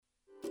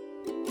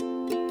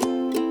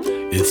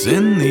It's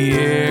in the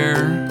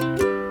air.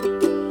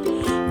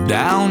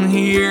 Down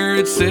here,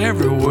 it's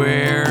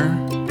everywhere.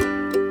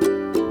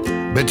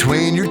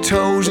 Between your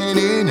toes and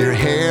in your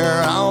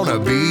hair, on a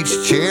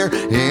beach chair,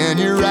 in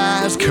your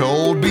eyes,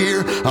 cold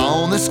beer,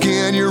 on the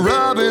skin, you're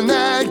rubbing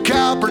that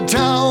copper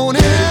tone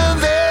in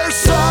their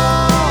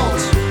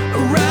salt.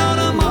 Around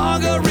a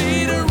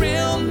margarita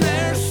rim,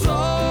 there's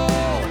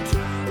salt.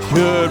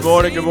 Good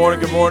morning, good morning,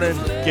 good morning.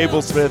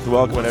 Cable Smith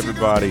welcoming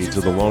everybody to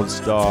the Lone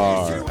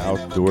Star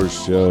Outdoor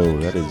Show.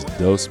 That is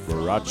Dos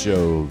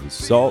Borrachos.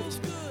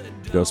 Salt.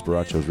 Dos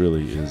Borrachos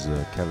really is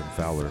Kevin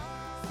Fowler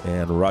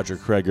and Roger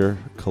Kreger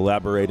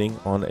collaborating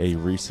on a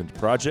recent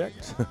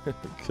project.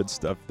 Good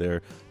stuff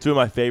there. Two of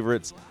my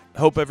favorites.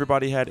 Hope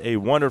everybody had a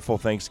wonderful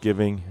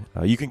Thanksgiving.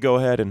 You can go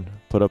ahead and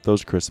put up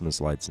those Christmas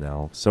lights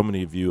now. So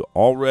many of you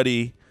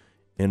already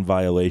in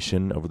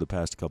violation over the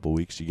past couple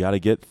weeks. You got to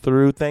get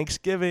through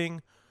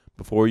Thanksgiving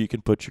before you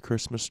can put your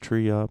Christmas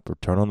tree up or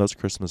turn on those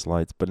Christmas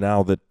lights. But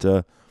now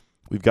that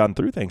we've gotten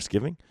through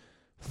Thanksgiving,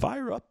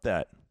 fire up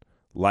that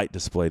light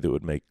display that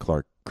would make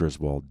Clark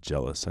Griswold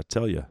jealous. I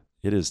tell you,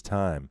 it is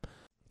time.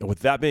 And with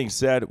that being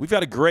said, we've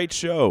got a great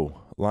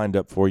show lined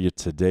up for you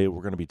today.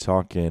 We're going to be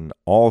talking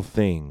all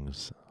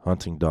things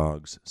hunting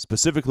dogs,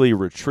 specifically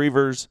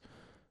retrievers.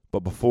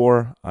 But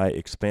before I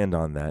expand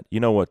on that,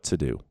 you know what to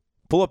do.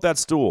 Pull up that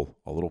stool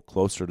a little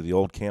closer to the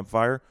old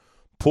campfire.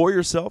 Pour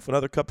yourself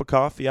another cup of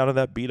coffee out of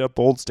that beat-up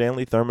old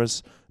Stanley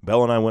thermos.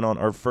 Belle and I went on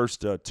our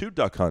first 2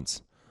 duck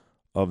hunts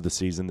of the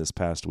season this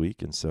past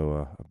week, and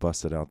so I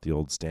busted out the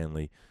old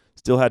Stanley.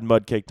 Still had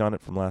mud caked on it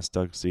from last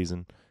duck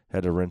season.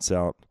 Had to rinse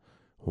out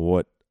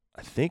what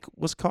I think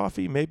was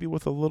coffee, maybe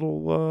with a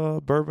little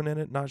bourbon in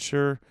it, not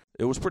sure.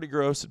 It was pretty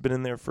gross. It'd been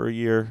in there for a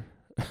year,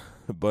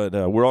 but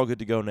we're all good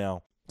to go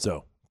now.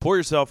 So pour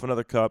yourself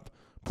another cup,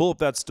 pull up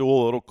that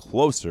stool a little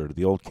closer to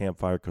the old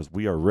campfire because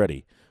we are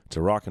ready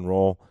to rock and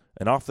roll.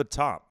 And off the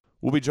top,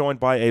 we'll be joined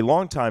by a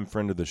longtime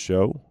friend of the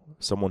show,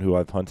 someone who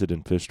I've hunted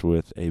and fished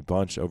with a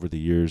bunch over the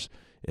years,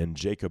 in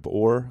Jacob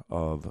Orr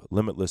of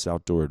Limitless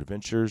Outdoor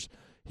Adventures.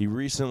 He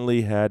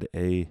recently had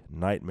a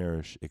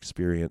nightmarish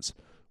experience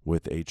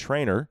with a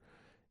trainer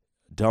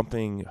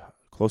dumping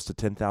close to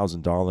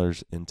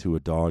 $10,000 into a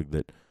dog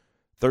that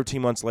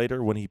 13 months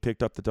later, when he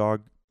picked up the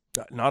dog,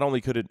 not only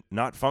could it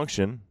not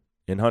function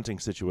in hunting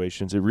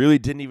situations, it really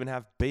didn't even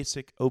have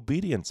basic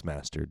obedience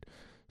mastered.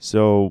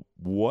 So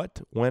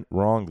what went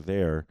wrong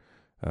there?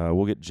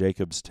 We'll get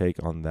Jacob's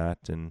take on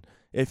that, and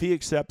if he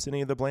accepts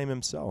any of the blame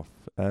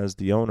himself as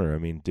the owner. I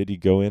mean, did he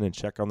go in and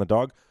check on the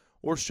dog,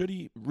 or should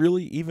he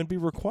really even be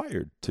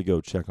required to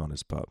go check on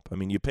his pup? I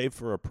mean, you pay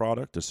for a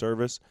product, a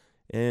service,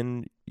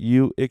 and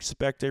you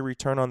expect a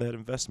return on that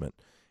investment.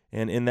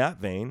 And in that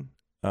vein,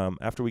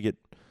 after we get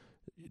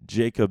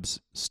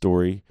Jacob's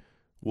story,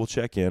 we'll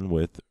check in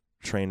with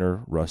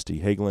trainer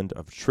Rusty Hageland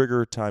of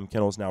Trigger Time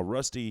Kennels. Now,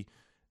 Rusty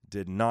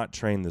did not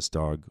train this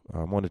dog.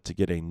 I wanted to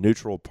get a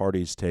neutral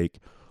party's take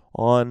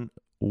on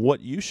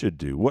what you should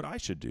do, what I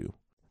should do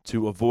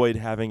to avoid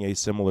having a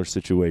similar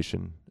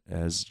situation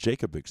as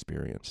Jacob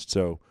experienced.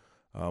 So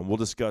we'll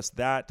discuss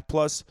that.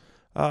 Plus,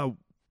 we'll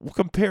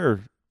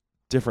compare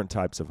different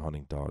types of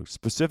hunting dogs.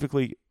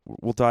 Specifically,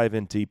 we'll dive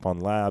in deep on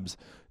labs,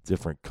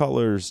 different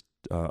colors,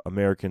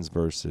 Americans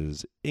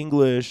versus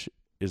English.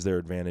 Is there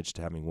advantage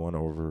to having one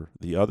over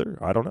the other?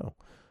 I don't know.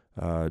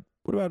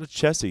 What about a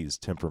Chessie's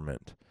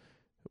temperament?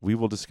 We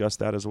will discuss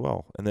that as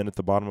well. And then at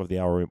the bottom of the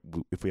hour,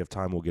 if we have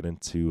time, we'll get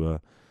into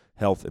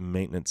health and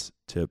maintenance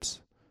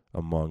tips,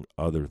 among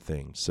other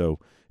things. So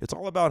it's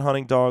all about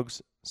hunting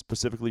dogs,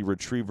 specifically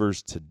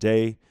retrievers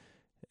today.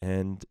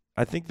 And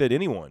I think that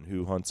anyone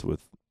who hunts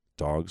with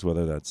dogs,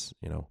 whether that's,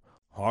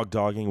 hog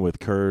dogging with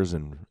curs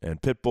and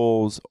pit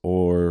bulls,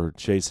 or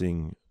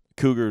chasing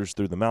cougars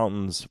through the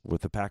mountains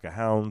with a pack of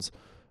hounds,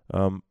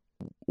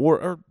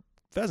 or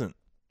pheasant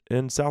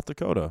in South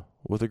Dakota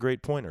with a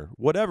great pointer,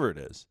 whatever it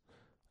is,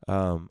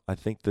 I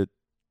think that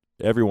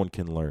everyone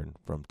can learn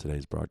from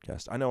today's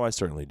broadcast. I know I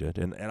certainly did.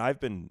 And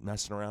I've been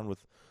messing around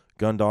with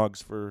gun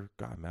dogs for,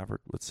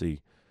 Maverick,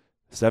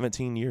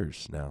 17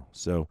 years now.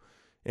 So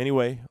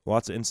anyway,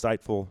 lots of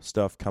insightful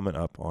stuff coming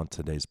up on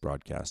today's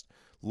broadcast.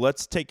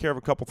 Let's take care of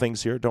a couple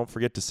things here. Don't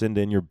forget to send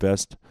in your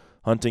best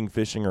hunting,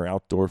 fishing, or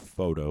outdoor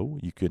photo.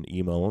 You can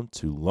email them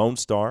to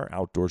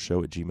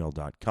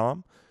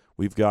lonestaroutdoorshow@gmail.com.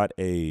 We've got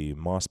a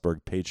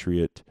Mossberg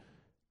Patriot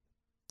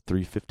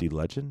 350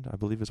 Legend, I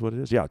believe is what it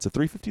is. Yeah, it's a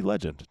 350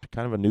 Legend,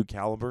 kind of a new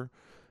caliber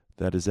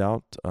that is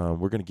out.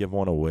 We're going to give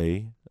one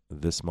away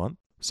this month.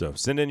 So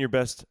send in your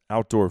best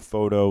outdoor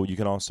photo. You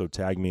can also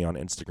tag me on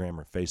Instagram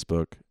or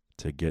Facebook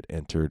to get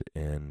entered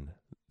in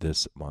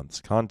this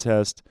month's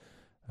contest,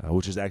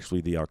 which is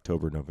actually the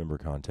October-November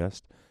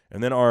contest.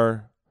 And then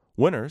our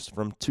winners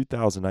from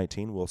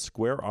 2019 will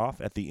square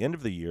off at the end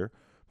of the year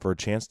for a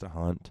chance to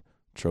hunt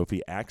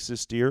trophy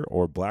axis deer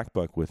or black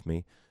buck with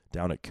me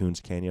down at Coons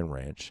Canyon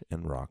Ranch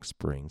in Rock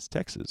Springs,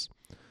 Texas.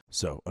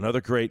 So another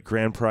great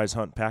grand prize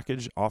hunt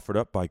package offered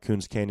up by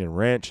Coons Canyon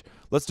Ranch.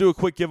 Let's do a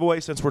quick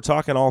giveaway since we're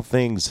talking all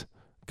things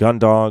gun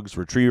dogs,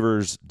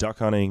 retrievers, duck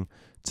hunting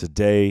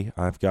Today,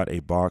 I've got a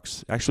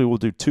box. Actually, we'll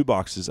do 2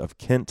 boxes of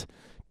Kent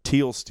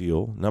Teal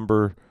Steel, I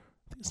think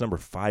it's number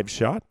 5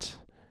 shot,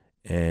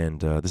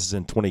 and this is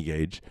in 20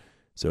 gauge.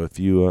 So if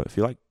you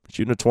like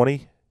shooting a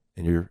 20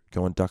 and you're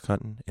going duck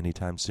hunting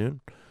anytime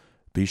soon,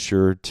 be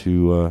sure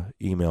to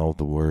email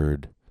the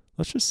word,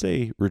 let's just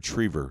say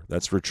retriever.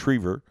 That's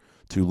retriever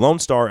to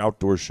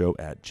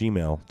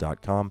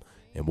lonestaroutdoorshow@gmail.com,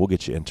 and we'll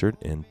get you entered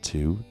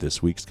into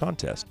this week's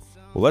contest.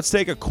 Well, let's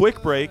take a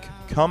quick break.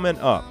 Coming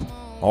up,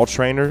 all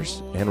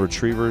trainers and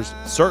retrievers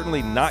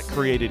certainly not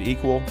created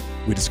equal.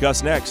 We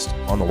discuss next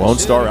on the Lone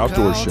Star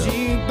Outdoor Show.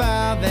 You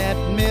by that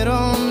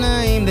middle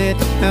name that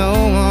no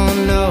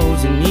one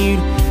knows, and you'd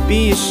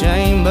be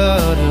ashamed,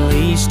 but at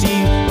least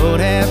you would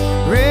have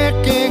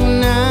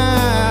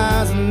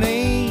recognized me.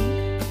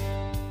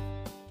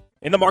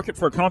 In the market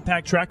for a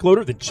compact track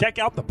loader? Then check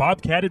out the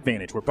Bobcat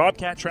Advantage, where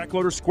Bobcat track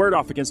loaders squared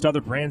off against other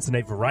brands in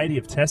a variety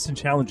of tests and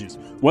challenges.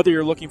 Whether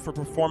you're looking for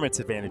performance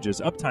advantages,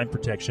 uptime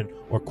protection,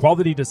 or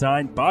quality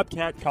design,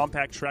 Bobcat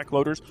compact track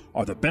loaders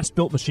are the best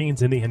built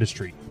machines in the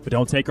industry. But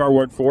don't take our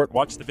word for it.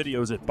 Watch the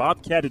videos at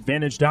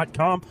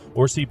bobcatadvantage.com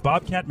or see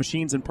Bobcat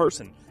machines in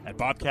person at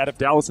Bobcat of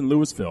Dallas and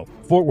Louisville,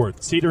 Fort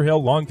Worth, Cedar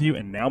Hill, Longview,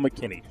 and now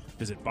McKinney.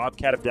 Visit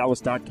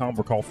bobcatofdallas.com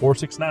or call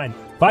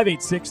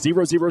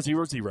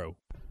 469-586-0000.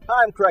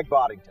 Hi, I'm Craig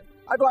Boddington.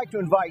 I'd like to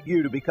invite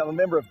you to become a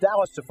member of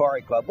Dallas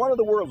Safari Club, one of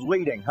the world's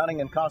leading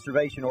hunting and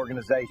conservation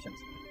organizations.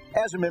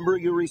 As a member,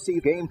 you'll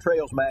receive Game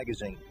Trails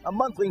magazine, a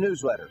monthly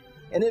newsletter,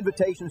 and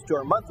invitations to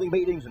our monthly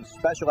meetings and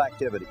special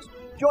activities.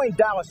 Join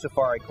Dallas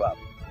Safari Club,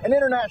 an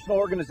international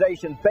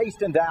organization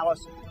based in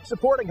Dallas,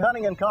 supporting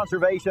hunting and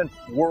conservation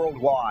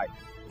worldwide.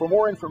 For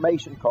more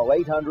information, call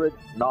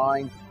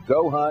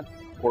 800-9-GO-HUNT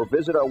or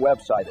visit our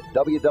website at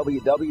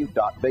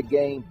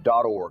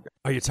www.biggame.org.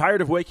 Are you tired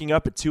of waking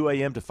up at 2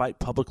 a.m. to fight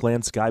public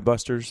land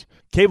skybusters?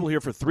 Cable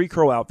here for Three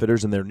Crow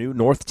Outfitters and their new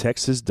North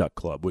Texas Duck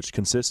Club, which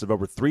consists of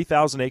over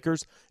 3,000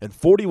 acres and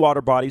 40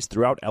 water bodies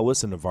throughout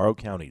Ellis and Navarro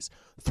counties.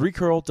 Three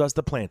Crow does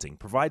the planting,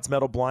 provides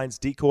metal blinds,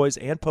 decoys,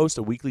 and posts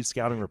a weekly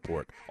scouting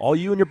report. All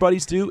you and your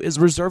buddies do is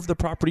reserve the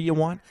property you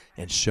want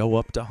and show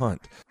up to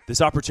hunt. This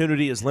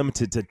opportunity is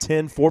limited to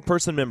 10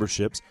 4-person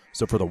memberships,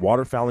 so for the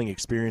waterfowling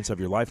experience of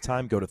your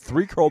lifetime, go to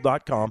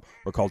threecrow.com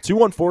or call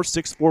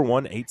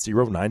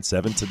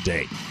 214-641-8097 today.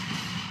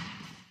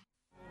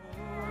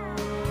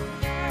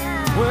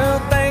 Well,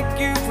 thank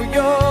you for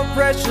your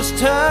precious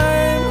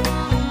time.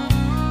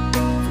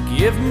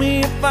 Forgive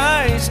me if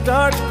I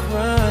start to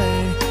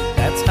cry.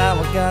 That's how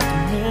I got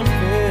to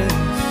Memphis.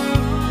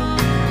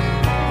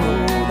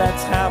 Oh,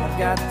 that's how I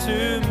got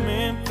to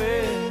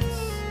Memphis.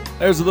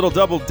 There's a little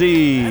double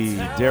D,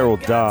 Daryl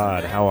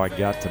Dodd, How I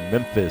Got to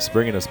Memphis,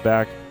 bringing us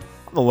back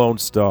on the Lone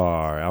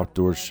Star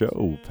Outdoor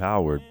Show,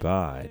 powered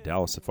by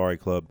Dallas Safari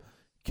Club.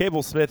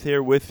 Cable Smith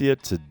here with you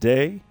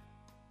today.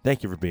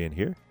 Thank you for being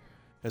here,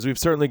 as we've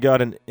certainly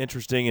got an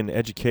interesting and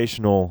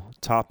educational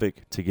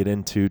topic to get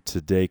into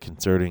today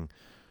concerning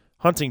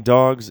hunting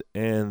dogs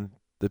and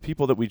the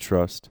people that we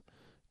trust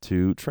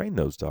to train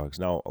those dogs.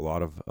 Now, a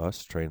lot of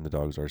us train the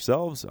dogs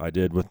ourselves. I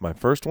did with my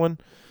first one.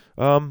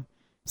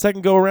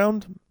 Second go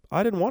around,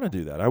 I didn't want to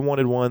do that. I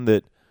wanted one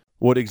that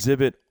would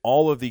exhibit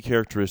all of the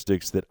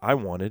characteristics that I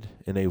wanted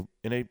in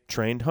a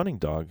trained hunting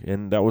dog,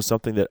 and that was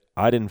something that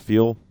I didn't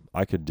feel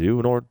I could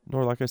do, nor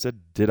like I said,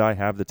 did I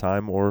have the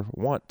time or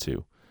want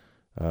to.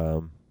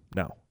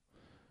 Now,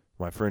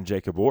 my friend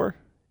Jacob Orr,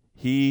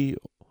 he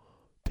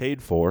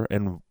paid for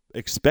and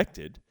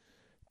expected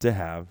to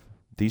have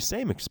the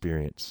same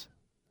experience,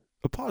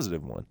 a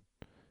positive one,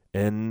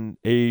 and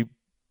a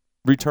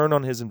return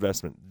on his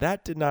investment.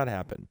 That did not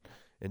happen.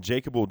 And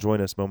Jacob will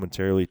join us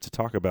momentarily to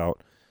talk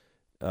about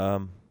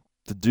the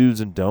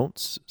do's and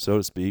don'ts, so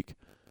to speak,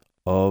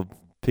 of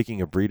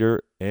picking a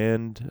breeder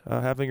and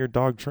having your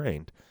dog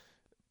trained.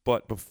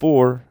 But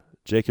before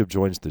Jacob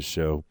joins the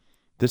show,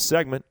 this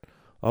segment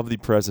of the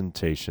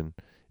presentation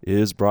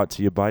is brought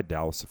to you by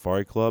Dallas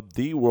Safari Club,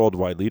 the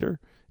worldwide leader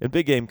in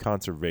big game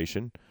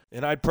conservation.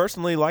 And I'd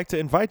personally like to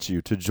invite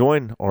you to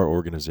join our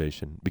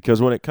organization,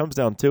 because when it comes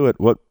down to it,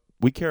 what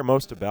we care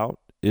most about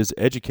is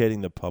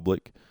educating the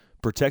public,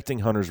 protecting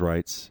hunters'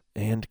 rights,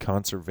 and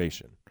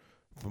conservation.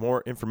 For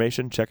more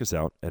information, check us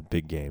out at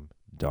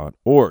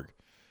biggame.org.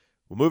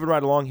 Well, moving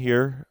right along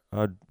here,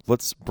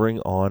 let's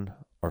bring on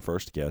our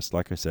first guest.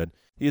 Like I said,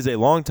 he is a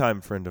longtime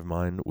friend of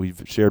mine.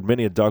 We've shared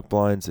many duck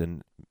blinds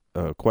and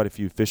quite a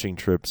few fishing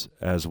trips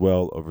as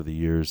well over the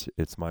years.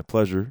 It's my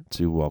pleasure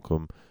to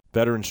welcome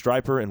veteran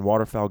striper and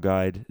waterfowl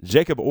guide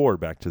Jacob Orr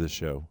back to the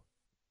show.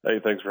 Hey,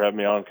 thanks for having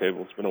me on,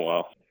 Cable. It's been a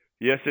while.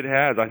 Yes, it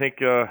has. I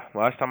think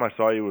last time I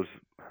saw you was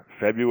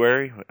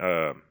February.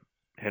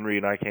 Henry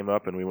and I came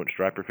up and we went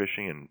striper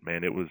fishing, and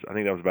man, I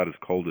think that was about as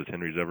cold as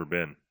Henry's ever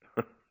been.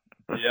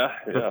 Yeah,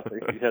 I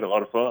think you had a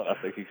lot of fun. I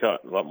think you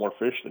caught a lot more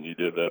fish than you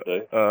did that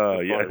day.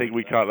 Yeah, I think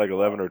we caught like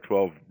 11 or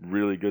 12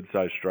 really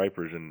good-sized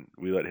stripers, and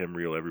we let him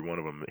reel every one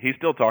of them. He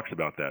still talks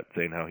about that,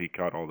 saying how he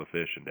caught all the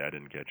fish and Dad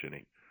didn't catch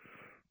any.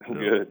 So,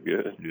 Good.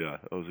 Yeah,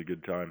 that was a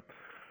good time.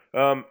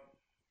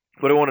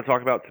 What I want to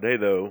talk about today,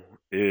 though,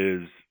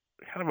 is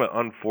kind of an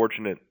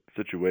unfortunate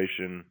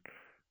situation,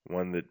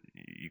 one that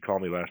you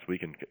called me last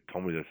week and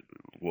told me this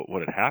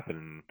what had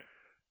happened.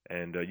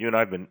 And you and I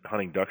have been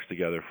hunting ducks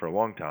together for a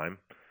long time.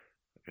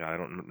 I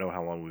don't know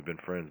how long we've been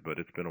friends, but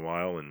it's been a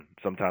while. And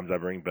sometimes I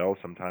bring Belle.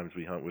 Sometimes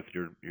we hunt with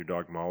your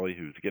dog Molly,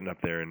 who's getting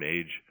up there in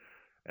age.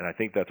 And I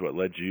think that's what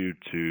led you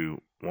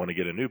to want to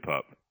get a new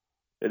pup.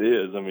 It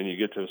is. I mean, you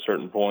get to a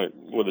certain point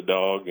with a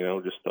dog,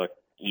 just like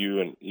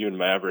you and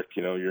Maverick,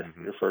 your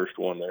first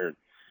one there.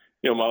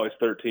 Molly's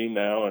 13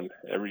 now, and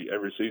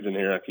every season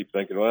here, I keep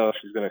thinking, well,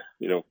 she's gonna,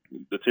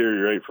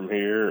 deteriorate from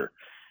here.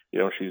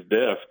 Or, she's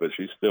deaf, but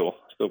she's still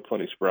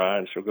plenty spry,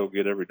 and she'll go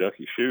get every duck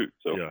you shoot.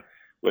 So, yeah.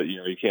 But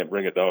you can't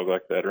bring a dog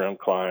like that around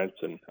clients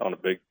and on a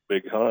big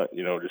hunt,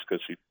 just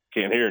because she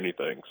can't hear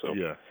anything. So,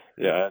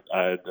 I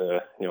had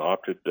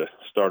opted to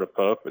start a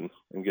pup and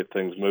get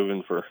things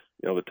moving for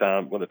the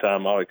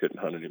time Molly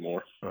couldn't hunt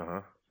anymore.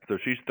 So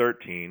she's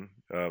 13.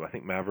 I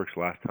think Maverick's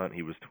last hunt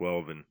he was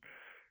 12, and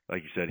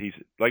like you said, he's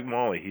like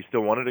Molly. He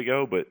still wanted to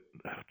go, but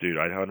dude,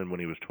 I hunted when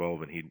he was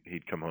 12, and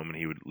he'd come home and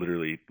he would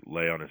literally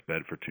lay on his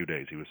bed for 2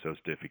 days. He was so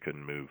stiff he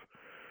couldn't move.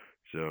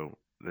 So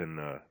then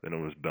it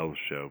was Belle's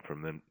show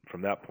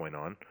from that point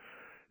on.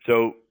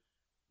 So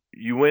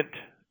you went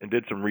and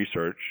did some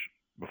research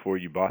before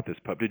you bought this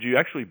pup. Did you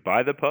actually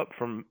buy the pup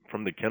from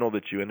the kennel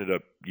that you ended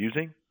up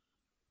using?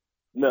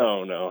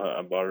 No,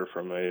 I bought her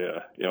from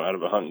out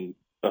of a hunting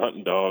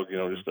dog.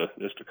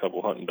 Just a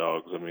couple hunting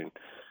dogs. I mean,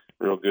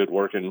 real good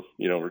working,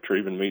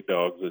 retrieving meat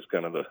dogs is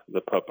kind of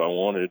the pup I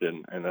wanted,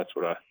 and that's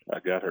what I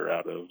got her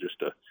out of,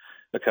 just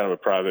a kind of a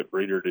private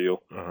breeder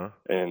deal.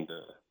 And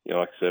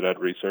like I said, I'd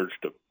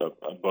researched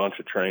a bunch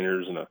of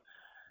trainers and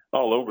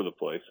all over the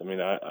place. I mean,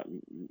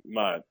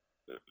 my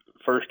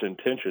first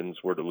intentions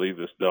were to leave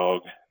this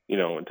dog,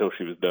 until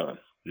she was done.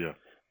 Yeah.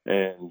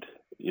 And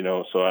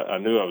so I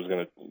knew I was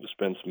going to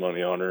spend some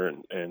money on her,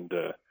 and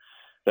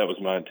that was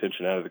my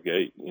intention out of the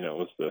gate,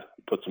 was to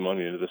put some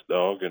money into this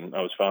dog. And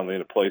I was finally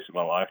in a place in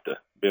my life to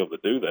be able to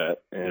do that.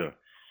 And,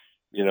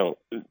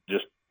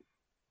 just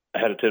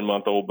had a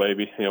 10-month-old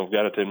baby,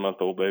 got a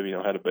 10-month-old baby,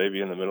 had a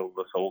baby in the middle of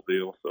this whole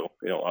deal. So,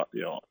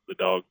 the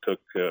dog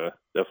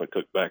definitely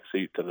took back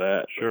seat to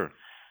that. Sure.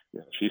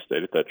 But, she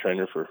stayed at that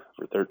trainer for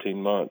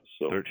 13 months.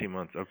 So 13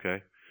 months.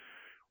 Okay.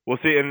 Well,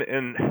 see,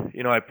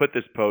 and I put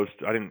this post,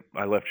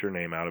 I left your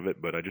name out of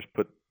it, but I just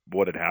put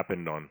what had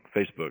happened on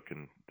Facebook,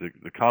 and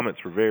the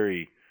comments were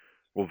very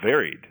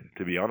varied,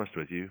 to be honest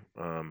with you.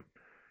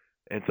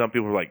 And some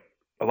people were like,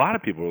 a lot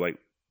of people were like,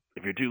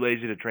 if you're too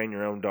lazy to train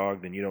your own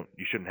dog, then you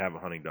shouldn't have a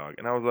hunting dog.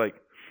 And I was like,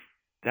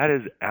 that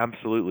is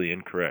absolutely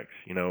incorrect.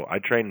 I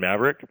trained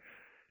Maverick,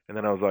 and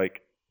then I was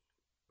like,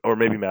 or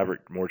maybe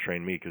Maverick more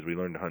trained me because we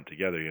learned to hunt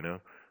together,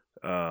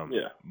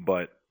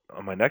 But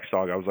on my next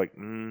dog, I was like,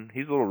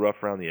 he's a little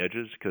rough around the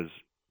edges because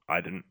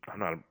I'm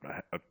not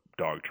a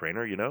dog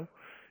trainer, He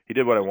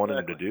did what I wanted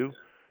him to do.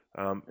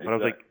 But I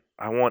was like,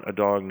 I want a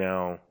dog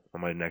now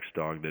on my next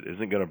dog that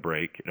isn't going to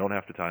break. You don't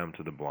have to tie him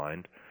to the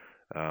blind.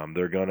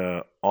 They're going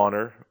to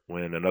honor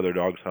when another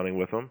dog's hunting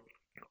with them,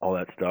 all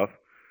that stuff.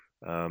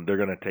 They're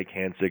going to take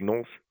hand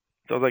signals.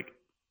 So I was like,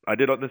 I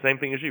did the same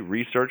thing as you,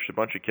 researched a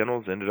bunch of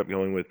kennels, ended up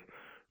going with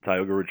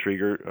Tiger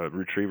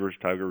Retrievers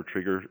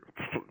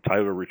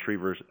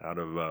out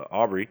of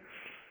Aubrey,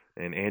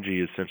 and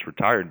Angie is since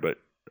retired, but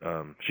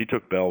she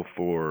took Belle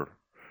for,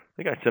 I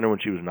think I sent her when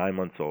she was 9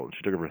 months old.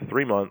 She took her for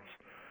 3 months,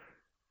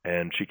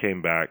 and she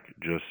came back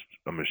just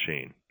a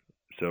machine.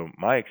 So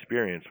my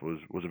experience was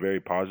a very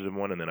positive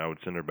one, and then I would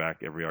send her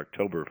back every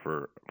October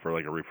for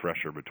like a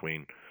refresher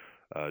between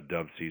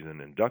dove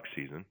season and duck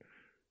season,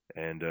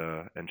 and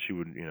she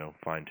would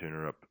fine tune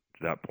her up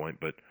to that point.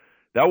 But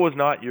that was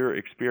not your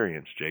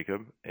experience,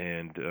 Jacob,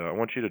 and I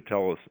want you to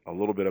tell us a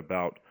little bit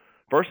about,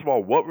 first of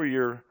all, what were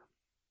your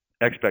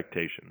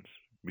expectations?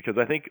 Because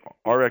I think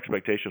our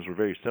expectations were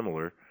very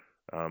similar.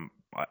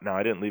 Now,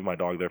 I didn't leave my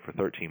dog there for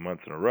 13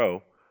 months in a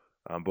row,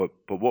 but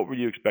what were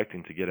you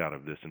expecting to get out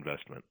of this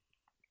investment?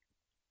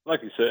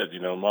 Like you said,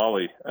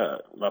 Molly,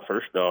 my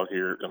first dog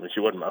here, I mean,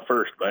 she wasn't my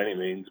first by any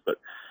means, but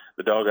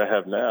the dog I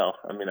have now,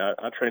 I mean,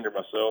 I trained her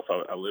myself.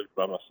 I lived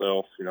by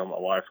myself. My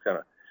wife kind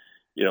of,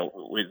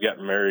 we'd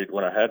gotten married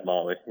when I had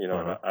Molly, and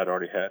I'd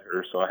already had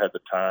her, so I had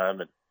the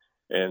time,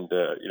 and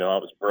I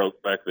was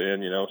broke back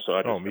then, so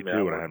I just... me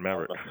too, when I had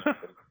Maverick.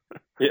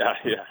 Yeah,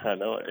 I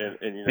know.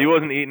 And he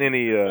wasn't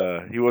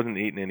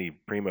eating any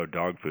primo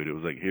dog food. It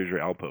was like, here's your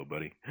Alpo,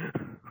 buddy.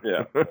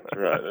 Yeah, that's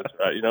right.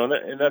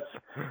 And that's,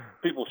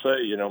 people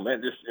say,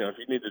 man, just, if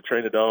you need to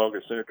train a dog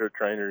or send it to a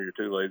trainer, you're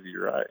too lazy,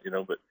 you're right,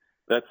 but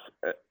that's,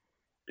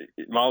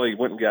 Molly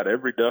went and got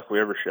every duck we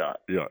ever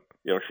shot. Yeah.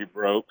 She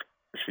broke,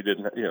 she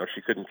didn't,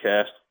 she couldn't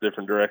cast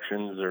different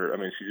directions,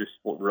 she just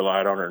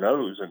relied on her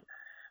nose. And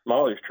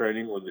Molly's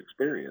training was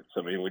experience.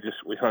 I mean, we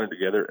hunted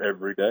together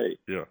every day.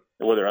 Yeah.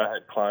 And whether I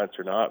had clients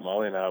or not,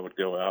 Molly and I would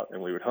go out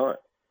and we would hunt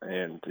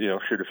and,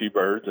 shoot a few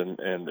birds,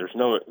 and there's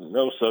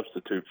no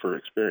substitute for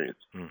experience.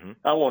 Mm-hmm.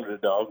 I wanted a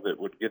dog that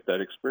would get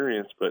that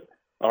experience, but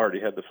I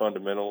already had the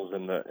fundamentals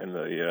and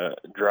the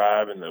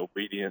drive and the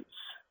obedience,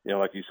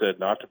 like you said,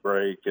 not to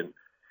break, and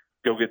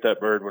go get that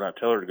bird when I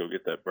tell her to go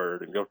get that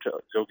bird, and go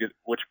get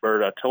which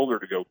bird I told her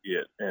to go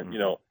get, and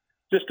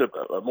just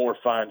a more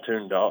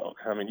fine-tuned dog.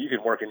 I mean, you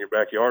can work in your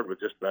backyard with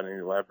just about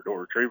any Labrador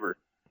Retriever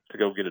to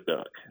go get a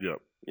duck.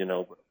 Yep.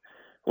 But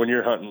when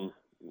you're hunting,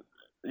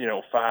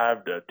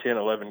 5 to 10,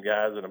 11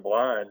 guys in a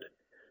blind,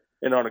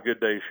 and on a good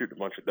day you shoot a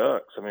bunch of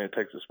ducks, I mean, it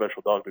takes a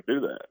special dog to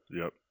do that.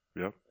 Yep.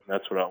 And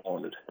that's what I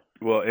wanted.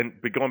 Well,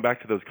 but going back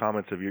to those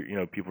comments of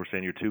people were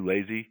saying you're too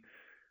lazy.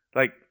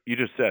 Like you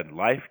just said,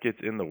 life gets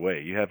in the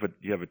way. You have a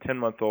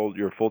 10-month-old.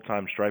 You're a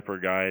full-time striper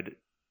guide.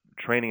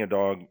 Training a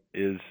dog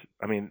is,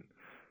 I mean,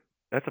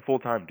 that's a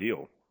full-time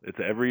deal. It's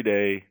every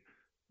day,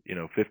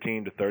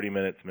 15 to 30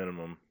 minutes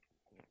minimum.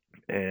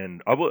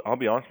 And I'll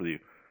be honest with you.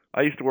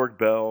 I used to work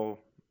Bell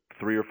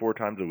 3 or 4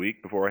 times a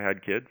week before I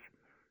had kids.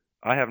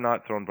 I have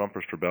not thrown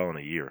bumpers for Bell in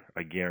a year.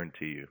 I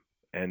guarantee you.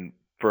 And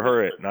for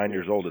her at 9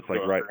 years old, it's like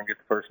right. And get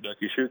the first duck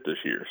you shoot this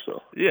year.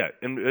 So yeah,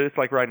 and it's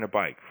like riding a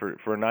bike. For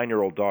a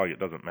 9-year-old dog, it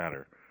doesn't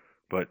matter.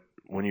 But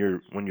when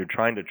you're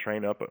trying to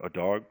train up a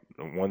dog,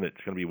 one that's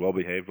going to be well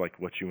behaved, like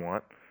what you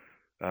want,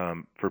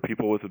 for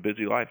people with a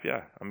busy life,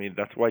 yeah. I mean,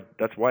 that's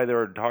why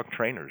there are dog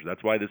trainers.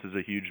 That's why this is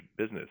a huge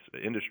business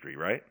industry,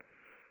 right?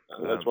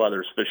 That's why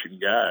there's fishing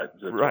guides.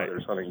 That's right. why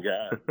there's hunting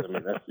guides. I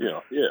mean, that's,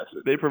 yes.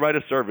 They provide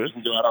a service.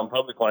 You can go out on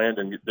public land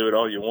and do it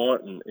all you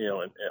want, and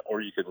or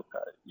you can,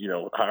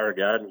 hire a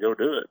guide and go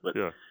do it. But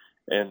yeah.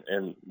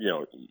 And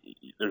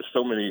there's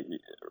so many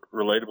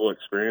relatable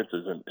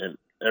experiences in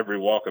every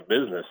walk of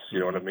business. You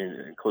know what I mean,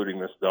 including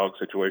this dog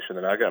situation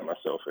that I got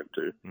myself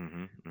into.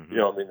 Mm-hmm, mm-hmm.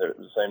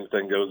 The same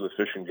thing goes with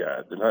fishing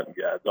guides and hunting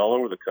guides all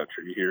over the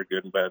country. You hear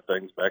good and bad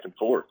things back and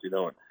forth.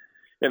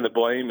 And the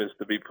blame is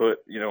to be put,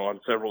 on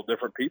several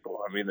different people.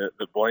 I mean,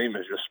 the blame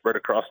is just spread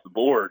across the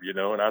board,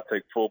 and I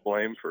take full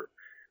blame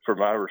for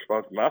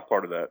my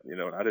part of that,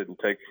 and I didn't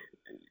take,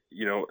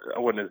 I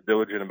wasn't as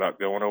diligent about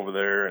going over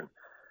there, and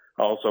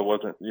I also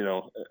wasn't,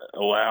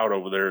 allowed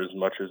over there as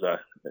much as I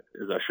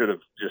should have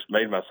just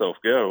made myself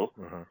go.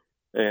 Uh-huh.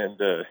 And,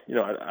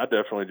 I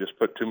definitely just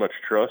put too much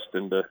trust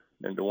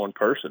into one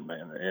person,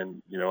 man.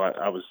 And,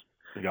 I was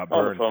on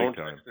the phone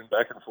texting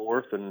back and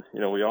forth, and,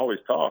 we always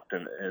talked,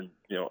 and,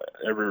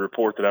 every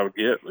report that I would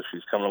get was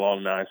she's coming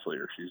along nicely,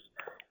 or she's,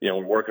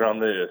 working on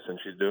this, and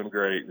she's doing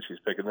great, and she's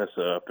picking this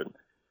up. And,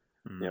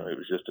 it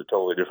was just a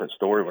totally different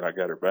story when I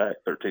got her back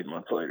 13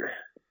 months later.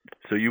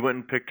 So you went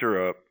and picked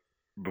her up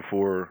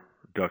before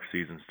duck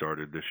season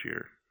started this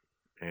year,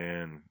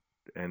 and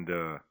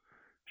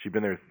she'd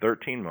been there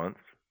 13 months.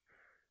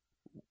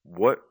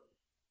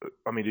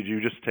 Did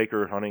you just take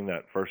her hunting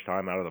that first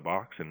time out of the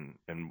box and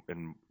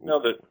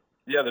No,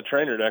 the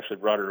trainer had actually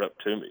brought her up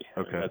to me.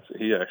 Okay.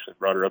 He actually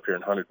brought her up here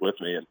and hunted with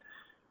me,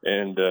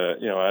 and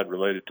I'd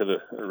related to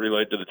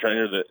the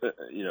trainer that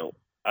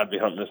I'd be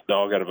hunting this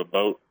dog out of a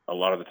boat a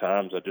lot of the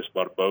times. I just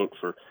bought a boat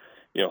for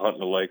hunting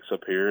the lakes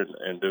up here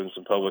and doing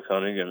some public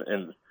hunting,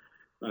 and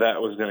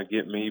that was going to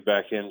get me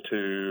back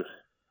into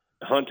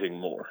hunting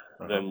more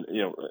than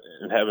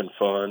and having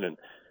fun, and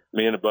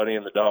me and a buddy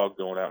and the dog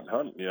going out and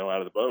hunting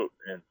out of the boat,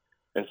 and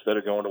instead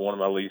of going to one of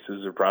my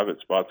leases or private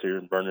spots here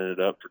and burning it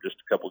up for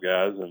just a couple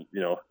guys, and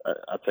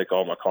I take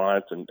all my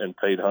clients and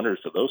paid hunters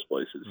to those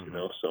places.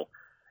 So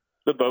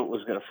the boat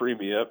was going to free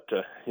me up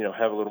to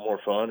have a little more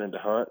fun and to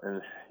hunt.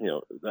 And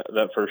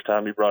that first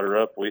time he brought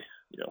her up, we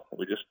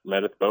just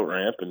met at the boat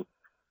ramp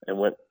and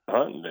went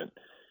hunting,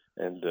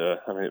 and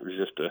it was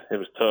just it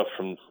was tough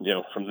from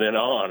then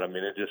on. I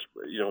mean, it just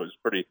it was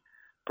pretty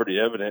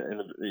evident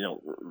and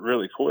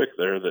really quick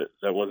there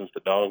that wasn't the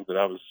dog that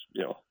I was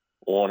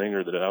wanting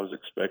or that I was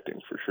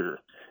expecting, for sure.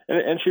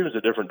 And she was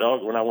a different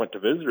dog when I went to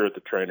visit her at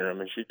the trainer. I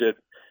mean, she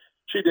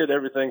did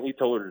everything he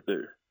told her to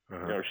do.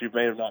 Uh-huh. She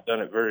may have not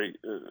done it very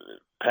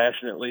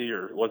passionately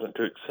or wasn't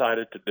too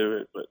excited to do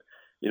it, but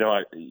you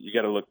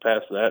got to look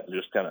past that and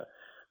just kind of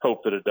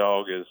hope that a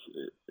dog is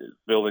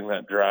building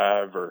that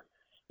drive or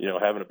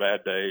having a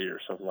bad day or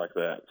something like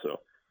that. So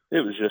it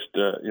was just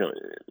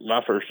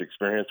my first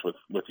experience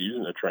with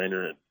using a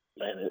trainer, and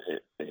man,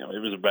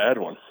 it was a bad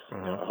one.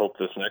 Uh-huh. I hope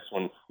this next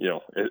one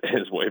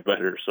is way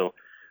better. So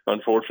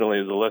unfortunately,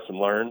 is a lesson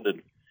learned,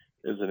 and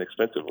is an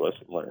expensive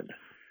lesson learned.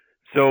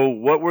 So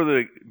what were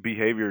the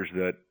behaviors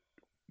that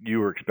you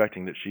were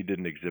expecting that she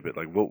didn't exhibit?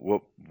 Like what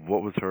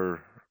was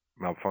her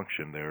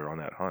malfunction there on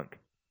that hunt?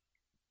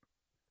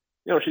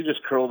 She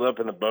just curled up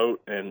in the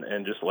boat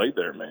and just laid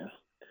there, man.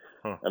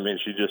 Huh. I mean,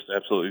 she just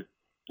absolutely,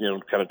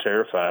 kind of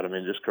terrified. I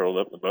mean, just curled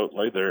up in the boat and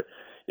laid there.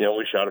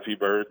 We shot a few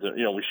birds,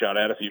 we shot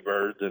at a few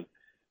birds,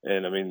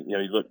 and I mean, you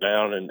look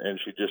down and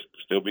she'd just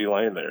still be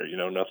laying there,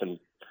 nothing,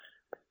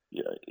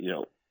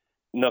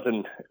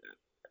 nothing.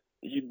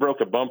 You broke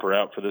a bumper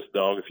out for this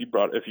dog. If you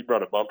brought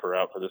a bumper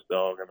out for this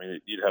dog, I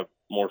mean, you'd have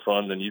more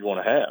fun than you'd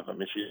want to have. I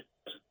mean, she's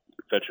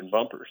fetching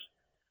bumpers,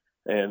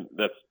 and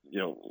that's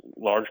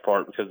large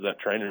part because that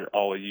trainer,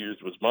 all he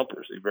used was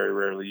bumpers. He very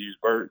rarely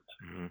used birds,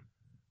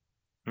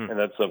 and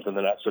that's something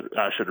that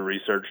I should have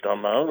researched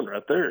on my own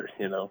right there.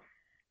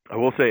 I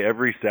will say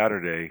every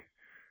Saturday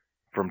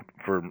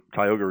for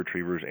Tioga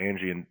Retrievers,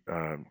 Angie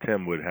and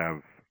Tim would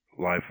have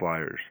live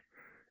flyers,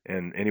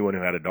 and anyone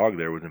who had a dog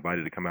there was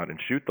invited to come out and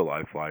shoot the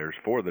live flyers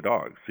for the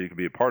dogs, so you could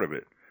be a part of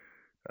it.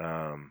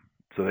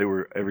 So they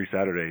were every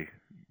Saturday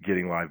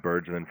getting live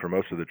birds, and then for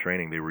most of the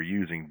training, they were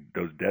using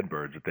those dead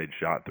birds that they'd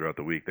shot throughout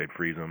the week. They'd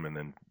freeze them and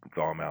then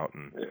thaw them out.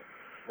 And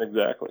yeah,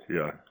 exactly.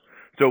 Yeah.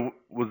 So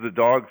was the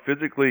dog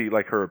physically,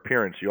 like her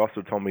appearance? You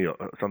also told me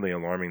something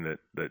alarming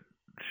that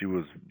she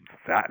was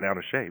fat and out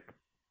of shape.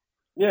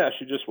 Yeah,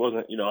 she just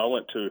wasn't.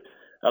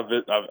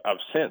 I've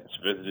since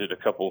visited a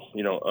couple,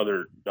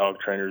 other dog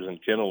trainers and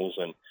kennels,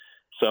 and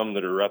some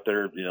that are right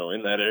there,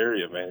 in that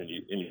area, man.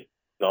 And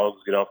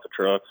dogs get off the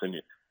trucks, and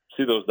you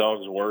see those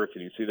dogs work,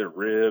 and you see their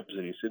ribs,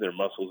 and you see their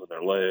muscles in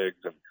their legs,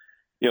 and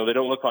they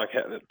don't look like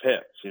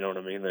pets. You know what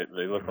I mean?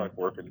 They look like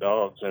working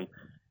dogs, and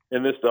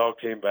this dog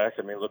came back.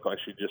 I mean, it looked like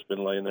she'd just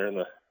been laying there in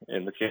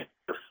the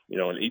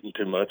kennel, and eating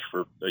too much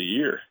for a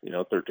year,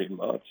 13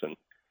 months, and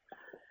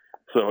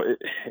so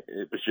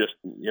it was just,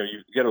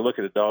 you got to look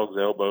at a dog's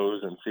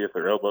elbows and see if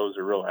their elbows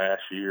are real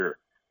ashy, or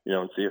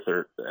and see if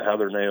how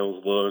their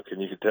nails look,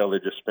 and you can tell they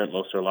just spent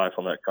most of their life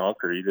on that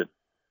concrete. And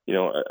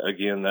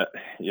again, that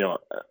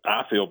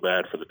I feel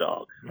bad for the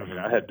dog. I mean,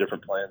 I had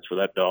different plans for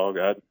that dog.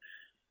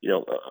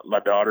 My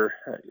daughter,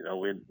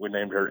 we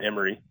named her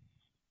Emery,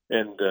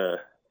 and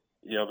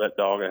that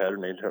dog I had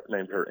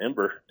named her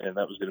Ember, and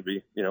that was going to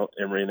be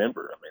Emery and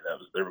Ember. I mean,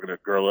 they were going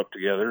to grow up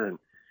together, and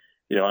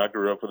I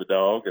grew up with a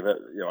dog, and that,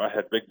 I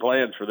had big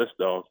plans for this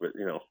dog, but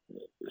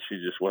she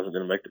just wasn't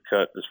going to make the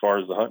cut as far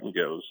as the hunting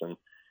goes,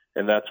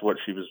 and that's what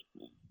she was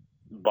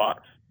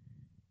bought,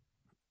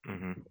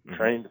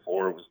 trained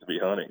for, was to be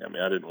hunting. I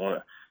mean, I didn't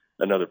want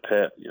another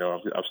pet.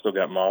 I've still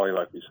got Molly,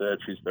 like we said.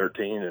 She's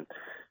 13 and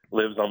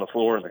lives on the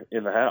floor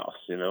in the house,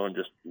 and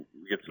just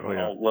gets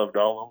loved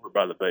all over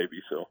by the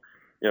baby. So,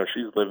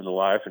 she's living the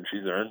life and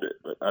she's earned it.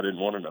 But I didn't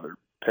want another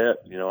pet.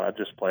 I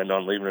just planned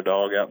on leaving a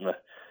dog out in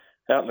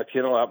the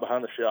kennel out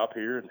behind the shop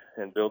here,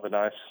 and build a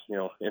nice,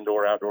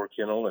 indoor-outdoor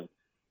kennel, and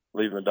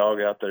leaving the dog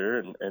out there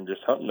and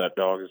just hunting that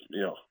dog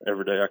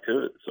every day I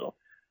could. So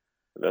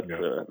that's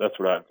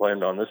what I had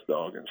planned on this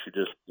dog. And she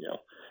just,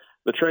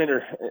 the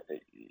trainer,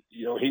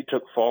 he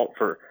took fault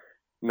for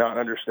not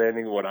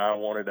understanding what I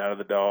wanted out of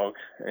the dog.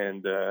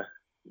 And,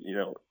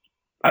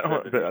 I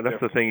don't,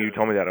 that's the thing you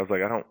told me that. I was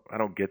like, I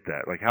don't get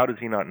that. Like, how does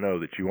he not know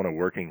that you want a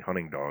working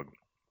hunting dog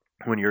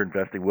when you're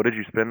investing? What did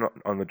you spend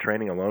on the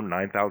training alone?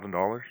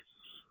 $9,000?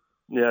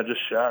 Yeah, just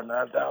shy of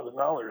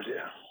 $9,000.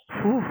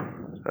 Yeah. Whew,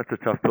 that's a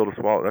tough pill to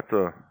swallow. That's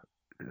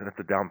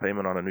a down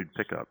payment on a new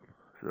pickup.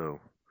 So.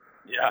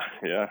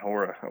 Yeah,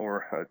 or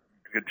a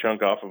good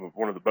chunk off of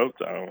one of the boats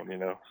I own.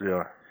 So,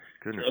 yeah.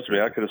 Goodness. Trust me,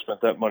 I could have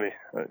spent that money,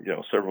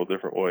 several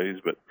different ways,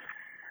 but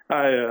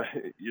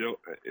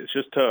it's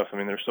just tough. I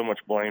mean, there's so much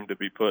blame to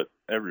be put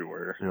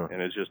everywhere,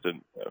 and it's just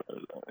an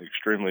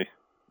extremely,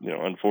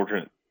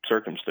 unfortunate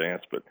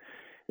circumstance. But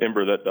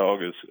Ember, that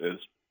dog, is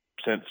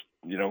since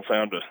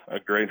found a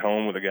great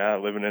home with a guy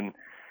living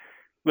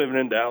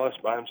in Dallas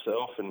by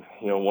himself, and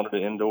wanted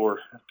an indoor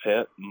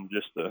pet and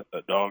just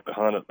a dog to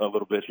hunt a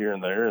little bit here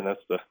and there, and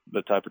that's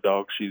the type of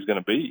dog she's going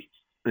to be.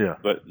 Yeah.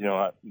 But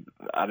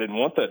I didn't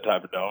want that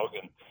type of dog,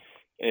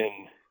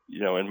 and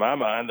in my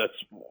mind, that's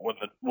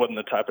wasn't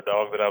the type of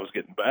dog that I was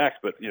getting back.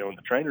 But in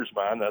the trainer's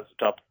mind, that's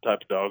the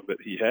type of dog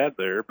that he had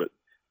there. But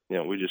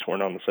we just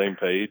weren't on the same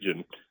page,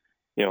 and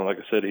like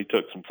I said, he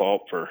took some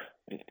fault for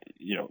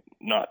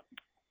not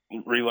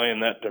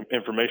relaying that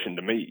information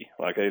to me,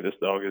 like, hey, this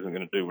dog isn't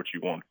going to do what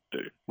you want it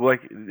to do. Well,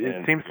 like,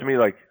 it seems to me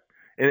like,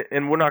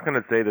 and we're not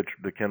going to say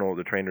the kennel,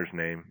 the trainer's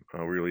name. We're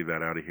going to leave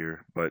that out of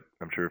here. But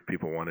I'm sure if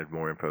people wanted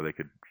more info, they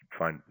could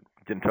get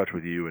in touch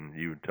with you, and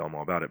you would tell them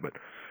all about it. But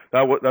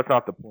that's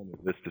not the point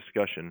of this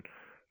discussion.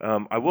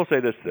 I will say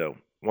this, though.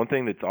 One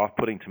thing that's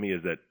off-putting to me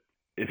is that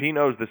if he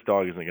knows this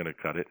dog isn't going to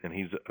cut it, and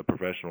he's a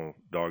professional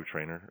dog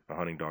trainer, a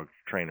hunting dog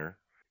trainer,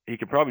 he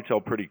could probably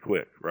tell pretty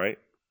quick, right?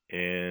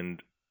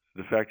 And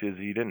the fact is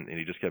he didn't, and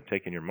he just kept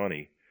taking your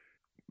money.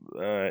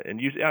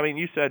 And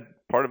you said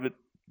part of it,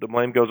 the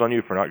blame goes on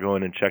you for not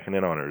going and checking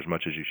in on her as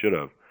much as you should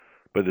have.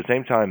 But at the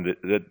same time,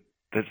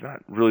 that's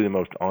not really the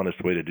most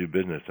honest way to do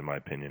business, in my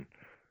opinion.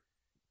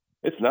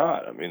 It's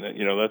not. I mean,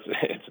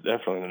 it's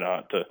definitely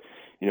not to,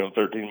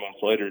 13 months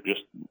later,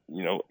 just,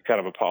 kind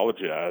of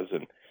apologize.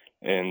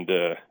 And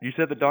you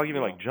said the dog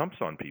even jumps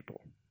on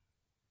people.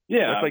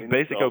 Yeah. That's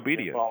basic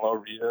obedience. All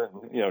over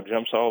you and,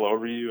 jumps all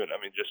over you. And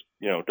just,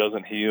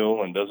 doesn't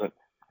heel and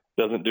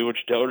doesn't do what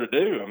you tell her to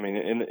do. I mean,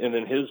 and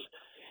then his,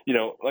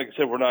 like I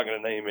said, we're not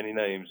going to name any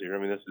names here. I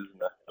mean, this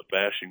isn't a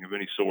bashing of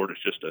any sort.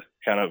 It's just a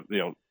kind of,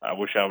 I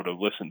wish I would have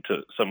listened to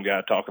some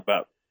guy talk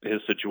about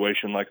his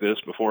situation like this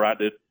before I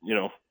did,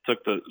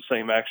 took the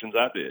same actions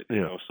I did,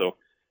 so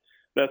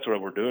that's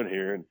what we're doing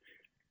here.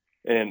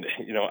 And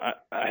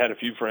I had a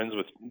few friends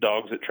with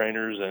dogs at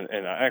trainers,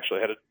 and I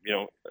actually had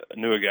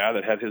knew a guy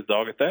that had his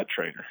dog at that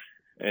trainer,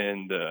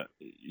 and,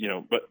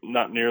 but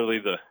not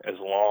nearly as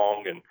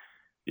long. And,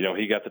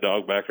 he got the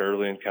dog back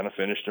early and kind of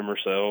finished him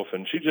herself.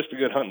 And she's just a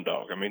good hunting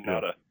dog. I mean,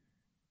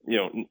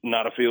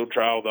 not a field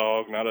trial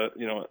dog, not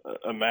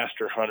a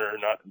master hunter,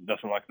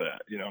 nothing like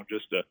that,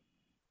 just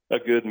a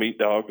good meat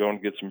dog, go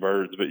and get some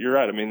birds. But you're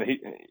right. I mean,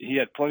 he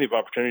had plenty of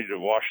opportunity to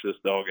wash this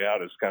dog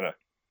out, is kind of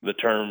the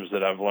terms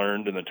that I've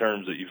learned and the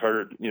terms that you've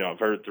heard, I've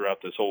heard throughout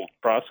this whole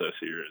process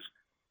here is,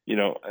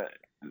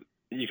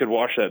 you could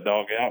wash that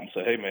dog out and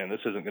say, hey, man,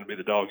 this isn't going to be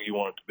the dog you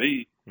want it to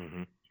be.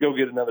 Mm-hmm. Go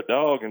get another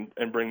dog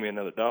and bring me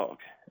another dog.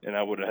 And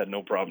I would have had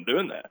no problem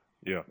doing that.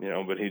 Yeah.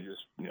 But he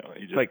just,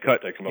 he just like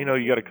cut.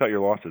 You got to cut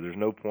your losses. There's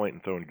no point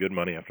in throwing good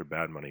money after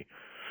bad money.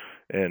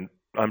 And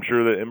I'm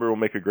sure that Ember will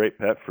make a great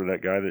pet for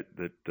that guy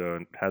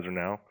that has her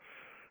now,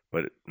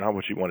 but not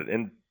what she wanted.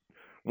 And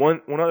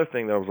one other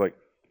thing that I was like,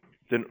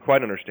 didn't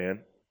quite understand.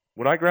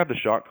 When I grab the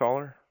shock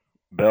collar,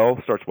 Belle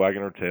starts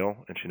wagging her tail,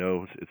 and she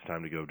knows it's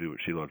time to go do what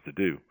she loves to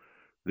do.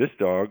 This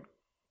dog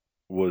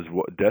was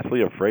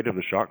deathly afraid of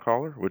the shock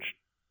collar, which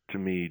to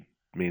me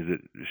means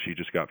that she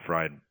just got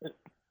fried.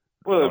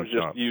 Well, it was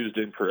just used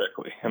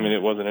incorrectly. I mean,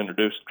 it wasn't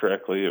introduced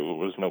correctly. It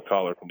was no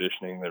collar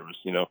conditioning. There was,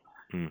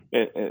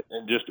 it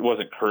just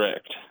wasn't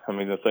correct. I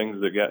mean, the things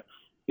that got,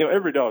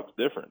 every dog's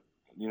different,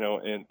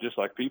 and just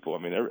like people, I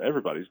mean,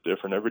 everybody's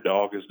different. Every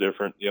dog is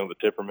different, the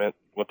temperament,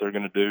 what they're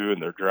going to do,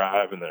 and their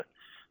drive, and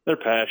their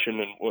passion,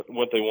 and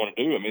what they want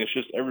to do. I mean, it's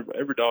just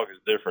every dog is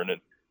different.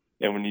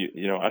 And when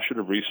I should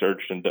have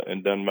researched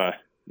and done my,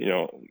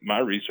 my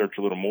research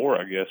a little more,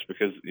 I guess,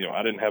 because,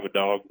 I didn't have a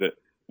dog that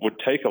would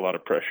take a lot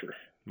of pressure.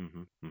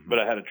 Mm-hmm, mm-hmm. But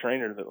I had a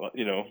trainer that,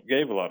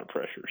 gave a lot of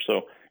pressure.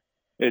 So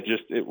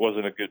it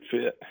wasn't a good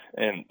fit.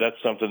 And that's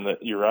something that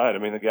you're right. I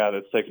mean, the guy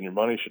that's taking your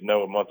money should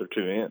know a month or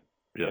two in.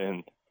 Yeah.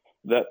 And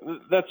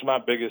that's my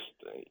biggest,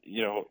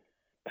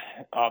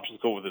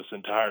 obstacle with this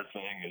entire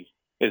thing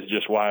is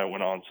just why it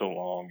went on so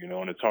long,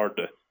 and it's hard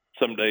to,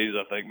 some days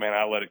I think, man,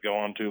 I let it go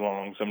on too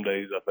long. Some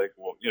days I think,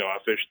 well, I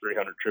fish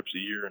 300 trips a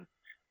year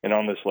and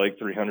on this lake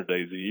 300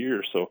 days a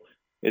year. So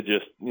it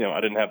just, I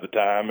didn't have the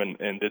time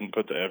and didn't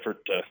put the effort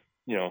to,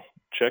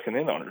 checking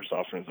in on her as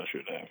often as I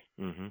should have.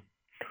 Mm-hmm.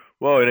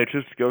 Well, and it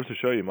just goes to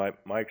show you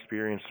my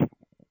experience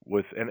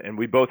with, and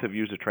we both have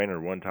used a trainer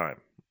one time,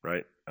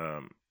 right?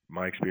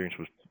 My experience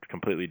was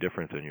completely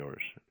different than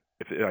yours.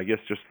 I guess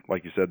just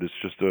like you said, this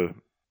is just a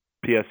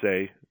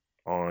PSA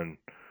on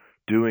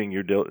doing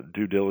your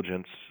due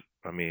diligence.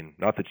 I mean,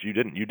 not that you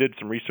didn't. You did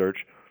some research.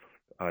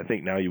 I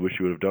think now you wish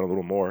you would have done a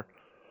little more.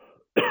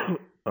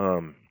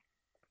 And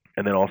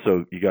then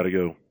also you got to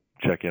go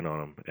check in on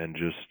them, and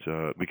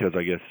just because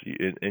I guess,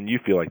 and you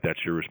feel like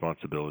that's your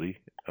responsibility,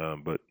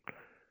 but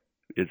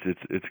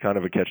it's kind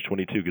of a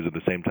catch-22 because at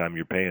the same time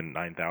you're paying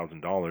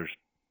 $9,000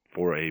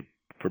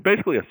 for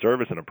basically a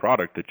service and a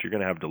product that you're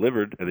going to have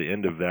delivered at the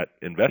end of that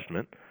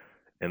investment,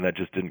 and that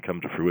just didn't come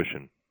to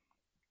fruition.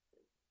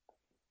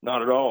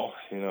 Not at all.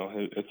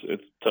 It's a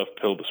tough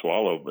pill to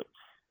swallow, but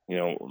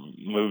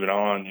moving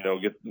on,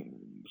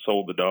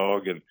 sold the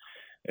dog and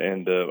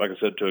like I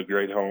said, to a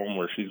great home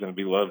where she's going to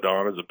be loved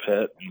on as a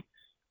pet, and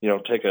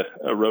take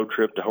a road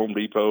trip to Home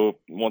Depot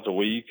once a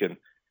week, and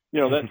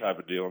that type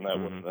of deal. And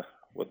that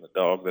wasn't the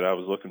dog that I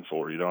was looking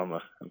for.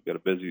 I've got a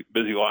busy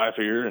life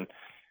here, and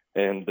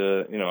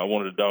I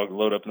wanted a dog to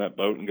load up in that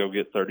boat and go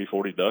get 30,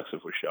 40 ducks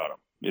if we shot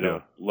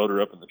them. Load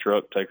her up in the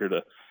truck, take her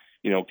to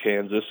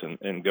Kansas,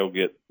 and go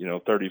get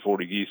 30,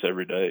 40 geese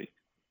every day.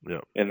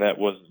 Yeah. And that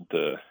wasn't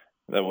the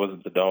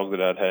dog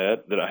that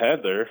I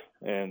had there.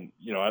 And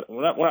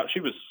she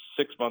was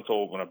 6 months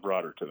old when I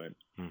brought her to him.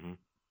 Mm-hmm.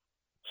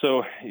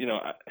 So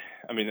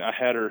I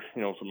had her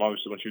from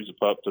obviously when she was a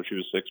pup till she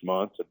was 6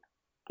 months,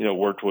 and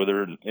worked with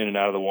her in and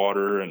out of the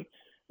water and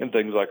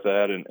things like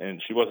that.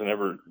 And she wasn't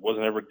ever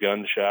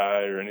gun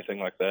shy or anything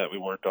like that. We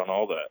worked on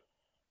all that.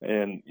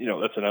 And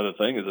that's another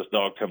thing is this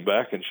dog come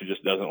back and she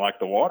just doesn't like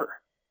the water.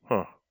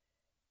 Huh.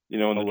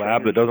 And a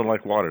lab that doesn't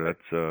like water.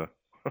 That's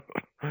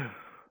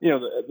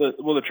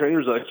the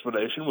trainer's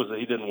explanation was that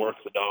he didn't work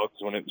the dogs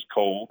when it was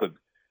cold,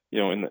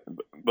 and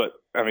but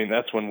I mean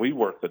that's when we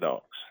work the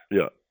dogs.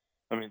 Yeah.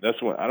 I mean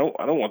that's when I don't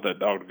want that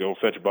dog to go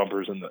fetch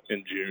bumpers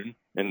in June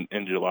and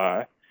in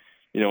July,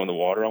 in the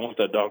water. I want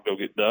that dog to go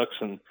get ducks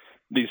in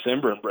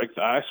December and break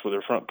the ice with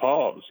her front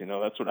paws.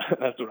 That's what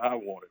I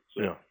wanted.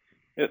 So, yeah.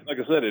 Like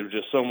I said, it was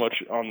just so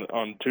much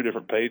on two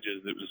different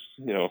pages. It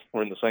was,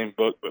 we're in the same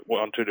book, but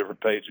on two different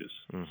pages.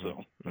 Mm-hmm.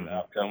 So the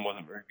outcome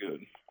wasn't very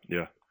good.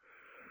 Yeah.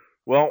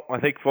 Well, I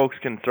think folks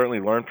can certainly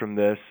learn from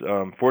this.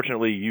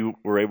 Fortunately, you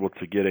were able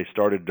to get a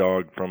started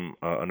dog from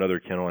another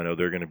kennel. I know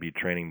they're going to be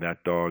training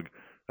that dog.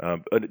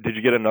 Did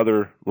you get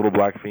another little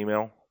black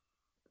female?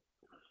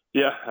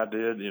 Yeah, I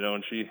did.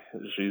 And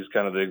she's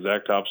kind of the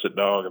exact opposite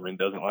dog. I mean,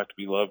 doesn't like to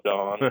be loved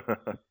on.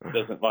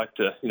 Doesn't like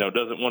to,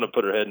 doesn't want to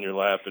put her head in your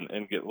lap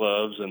and get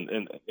loves. And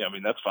I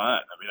mean, that's fine.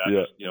 I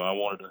mean, I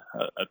wanted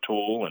a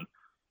tool. And,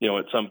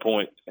 at some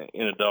point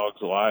in a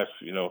dog's life,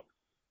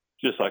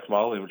 just like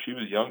Molly, when she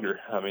was younger,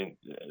 I mean,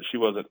 she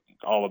wasn't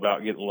all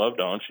about getting loved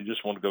on. She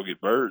just wanted to go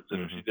get birds.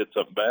 And if she did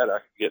something bad, I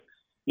could get,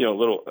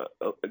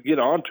 get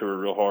onto her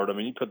real hard. I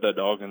mean, you put that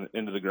dog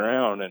into the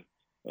ground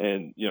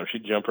and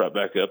she'd jump right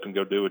back up and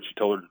go do what you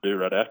told her to do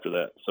right after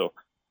that. So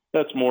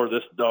that's more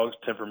this dog's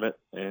temperament,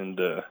 and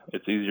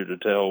it's easier to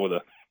tell with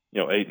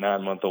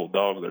 8-9-month-old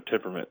dog, their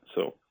temperament.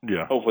 So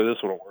yeah, hopefully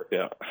this one will work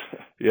out.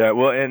 Yeah,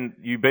 well, and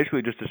you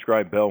basically just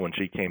described Belle when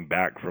she came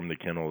back from the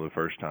kennel the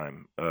first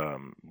time.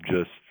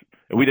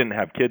 We didn't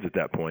have kids at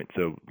that point,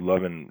 so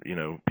loving,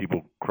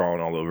 people crawling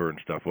all over and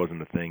stuff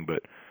wasn't a thing.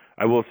 But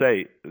I will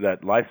say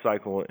that life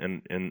cycle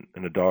in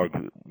a dog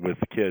with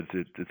kids,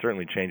 it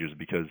certainly changes,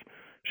 because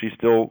she's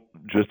still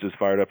just as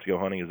fired up to go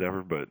hunting as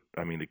ever. But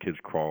I mean, the kids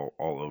crawl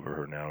all over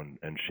her now,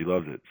 and she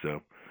loves it.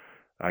 So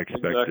I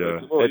expect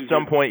at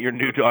some point your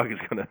new dog is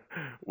gonna,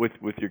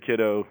 with your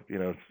kiddo,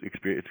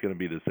 it's gonna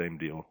be the same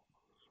deal.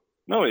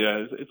 No,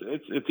 yeah,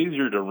 it's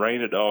easier to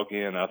rein a dog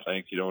in, I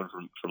think,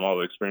 from all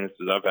the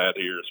experiences I've had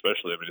here,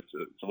 especially. I mean,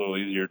 it's a little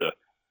easier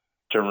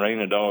to rein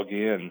a dog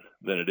in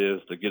than it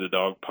is to get a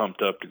dog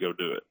pumped up to go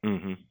do it.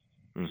 Mm-hmm.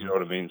 Mm-hmm. You know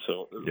what I mean?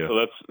 So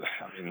that's,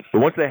 I mean. But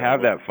once they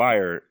have that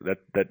fire,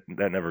 that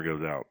never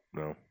goes out,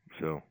 though.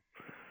 So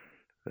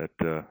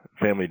that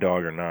family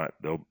dog or not,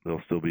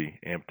 they'll still be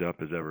amped up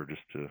as ever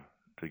just to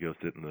go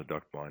sit in the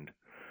duck blind.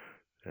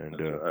 And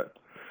that's right.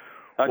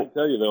 I can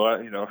tell you though,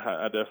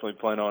 I definitely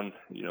plan on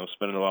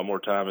spending a lot more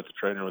time at the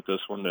trainer with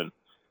this one,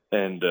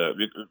 and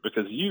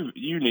because you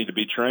need to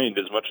be trained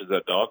as much as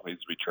that dog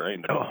needs to be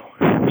trained.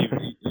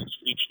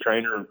 Each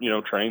trainer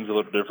trains a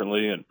little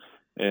differently,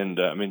 and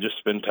I mean, just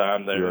spend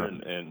time there,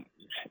 and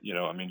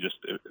I mean, just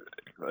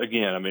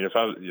again, I mean, if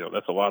I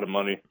that's a lot of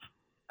money.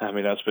 I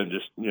mean, I spent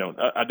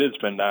I did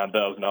spend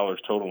 $9,000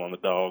 total on the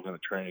dog and the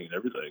training and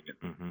everything.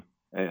 Mm-hmm.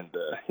 And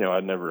I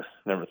never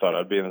thought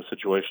I'd be in a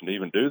situation to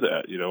even do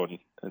that,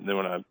 and then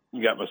when I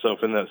got myself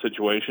in that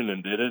situation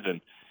and did it,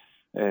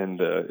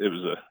 and it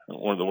was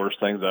one of the worst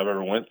things I've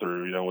ever went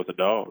through, with a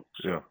dog.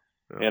 So,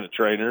 and a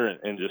trainer,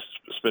 and just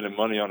spending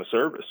money on a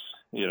service,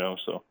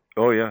 so.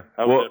 Oh yeah.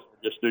 I would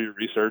just do your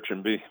research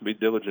and be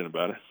diligent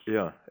about it.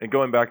 Yeah. And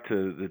going back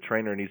to the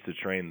trainer needs to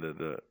train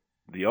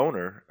the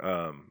owner,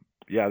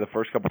 the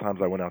first couple times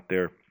I went out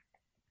there,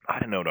 I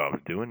didn't know what I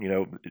was doing.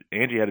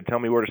 Angie had to tell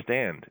me where to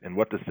stand and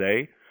what to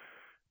say,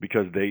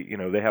 because they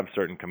have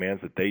certain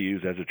commands that they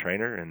use as a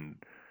trainer, and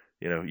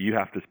you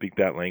have to speak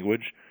that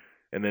language.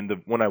 And then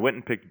when I went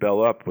and picked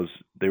Belle up,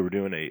 they were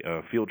doing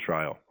a field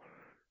trial,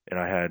 and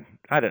I had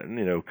kind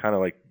of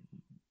like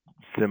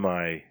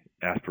semi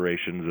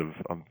aspirations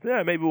of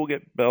maybe we'll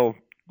get Belle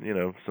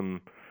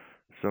some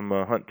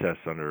hunt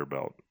tests under her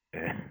belt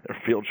or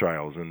field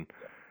trials,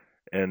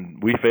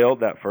 and we failed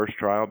that first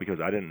trial because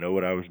I didn't know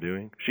what I was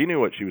doing. She knew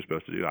what she was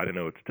supposed to do. I didn't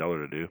know what to tell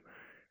her to do.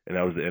 And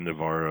that was the end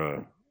of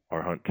our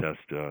hunt test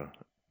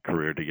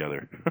career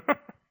together.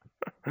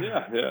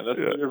 Yeah, that's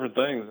two different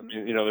things. I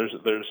mean, there's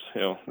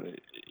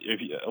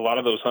a lot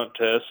of those hunt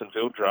tests and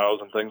field trials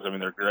and things, I mean,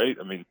 they're great.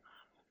 I mean,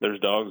 there's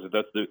dogs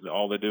that's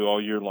all they do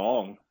all year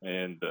long.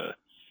 And,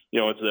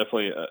 it's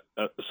definitely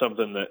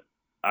something that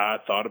I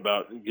thought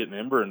about getting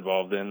Ember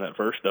involved in, that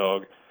first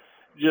dog,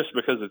 just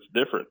because it's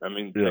different. I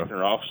mean, taking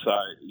her off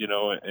site,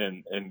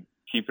 and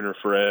keeping her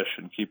fresh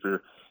and keep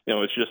her,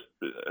 it's just,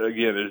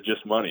 again, it's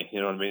just money, you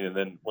know what I mean? And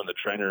then when the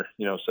trainer,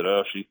 said,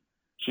 oh,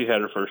 she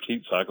had her first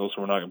heat cycle,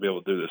 so we're not going to be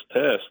able to do this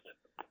test.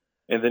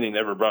 And then he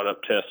never brought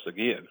up tests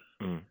again.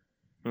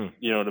 Mm-hmm.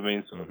 You know what I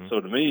mean? So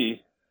to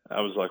me,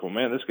 I was like, well,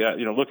 man, this guy,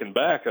 looking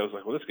back, I was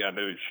like, well, this guy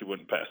knew she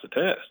wouldn't pass the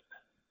test.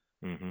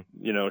 Mm-hmm.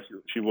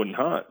 She wouldn't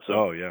hunt.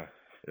 So, yeah.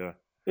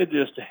 It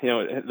just,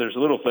 there's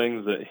little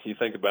things that you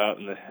think about,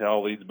 and it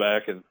all leads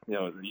back, and you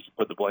can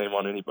put the blame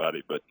on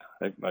anybody. But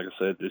like I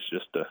said, it's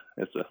just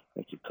it's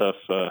a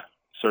tough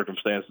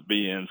circumstance to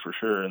be in for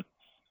sure, and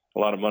a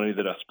lot of money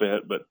that I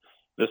spent. But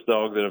this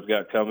dog that I've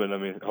got coming, I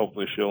mean,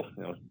 hopefully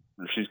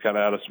she's kind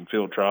of out of some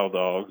field trial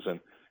dogs,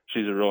 and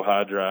she's a real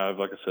high drive.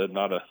 Like I said,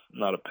 not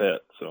a pet.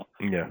 So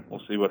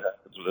we'll see what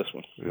happens with this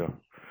one. Yeah,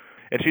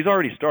 and she's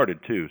already started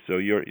too. So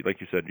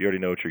like you said, you already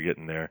know what you're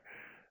getting there,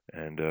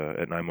 and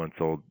at 9 months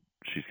old,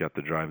 she's got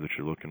the drive that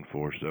you're looking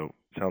for. So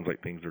it sounds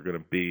like things are going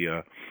to be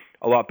a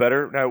lot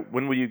better. Now,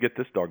 when will you get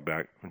this dog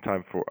back? In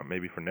time for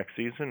maybe for next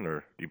season,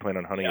 or do you plan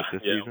on hunting it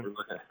this season?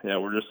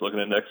 We're just looking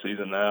at next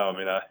season now. I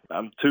mean,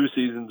 I'm 2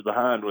 seasons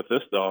behind with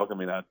this dog. I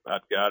mean, I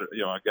got her,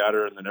 I got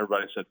her, and then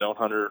everybody said, don't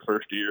hunt her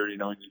first year. You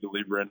need to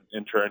leave her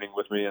in training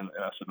with me, and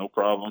I said, no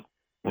problem.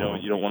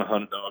 You don't want to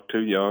hunt a dog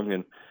too young,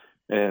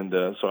 and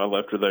so I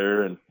left her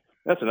there. And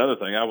that's another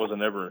thing. I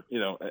wasn't ever,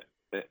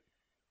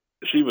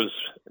 she was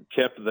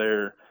kept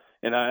there.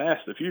 And I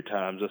asked a few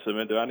times, I said,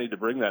 man, do I need to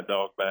bring that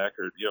dog back,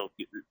 or,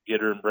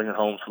 get her and bring her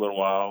home for a little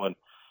while? And,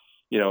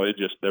 it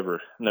just never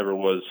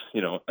was,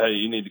 hey,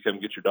 you need to come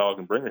get your dog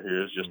and bring her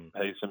here. It's just,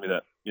 hey, send me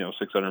that,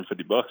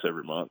 $650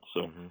 every month.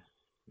 So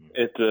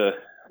it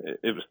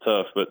was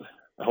tough, but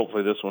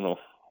hopefully this one will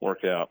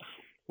work out.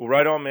 Well,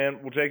 right on,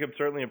 man. Well, Jacob,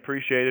 certainly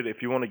appreciate it. If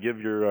you want to give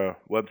your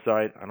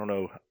website, I don't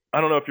know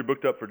if you're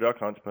booked up for duck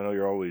hunts, but I know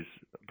you're always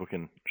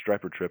booking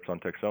striper trips on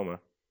Texoma.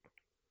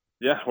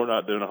 Yeah, we're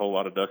not doing a whole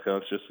lot of duck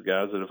hunts, just the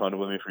guys that have hunted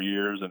with me for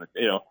years. And,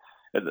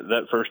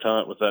 that first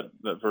hunt with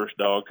that first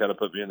dog kind of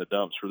put me in the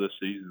dumps for this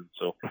season.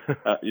 So,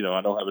 I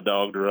don't have a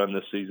dog to run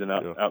this season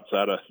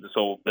outside of this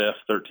old deaf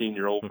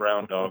 13-year-old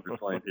brown dog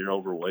that's laying here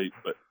overweight.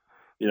 But,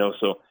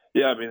 so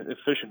Yeah, I mean,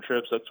 fishing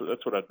trips,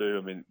 that's what I do.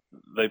 I mean,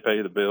 they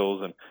pay the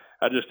bills, and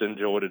I just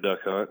enjoy to duck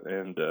hunt.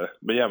 And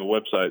but yeah, my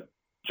website,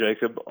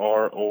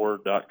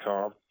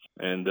 jacoborr.com,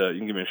 and you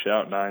can give me a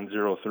shout,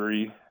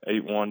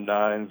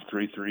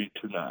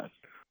 903-819-3329.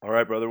 All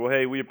right, brother. Well,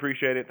 hey, we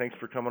appreciate it. Thanks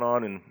for coming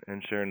on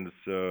and sharing this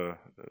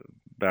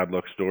bad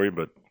luck story,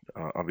 but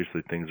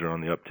obviously things are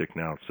on the uptick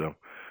now, so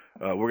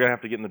we're going to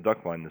have to get in the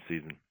duck line this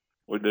season.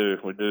 We do,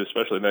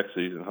 especially next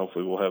season.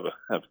 Hopefully we'll have a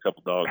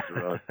couple dogs to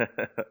run.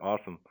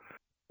 Awesome.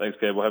 Thanks,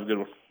 Cable. Have a good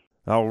one.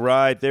 All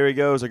right, there he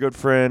goes, our good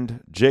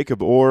friend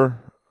Jacob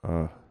Orr.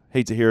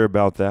 Hate to hear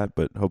about that,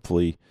 but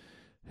hopefully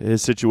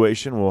his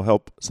situation will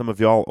help some of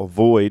y'all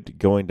avoid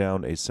going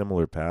down a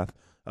similar path.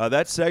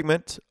 That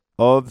segment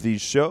of the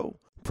show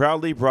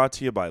proudly brought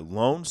to you by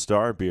Lone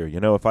Star Beer.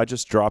 You know, if I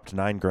just dropped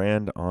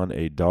 $9,000 on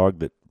a dog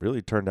that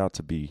really turned out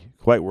to be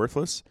quite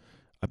worthless,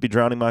 I'd be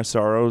drowning my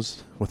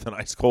sorrows with an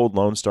ice cold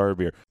Lone Star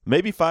beer.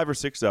 Maybe 5 or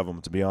 6 of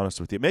them, to be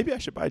honest with you. Maybe I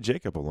should buy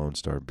Jacob a Lone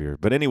Star beer.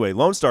 But anyway,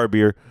 Lone Star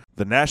Beer,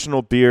 the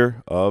national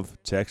beer of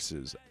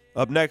Texas.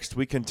 Up next,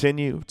 we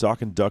continue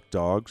talking duck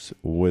dogs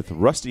with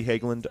Rusty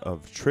Hageland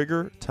of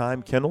Trigger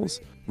Time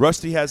Kennels.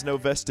 Rusty has no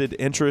vested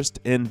interest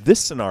in this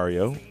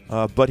scenario,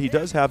 but he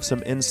does have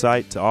some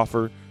insight to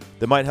offer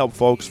that might help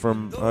folks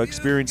from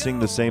experiencing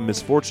the same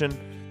misfortune.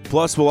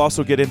 Plus, we'll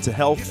also get into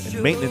health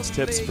and maintenance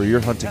tips for your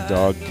hunting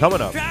dog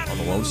coming up on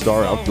the Lone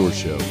Star Outdoor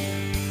Show.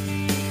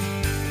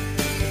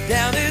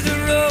 Down is a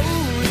road,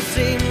 it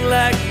seems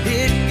like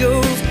it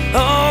goes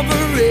on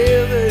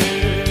forever.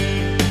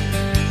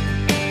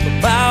 From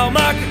mile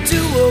marker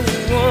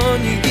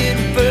 201, you're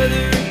getting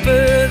further and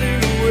further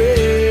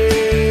away.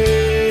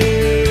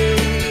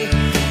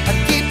 I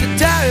keep the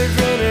tires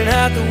running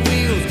out, the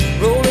wheels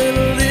rolling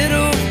a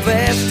little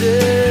faster.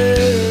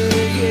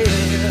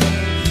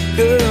 Yeah,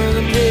 'cause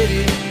I'm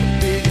headed for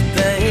bigger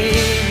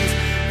things,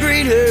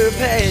 greener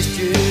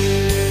pastures.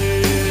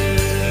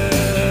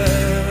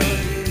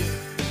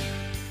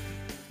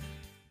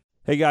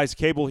 Hey guys,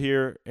 Cable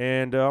here,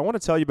 and I want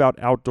to tell you about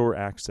outdoor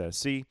access.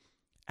 See,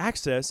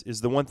 access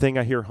is the one thing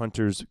I hear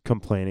hunters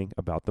complaining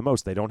about the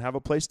most. They don't have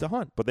a place to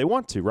hunt, but they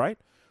want to, right?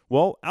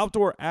 Well,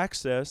 outdoor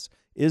access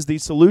is the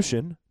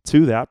solution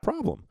to that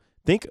problem.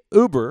 Think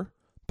Uber,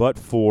 but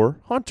for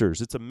hunters.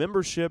 It's a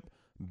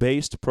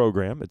membership-based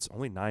program. It's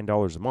only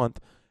 $9 a month,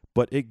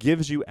 but it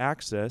gives you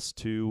access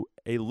to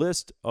a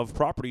list of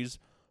properties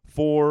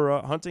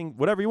for hunting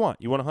whatever you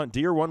want. You want to hunt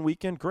deer one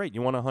weekend? Great.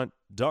 You want to hunt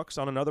ducks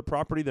on another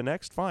property the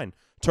next? Fine.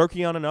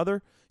 Turkey on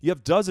another? You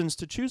have dozens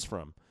to choose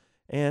from.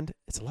 And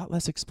it's a lot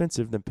less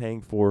expensive than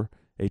paying for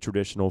a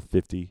traditional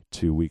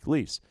 52-week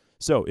lease.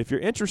 So if you're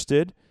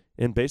interested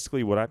in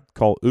basically what I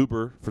call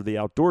Uber for the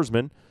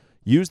outdoorsman,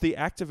 use the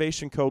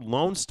activation code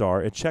Lone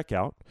Star at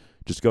checkout.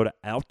 Just go to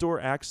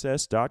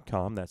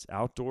outdooraccess.com. That's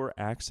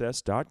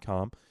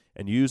outdooraccess.com.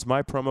 And use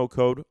my promo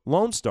code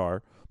Lone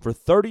Star for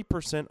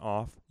 30%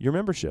 off your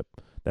membership.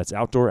 That's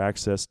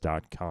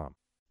outdooraccess.com.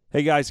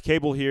 Hey guys,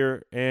 Cable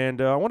here,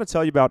 and I want to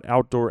tell you about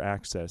outdoor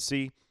access.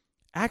 See,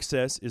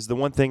 access is the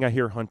one thing I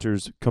hear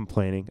hunters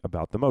complaining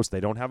about the most. They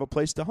don't have a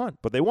place to hunt,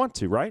 but they want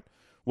to, right?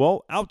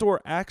 Well,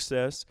 outdoor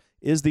access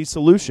is the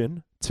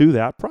solution to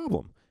that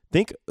problem.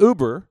 Think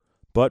Uber,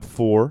 but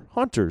for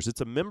hunters.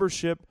 It's a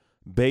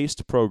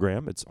membership-based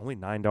program. It's only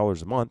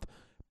 $9 a month,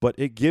 but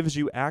it gives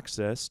you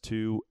access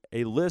to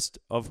a list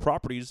of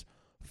properties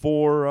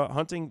for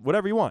hunting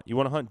whatever you want. You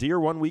want to hunt deer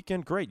one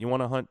weekend? Great. You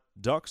want to hunt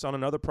ducks on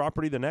another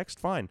property the next?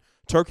 Fine.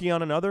 Turkey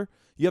on another?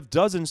 You have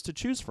dozens to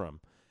choose from.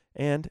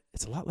 And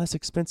it's a lot less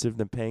expensive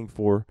than paying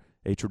for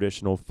a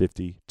traditional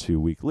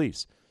 52-week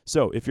lease.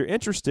 So if you're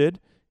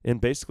interested in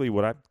basically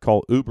what I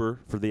call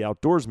Uber for the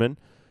outdoorsman,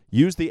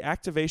 use the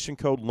activation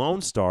code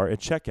Lone Star at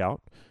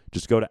checkout.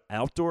 Just go to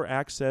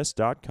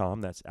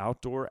outdooraccess.com. That's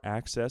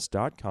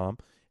outdooraccess.com.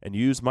 And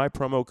use my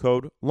promo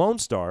code Lone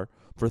Star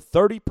for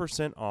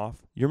 30%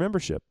 off your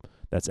membership.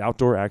 That's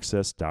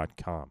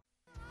outdooraccess.com.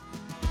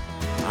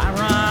 I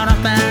run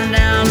up and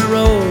down the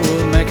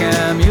road,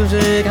 making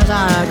music as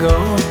I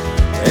go.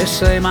 They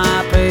say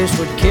my pace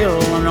would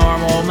kill a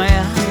normal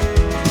man,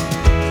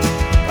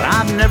 but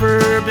I've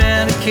never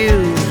been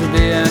accused of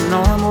being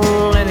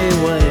normal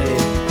anyway.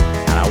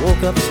 And I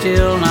woke up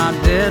still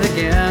not dead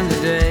again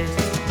today.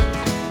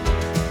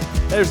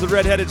 There's the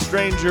redheaded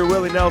stranger,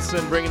 Willie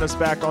Nelson, bringing us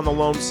back on the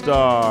Lone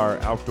Star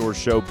Outdoor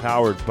Show,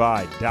 powered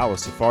by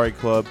Dallas Safari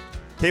Club.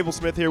 Cable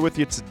Smith here with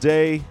you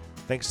today,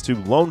 thanks to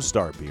Lone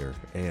Star Beer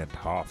and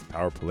Hoff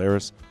Power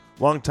Polaris,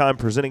 longtime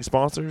presenting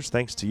sponsors.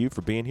 Thanks to you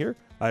for being here.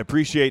 I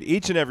appreciate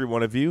each and every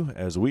one of you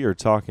as we are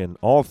talking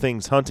all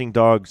things hunting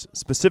dogs,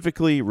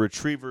 specifically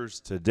retrievers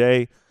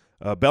today.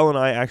 Belle and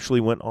I actually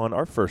went on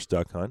our first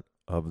duck hunt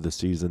of the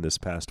season this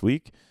past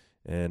week,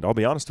 and I'll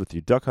be honest with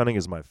you, duck hunting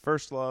is my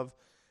first love.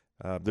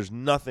 There's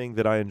nothing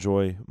that I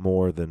enjoy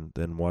more than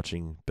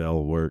watching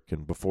Belle work,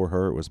 and before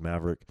her it was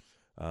Maverick.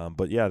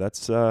 But yeah,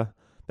 that's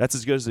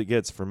as good as it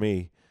gets for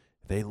me.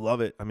 They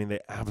love it. I mean, they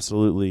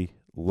absolutely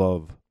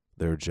love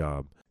their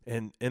job,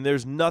 and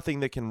there's nothing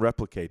that can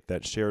replicate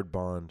that shared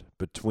bond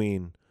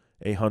between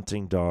a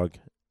hunting dog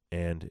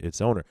and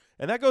its owner.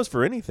 And that goes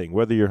for anything,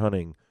 whether you're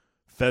hunting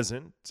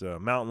pheasant,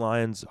 mountain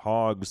lions,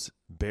 hogs,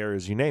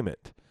 bears, you name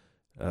it.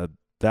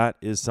 That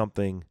is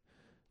something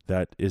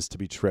that is to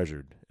be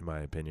treasured, in my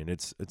opinion.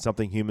 It's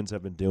something humans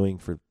have been doing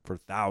for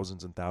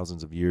thousands and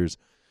thousands of years,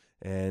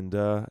 and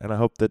I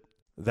hope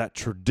that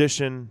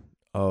tradition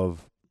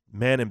of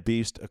man and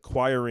beast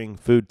acquiring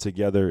food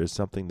together is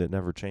something that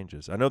never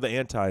changes. I know the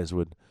antis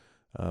would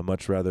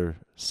much rather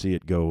see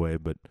it go away,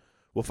 but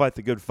we'll fight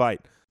the good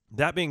fight.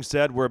 That being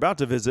said, we're about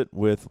to visit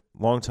with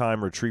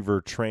longtime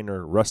retriever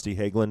trainer Rusty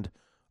Hageland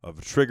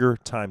of Trigger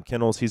Time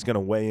Kennels. He's going to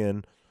weigh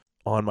in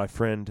on my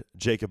friend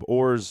Jacob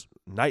Orr's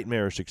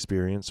nightmarish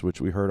experience,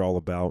 which we heard all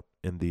about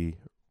in the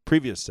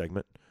previous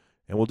segment.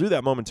 And we'll do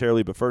that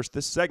momentarily, but first,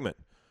 this segment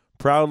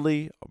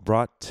proudly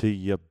brought to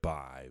you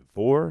by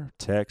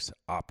Vortex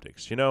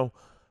Optics. You know,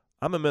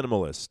 I'm a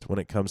minimalist when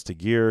it comes to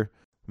gear,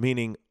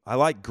 meaning I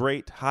like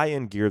great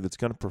high-end gear that's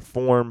going to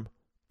perform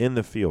in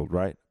the field,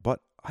 right?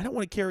 But I don't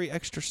want to carry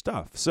extra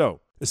stuff.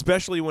 So,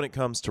 especially when it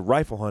comes to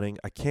rifle hunting,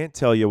 I can't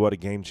tell you what a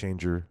game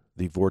changer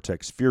the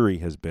Vortex Fury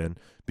has been,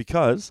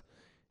 because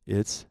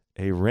it's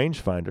a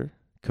rangefinder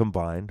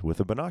combined with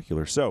a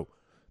binocular. So,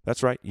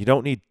 that's right, you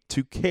don't need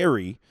to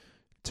carry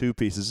two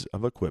pieces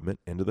of equipment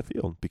into the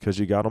field because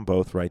you got them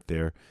both right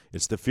there.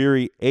 It's the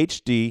Fury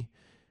HD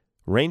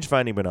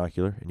rangefinding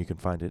binocular, and you can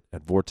find it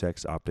at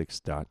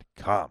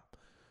vortexoptics.com.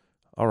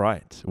 All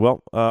right.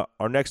 Well,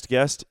 our next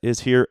guest is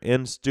here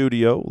in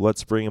studio.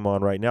 Let's bring him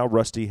on right now.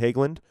 Rusty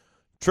Hageland,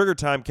 Trigger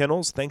Time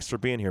Kennels. Thanks for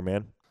being here,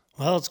 man.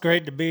 Well, it's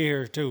great to be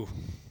here, too.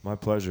 My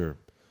pleasure.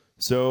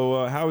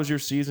 So how is your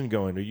season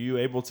going? Are you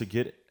able to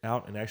get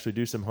out and actually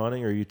do some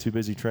hunting, or are you too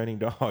busy training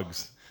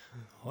dogs?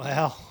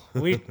 Well,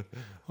 we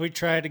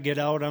try to get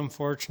out.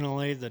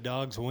 Unfortunately, the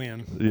dogs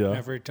win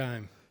every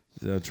time.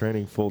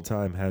 Training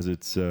full-time has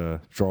its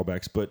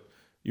drawbacks, but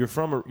you're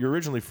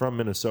originally from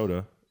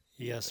Minnesota.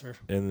 Yes, sir.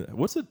 And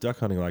what's the duck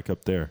hunting like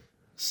up there?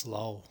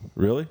 Slow.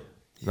 Really?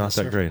 Not Yes,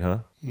 that sir. great, huh?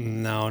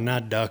 No,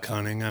 not duck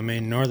hunting. I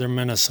mean, northern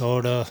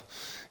Minnesota,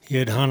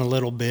 you'd hunt a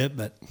little bit,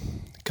 but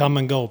come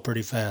and go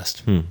pretty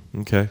fast.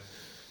 Okay.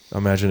 I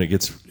imagine it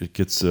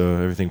gets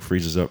everything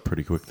freezes up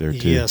pretty quick there,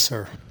 too. Yes,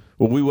 sir.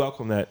 Well, we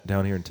welcome that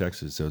down here in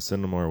Texas, so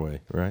send them our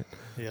way, right?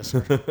 Yes,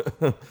 sir.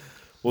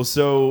 Well,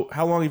 so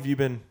how long have you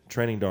been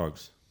training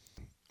dogs?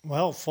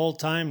 Well,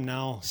 full-time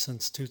now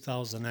since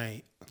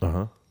 2008.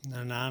 Uh-huh.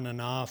 And on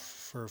and off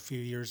for a few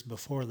years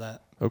before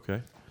that.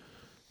 Okay.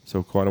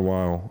 So quite a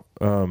while.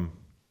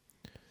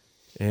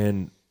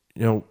 And,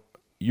 you know,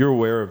 you're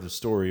aware of the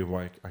story of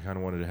why I kind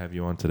of wanted to have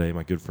you on today.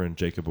 My good friend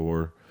Jacob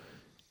Orr,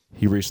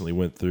 he recently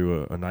went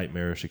through a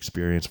nightmarish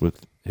experience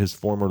with his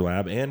former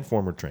lab and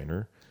former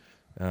trainer.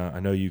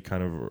 I know you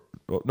kind of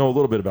know a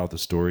little bit about the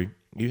story.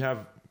 You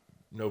have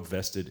no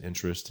vested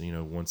interest, you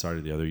know, one side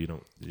or the other. You're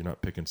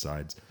not picking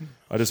sides.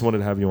 I just wanted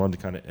to have you on to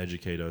kind of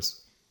educate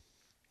us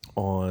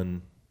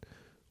on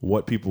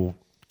what people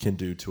can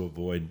do to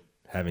avoid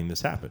having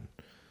this happen.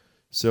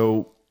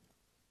 So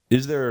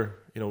is there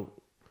a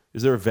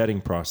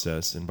vetting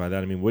process? And by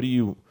that, I mean, what do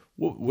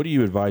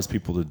you advise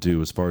people to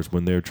do as far as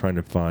when they're trying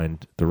to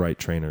find the right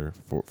trainer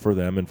for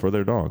them and for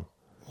their dog?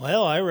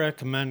 Well, I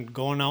recommend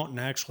going out and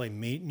actually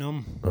meeting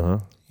them. Uh-huh.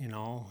 You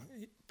know,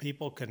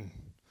 people can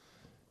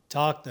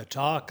talk the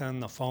talk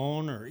on the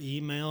phone or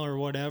email or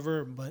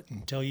whatever, but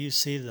until you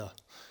see the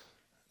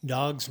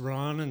dogs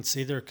run and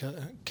see their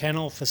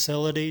kennel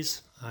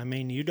facilities, I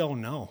mean, you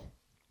don't know.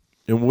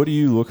 And what do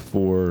you look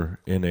for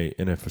in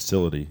a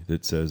facility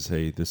that says,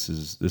 hey, this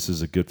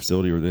is a good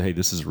facility, or hey,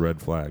 this is a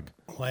red flag?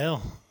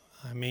 Well,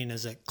 I mean,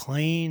 is it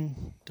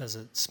clean? Does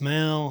it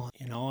smell?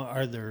 You know,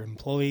 are there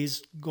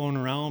employees going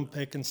around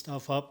picking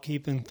stuff up,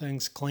 keeping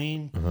things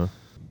clean? Uh-huh.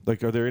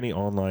 Like, are there any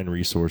online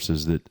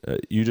resources that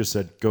you just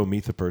said go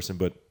meet the person,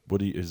 but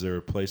is there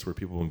a place where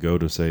people can go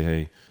to say,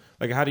 hey,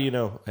 like, how do you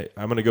know, hey,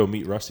 I'm going to go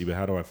meet Rusty, but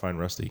how do I find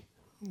Rusty?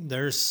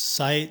 There's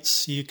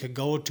sites you could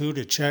go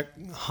to check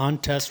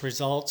hunt test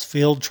results,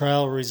 field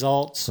trial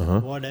results,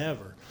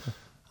 whatever.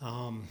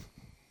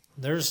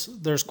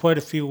 There's quite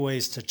a few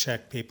ways to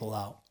check people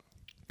out.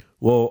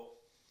 Well,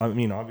 I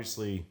mean,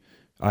 obviously,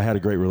 I had a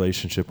great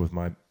relationship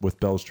with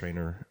Belle's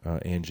trainer,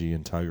 Angie,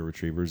 and Tiger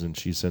Retrievers, and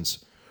she's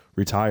since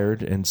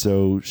retired, and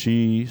so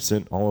she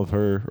sent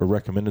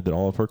recommended that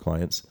all of her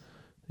clients,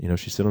 you know,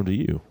 she sent them to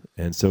you,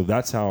 and so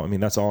that's all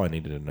I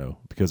needed to know,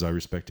 because I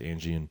respect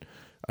Angie and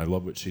I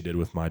love what she did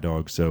with my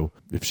dog. So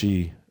if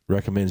she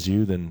recommends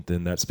you, then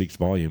that speaks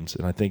volumes.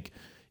 And I think,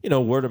 you know,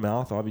 word of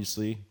mouth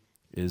obviously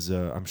is,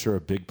 I'm sure,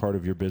 a big part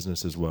of your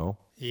business as well.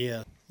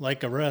 Yeah,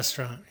 like a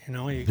restaurant, you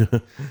know, you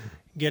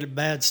get a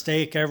bad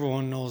steak,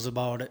 everyone knows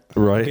about it.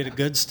 Right. Get a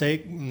good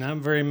steak, not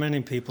very many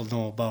people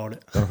know about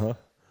it. Uh-huh.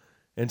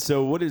 And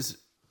so what is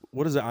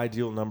the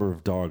ideal number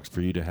of dogs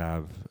for you to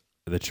have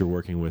that you're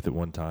working with at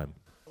one time?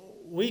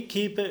 We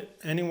keep it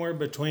anywhere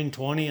between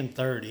 20 and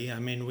 30. I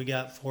mean, we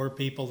got 4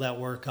 people that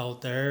work out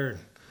there, and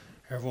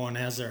everyone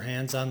has their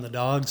hands on the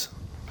dogs.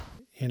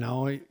 You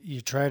know,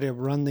 you try to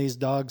run these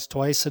dogs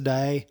twice a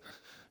day.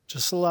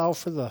 Just allow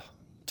for the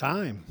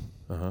time.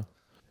 Uh-huh.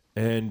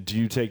 And do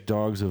you take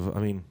dogs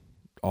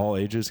all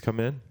ages come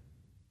in?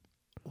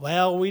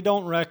 Well, we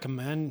don't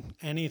recommend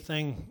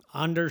anything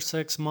under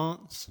 6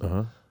 months.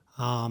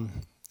 And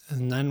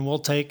then we'll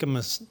take them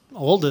as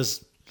old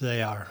as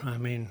they are. I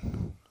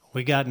mean,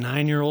 we got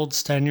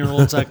 9-year-olds,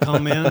 10-year-olds that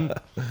come in.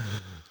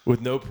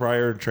 With no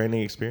prior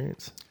training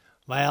experience?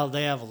 Well,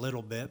 they have a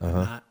little bit, but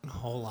not a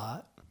whole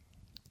lot.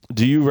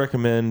 Do you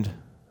recommend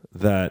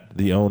that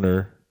the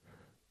owner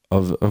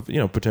of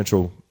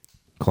potential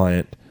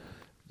client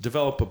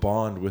develop a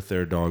bond with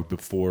their dog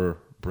before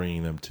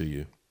bringing them to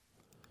you?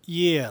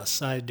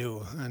 Yes, I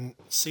do. And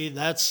see,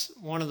 that's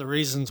one of the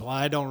reasons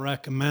why I don't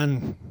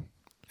recommend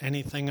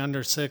anything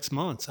under 6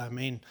 months. I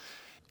mean,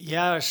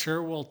 yeah,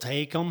 sure, we'll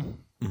take them,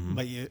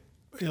 but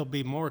it'll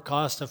be more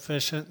cost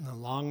efficient in the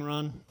long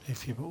run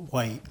if you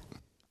wait.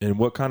 And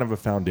what kind of a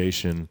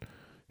foundation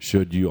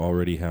should you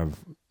already have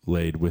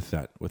laid with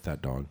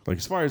that dog? Like,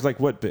 as far as like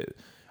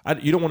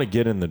you don't want to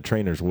get in the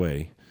trainer's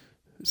way.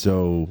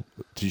 So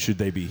should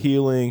they be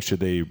heeling?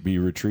 Should they be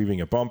retrieving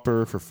a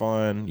bumper for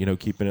fun?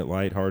 Keeping it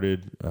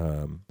lighthearted,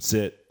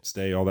 sit,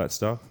 stay, all that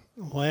stuff?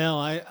 Well,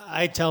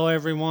 I tell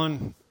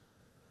everyone,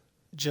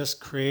 just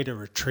create a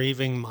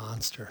retrieving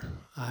monster.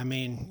 I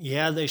mean,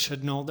 yeah, they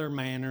should know their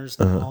manners,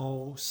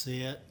 know,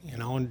 sit,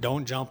 and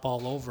don't jump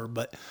all over.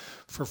 But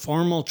for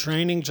formal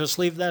training, just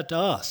leave that to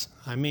us.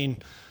 I mean,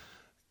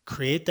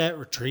 create that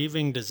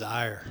retrieving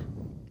desire.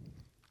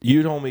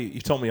 You told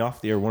me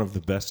off the air one of the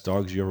best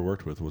dogs you ever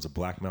worked with was a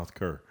blackmouth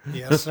cur.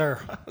 Yes, sir.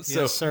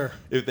 So yes, sir.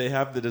 If they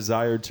have the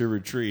desire to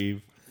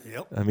retrieve,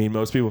 yep. I mean,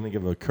 most people think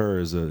of a cur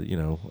as a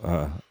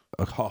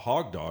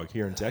hog dog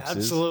here in Texas.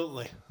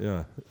 Absolutely.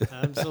 Yeah.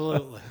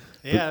 Absolutely.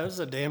 Yeah, it was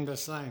the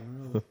damnedest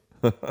thing,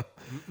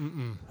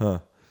 really.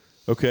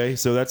 Okay,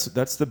 so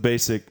that's the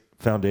basic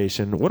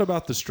foundation. What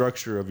about the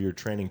structure of your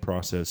training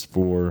process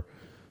for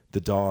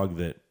the dog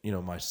that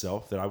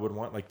myself that I would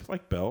want,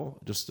 like Belle,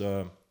 just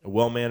a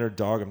well-mannered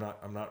dog.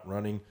 I'm not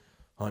running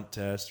hunt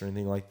tests or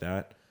anything like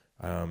that.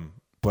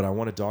 But I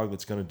want a dog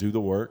that's going to do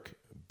the work,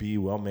 be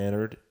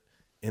well-mannered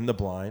in the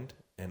blind,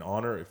 and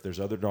honor if there's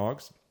other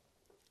dogs.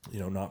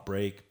 Not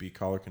break, be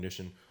collar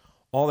conditioned,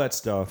 all that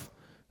stuff.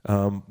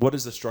 What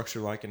is the structure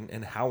like,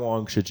 and how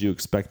long should you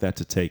expect that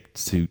to take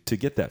to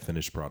get that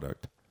finished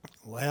product?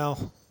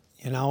 Well,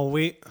 it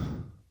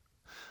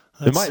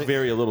might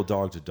vary a little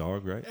dog to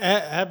dog, right?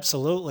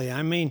 Absolutely.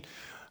 I mean,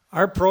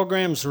 our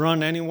programs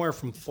run anywhere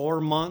from 4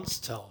 months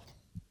till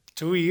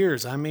 2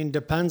 years. I mean,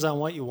 depends on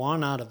what you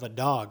want out of a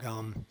dog.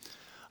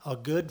 A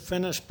good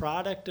finished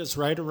product is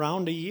right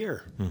around a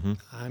year.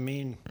 I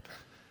mean,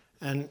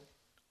 and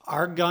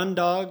our gun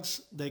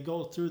dogs, they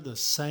go through the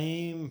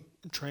same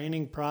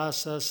training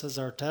process as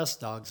our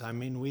test dogs. I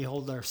mean, we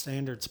hold our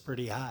standards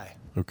pretty high.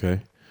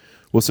 Okay.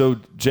 Well, so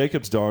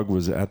Jacob's dog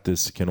was at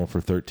this kennel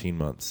for 13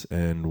 months,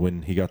 and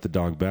when he got the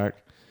dog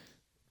back,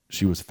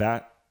 she was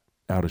fat,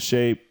 out of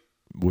shape,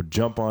 would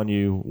jump on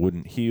you,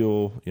 wouldn't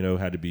heel,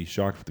 had to be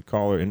shocked with the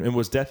collar, and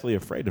was deathly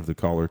afraid of the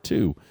collar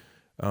too.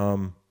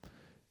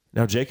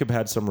 Now, Jacob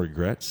had some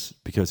regrets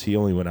because he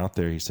only went out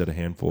there, he said, a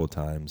handful of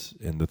times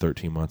in the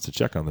 13 months to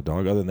check on the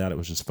dog. Other than that, it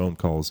was just phone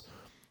calls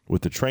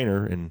with the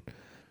trainer. And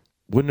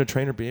wouldn't a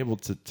trainer be able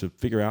to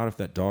figure out if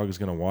that dog is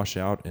going to wash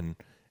out and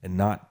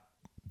not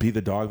be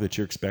the dog that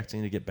you're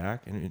expecting to get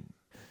back? And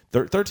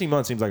 13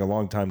 months seems like a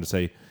long time to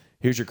say,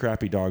 here's your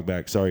crappy dog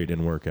back. Sorry, it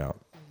didn't work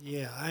out.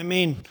 Yeah, I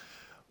mean,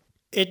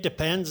 it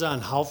depends on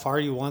how far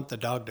you want the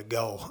dog to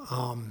go.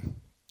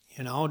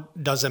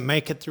 Does it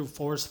make it through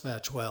force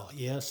fetch? Well,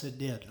 yes, it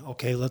did.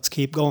 Okay, let's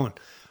keep going.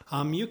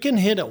 You can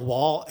hit a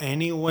wall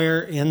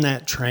anywhere in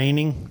that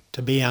training,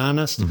 to be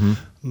honest,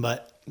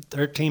 but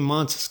 13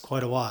 months is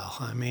quite a while.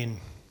 I mean,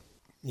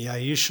 yeah,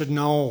 you should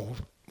know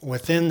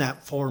within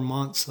that 4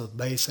 months of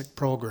basic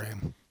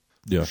program.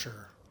 Yeah. For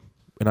sure.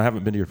 And I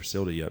haven't been to your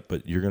facility yet,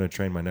 but you're going to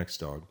train my next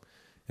dog,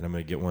 and I'm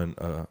going to get one,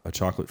 a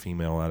chocolate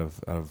female out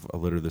of a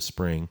litter this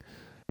spring.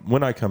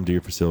 When I come to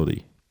your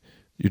facility,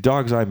 your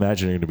dogs, I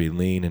imagine, are going to be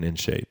lean and in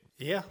shape.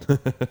 Yeah.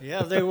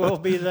 Yeah, they will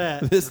be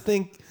that. This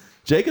thing,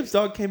 Jacob's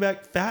dog came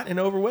back fat and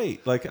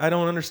overweight. I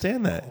don't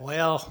understand that.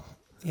 Well,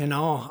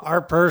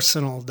 our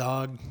personal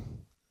dog,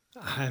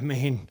 I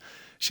mean,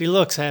 she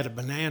looks at a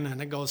banana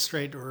and it goes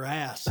straight to her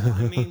ass.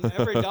 I mean,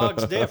 every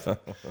dog's different.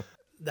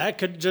 That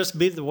could just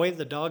be the way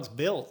the dog's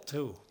built,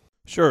 too.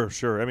 Sure.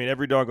 I mean,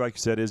 every dog, like you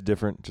said, is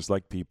different, just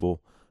like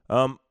people.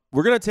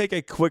 We're going to take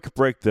a quick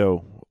break,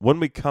 though. When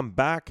we come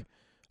back,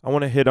 I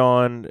want to hit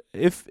on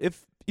if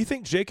you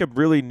think Jacob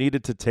really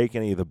needed to take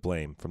any of the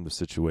blame from the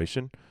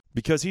situation,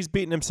 because he's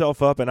beating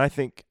himself up, and I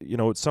think,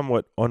 it's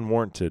somewhat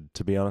unwarranted,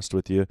 to be honest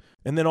with you.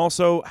 And then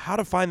also how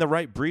to find the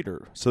right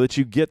breeder so that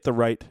you get the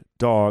right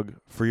dog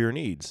for your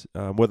needs,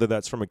 whether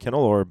that's from a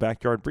kennel or a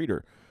backyard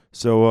breeder.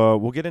 So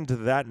we'll get into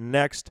that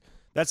next.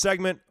 That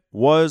segment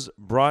was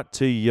brought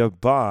to you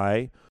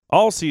by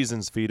All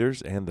Seasons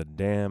Feeders and the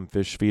Damn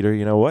Fish Feeder.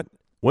 You know what?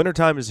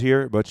 Wintertime is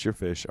here, but your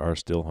fish are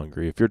still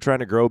hungry. If you're trying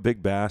to grow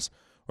big bass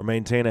or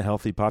maintain a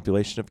healthy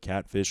population of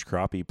catfish,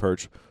 crappie,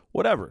 perch,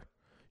 whatever,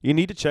 you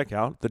need to check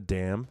out the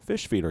Damn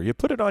Fish Feeder. You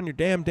put it on your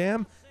damn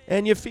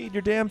and you feed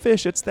your damn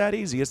fish. It's that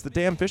easy. It's the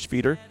Damn Fish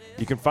Feeder.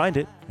 You can find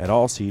it at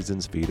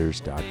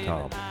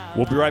allseasonsfeeders.com.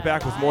 We'll be right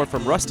back with more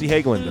from Rusty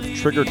Hageland of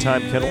Trigger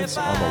Time Kennels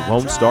on the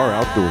Lone Star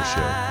Outdoor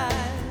Show.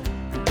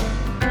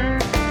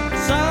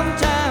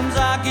 Sometimes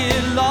I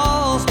get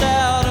lost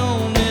out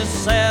on this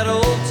sad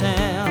old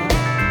town,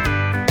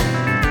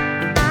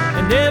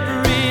 and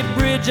every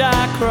bridge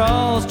I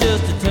cross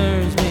just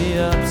turns me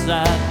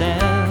upside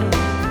down.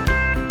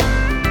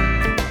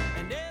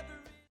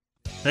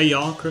 Hey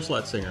y'all, Chris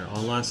Letzinger,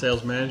 online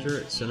sales manager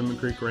at Cinnamon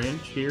Creek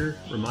Ranch here,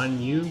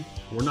 reminding you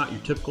we're not your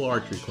typical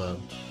archery club.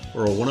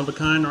 We're a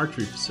one-of-a-kind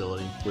archery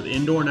facility with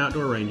indoor and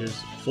outdoor ranges,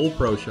 full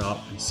pro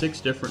shop, and 6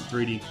 different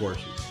 3D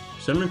courses.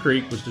 Cinnamon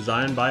Creek was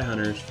designed by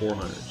hunters for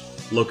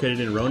hunters. Located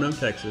in Roanoke,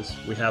 Texas,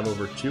 we have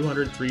over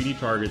 200 3D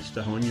targets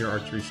to hone your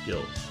archery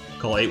skills.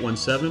 Call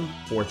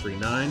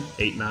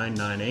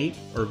 817-439-8998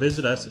 or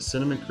visit us at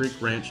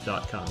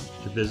cinnamoncreekranch.com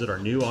to visit our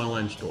new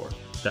online store.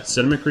 That's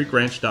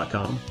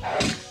cinnamoncreekranch.com.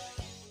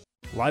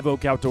 Live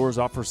Oak Outdoors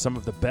offers some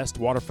of the best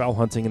waterfowl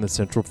hunting in the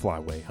Central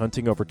Flyway,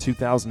 hunting over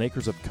 2,000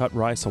 acres of cut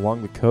rice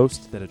along the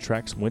coast that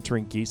attracts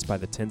wintering geese by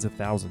the tens of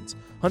thousands.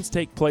 Hunts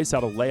take place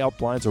out of layout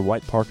blinds or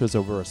white parkas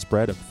over a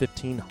spread of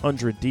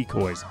 1,500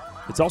 decoys.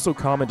 It's also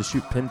common to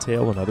shoot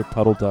pintail and other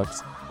puddle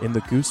ducks in the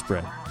goose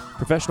spread.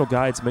 Professional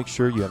guides make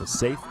sure you have a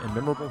safe and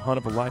memorable hunt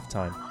of a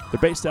lifetime. They're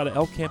based out of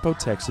El Campo,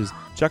 Texas.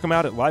 Check them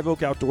out at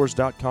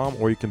liveoakoutdoors.com,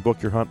 or you can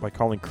book your hunt by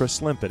calling Chris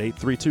Slimp at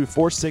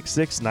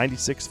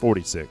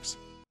 832-466-9646.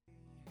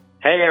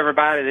 Hey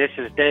everybody, this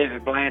is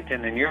David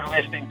Blanton, and you're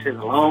listening to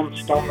the Lone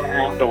Star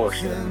Outdoor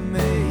Show.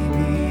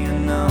 Maybe a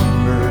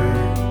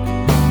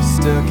number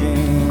stuck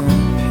in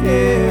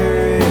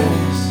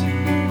Paris,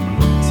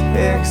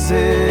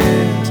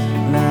 Texas,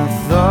 and I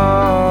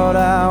thought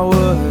I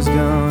was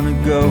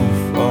gonna go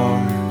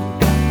far.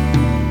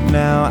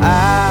 Now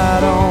I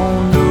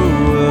don't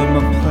know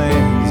what my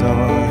plans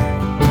are.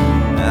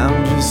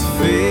 I'm just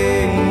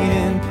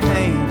fading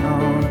paint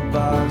on a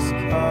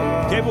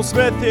boxcar. Cable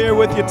Smith here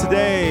with you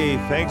today.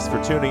 Thanks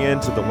for tuning in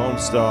to the Lone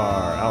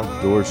Star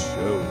Outdoor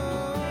Show.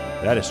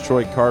 That is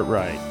Troy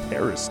Cartwright,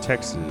 Paris,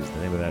 Texas, the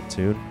name of that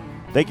tune.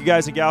 Thank you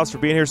guys and gals for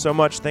being here so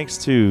much. Thanks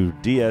to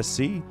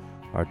DSC,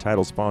 our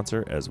title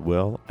sponsor, as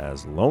well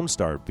as Lone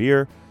Star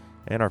Beer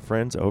and our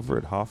friends over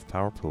at Hoff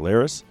Power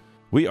Polaris.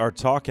 We are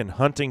talking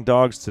hunting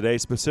dogs today,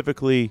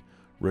 specifically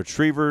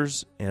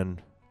retrievers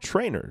and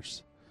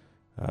trainers,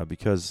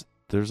 because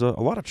there's a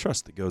lot of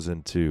trust that goes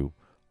into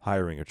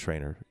hiring a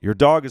trainer. Your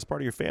dog is part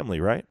of your family,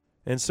 right?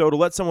 And so to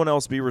let someone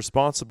else be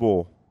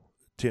responsible,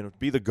 to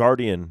be the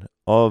guardian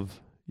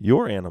of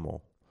your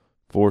animal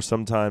for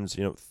sometimes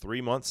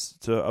 3 months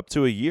to up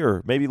to a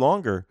year, maybe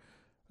longer,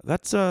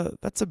 that's a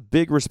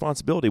big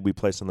responsibility we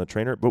place on the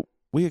trainer. But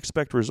we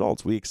expect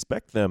results. We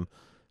expect them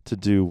to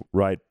do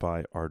right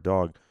by our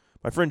dog.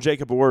 My friend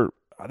Jacob Orr,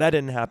 that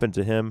didn't happen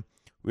to him.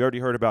 We already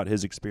heard about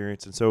his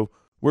experience, and so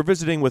we're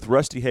visiting with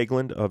Rusty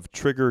Hageland of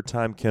Trigger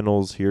Time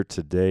Kennels here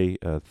today.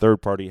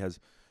 Third party has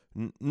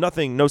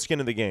no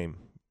skin in the game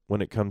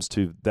when it comes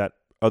to that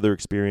other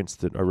experience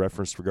that I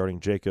referenced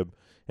regarding Jacob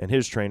and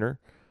his trainer.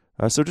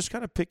 So just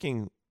kind of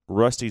picking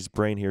Rusty's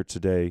brain here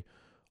today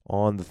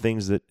on the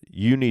things that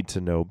you need to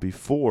know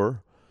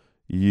before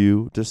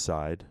you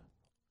decide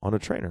on a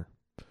trainer.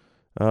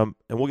 And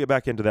we'll get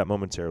back into that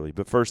momentarily.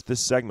 But first,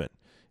 this segment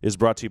is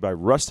brought to you by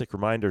Rustic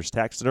Reminders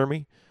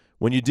Taxidermy.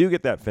 When you do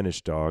get that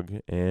finished dog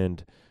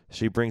and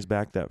she brings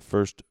back that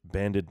first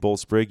banded bull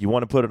sprig, you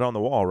want to put it on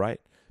the wall,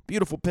 right?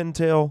 Beautiful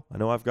pintail. I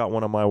know I've got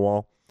one on my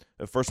wall.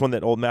 The first one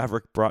that old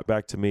Maverick brought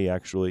back to me,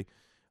 actually.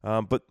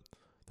 But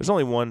there's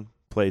only one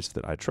place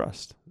that I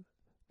trust.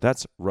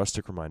 That's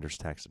Rustic Reminders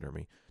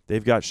Taxidermy.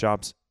 They've got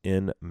shops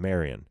in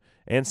Marion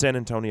and San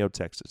Antonio,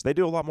 Texas. They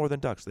do a lot more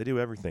than ducks. They do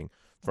everything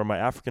from my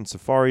African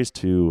safaris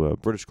to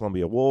British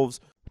Columbia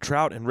wolves,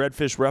 trout and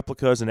redfish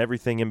replicas, and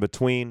everything in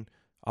between.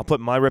 I'll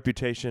put my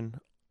reputation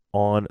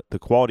on the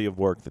quality of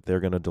work that they're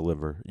going to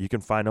deliver. You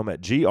can find them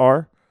at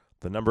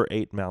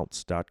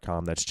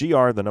gr8mounts.com. That's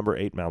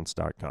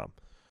gr8mounts.com.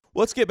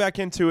 Let's get back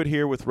into it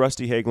here with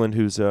Rusty Hageland,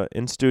 who's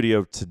in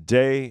studio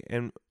today.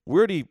 And we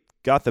already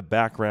got the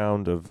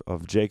background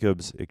of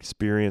Jacob's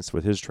experience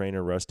with his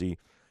trainer, Rusty.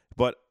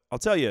 But I'll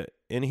tell you,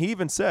 and he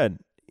even said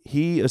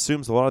he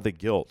assumes a lot of the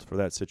guilt for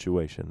that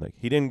situation. Like,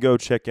 he didn't go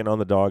check in on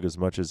the dog as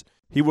much as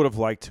he would have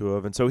liked to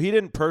have. And so he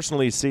didn't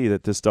personally see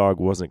that this dog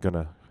wasn't going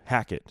to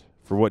hack it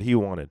for what he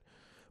wanted.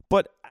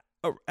 But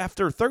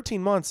after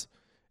 13 months,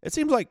 it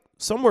seems like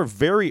somewhere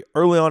very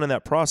early on in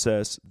that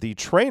process, the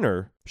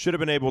trainer should have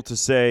been able to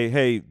say,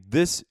 hey,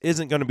 this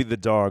isn't going to be the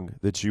dog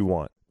that you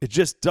want. It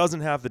just doesn't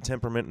have the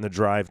temperament and the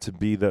drive to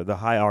be the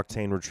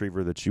high-octane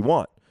retriever that you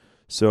want.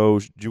 So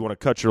do you want to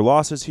cut your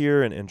losses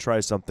here and try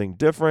something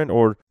different,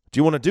 or do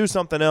you want to do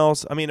something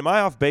else? I mean, am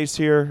I off base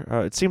here?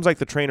 It seems like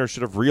the trainer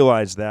should have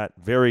realized that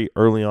very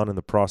early on in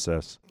the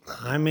process.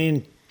 I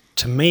mean,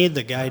 to me,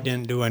 the guy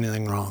didn't do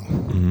anything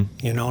wrong.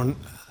 Mm-hmm.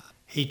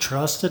 He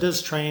trusted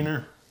his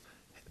trainer.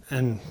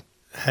 And,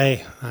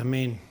 hey, I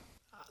mean,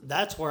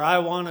 that's where I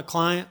want a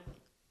client.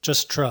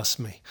 just trust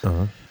me.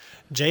 Uh-huh.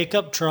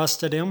 Jacob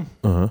trusted him.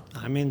 Uh-huh.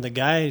 I mean, the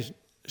guy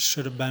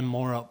should have been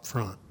more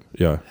upfront.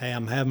 Yeah. Hey,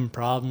 I'm having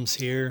problems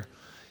here.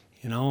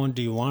 You know,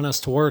 do you want us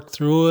to work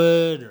through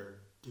it or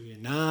do you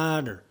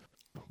not? Or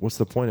what's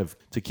the point of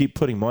to keep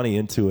putting money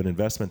into an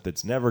investment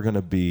that's never going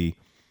to be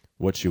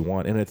what you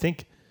want? And I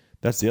think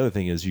that's the other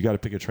thing is you got to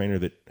pick a trainer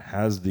that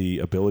has the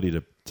ability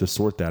to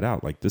sort that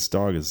out. Like this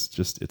dog is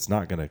just, it's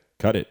not going to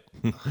cut it.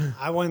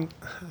 I went,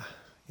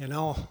 you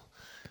know,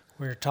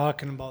 we were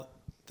talking about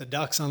the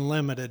Ducks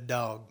Unlimited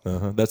dog.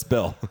 Uh-huh. That's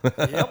Bell.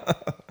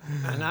 Yep.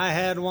 And I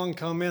had one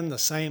come in the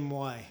same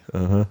way.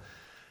 Uh-huh.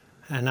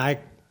 And I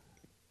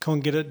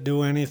couldn't get it to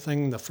do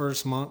anything the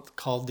first month,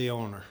 called the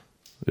owner.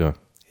 Yeah.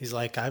 He's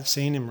like, I've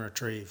seen him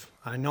retrieve.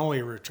 I know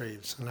he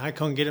retrieves. And I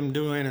couldn't get him to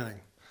do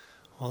anything.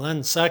 Well, then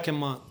the second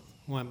month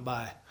went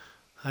by.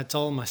 I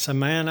told him, I said,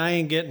 man, I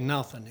ain't getting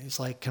nothing. He's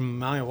like, can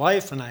my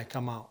wife and I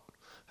come out?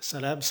 I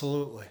said,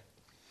 absolutely.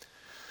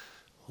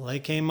 Well, they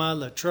came out of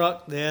the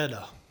truck. They had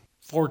a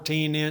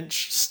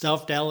 14-inch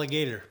stuffed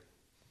alligator.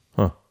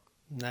 Huh.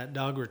 And that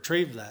dog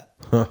retrieved that.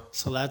 Huh.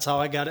 So that's how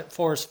I got it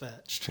force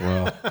fetched.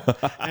 Wow.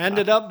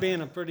 Ended up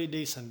being a pretty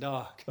decent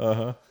dog.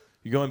 Uh-huh.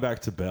 You're going back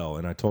to Bell,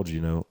 and I told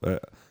you,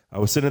 I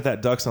was sitting at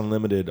that Ducks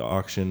Unlimited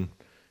auction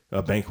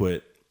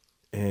banquet,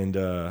 and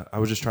I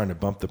was just trying to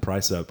bump the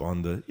price up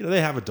on the,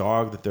 they have a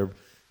dog that they're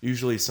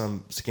usually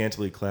some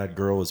scantily clad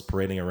girl is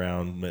parading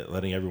around,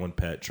 letting everyone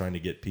pet, trying to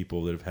get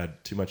people that have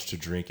had too much to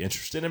drink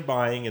interested in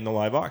buying in the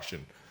live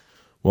auction.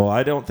 Well,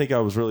 I don't think I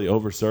was really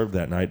overserved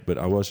that night, but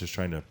I was just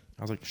trying to,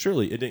 I was like,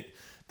 surely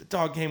the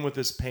dog came with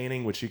this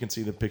painting, which you can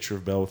see the picture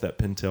of Bell with that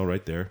pintail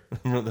right there.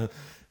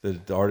 the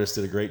artist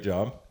did a great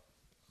job.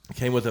 It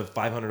came with a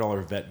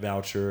 $500 vet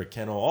voucher, a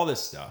kennel, all this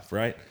stuff,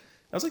 right?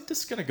 I was like, this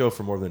is going to go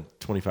for more than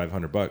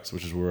 $2,500,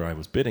 which is where I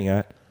was bidding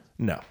at.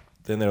 No.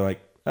 Then they're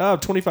like, oh,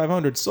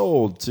 $2,500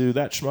 sold to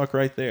that schmuck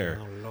right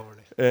there. Oh,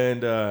 Lordy.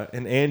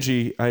 And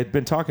Angie, I had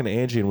been talking to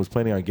Angie and was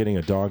planning on getting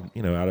a dog,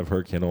 out of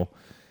her kennel.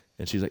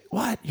 And she's like,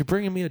 what? You're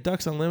bringing me a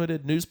Ducks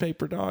Unlimited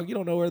newspaper dog? You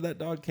don't know where that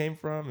dog came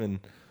from? And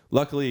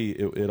luckily,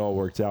 it all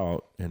worked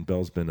out. And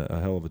Bell's been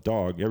a hell of a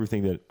dog.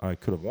 Everything that I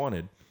could have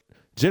wanted.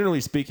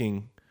 Generally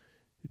speaking,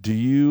 do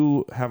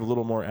you have a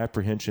little more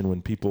apprehension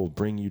when people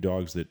bring you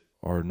dogs that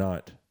are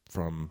not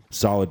from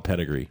solid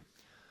pedigree?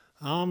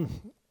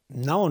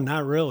 No,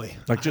 not really.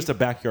 Like just a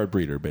backyard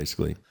breeder,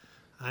 basically.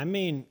 I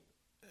mean,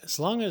 as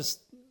long as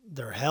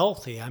they're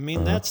healthy,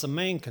 that's the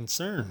main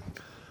concern.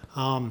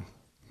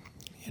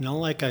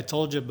 Like I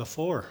told you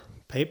before,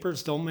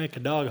 papers don't make a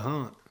dog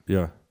hunt.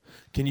 Yeah.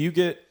 Can you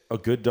get a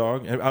good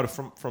dog out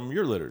of from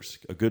your litters?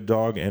 A good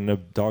dog and a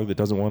dog that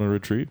doesn't want to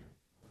retrieve?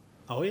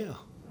 Oh, yeah.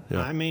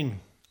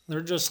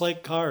 They're just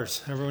like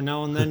cars. Every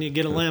now and then you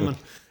get a lemon.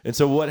 And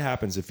so what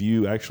happens if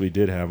you actually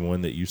did have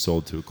one that you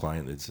sold to a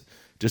client that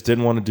just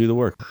didn't want to do the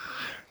work?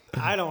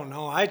 I don't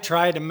know. I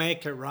try to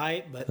make it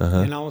right,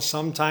 but,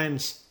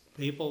 sometimes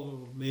people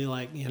will be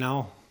like,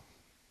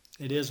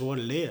 it is what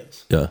it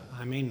is. Yeah.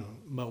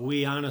 But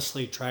we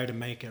honestly try to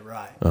make it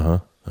right. Uh-huh.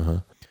 Uh-huh.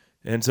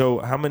 And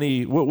so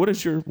what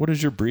is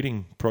your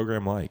breeding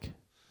program like?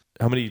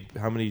 How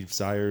many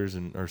sires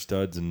or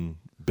studs and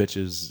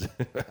bitches?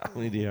 How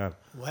many do you have?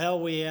 Well,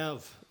 we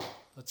have,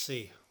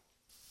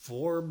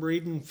 4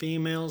 breeding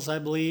females, I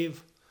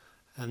believe.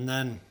 And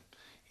then,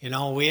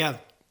 we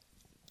have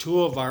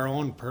 2 of our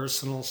own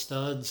personal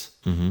studs.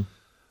 Mm-hmm.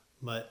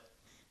 But,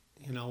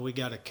 we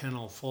got a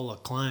kennel full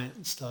of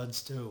client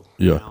studs too.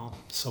 Yeah.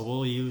 So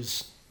we'll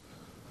use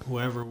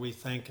whoever we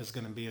think is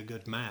going to be a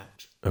good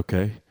match.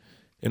 Okay.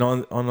 And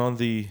on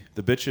the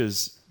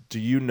bitches, do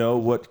you know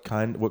what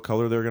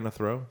color they're going to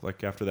throw?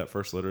 Like after that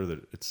first litter,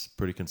 that it's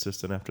pretty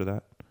consistent after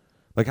that?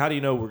 Like how do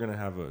you know we're going to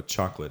have a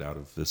chocolate out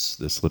of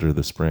this litter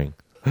this spring?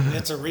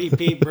 It's a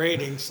repeat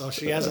breeding, so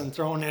she hasn't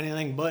thrown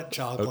anything but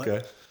chocolate.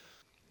 Okay.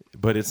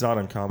 But it's not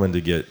uncommon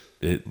to get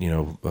it,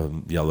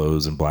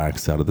 yellows and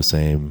blacks out of the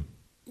same.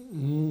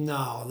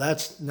 No,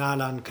 that's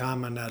not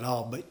uncommon at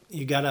all. But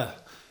you gotta,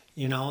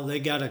 they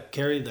gotta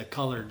carry the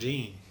color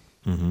gene,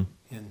 mm-hmm.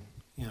 in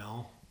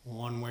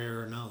one way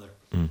or another.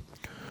 Mm.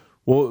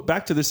 Well,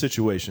 back to this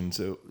situation.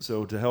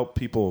 So to help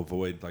people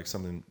avoid like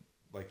something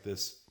like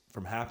this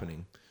from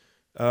happening,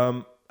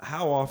 how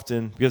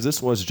often? Because this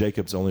was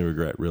Jacob's only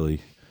regret,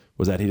 really,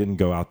 was that he didn't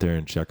go out there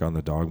and check on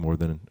the dog more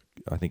than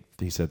I think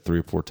he said 3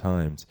 or 4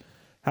 times.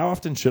 How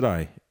often should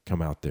I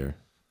come out there?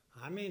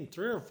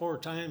 3 or 4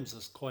 times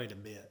is quite a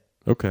bit.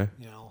 Okay.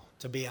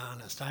 To be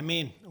honest.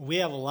 We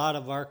have a lot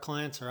of our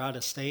clients are out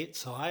of state,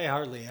 so I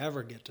hardly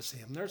ever get to see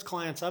them. There's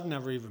clients I've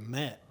never even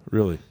met.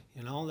 Really?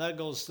 That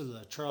goes to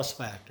the trust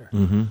factor.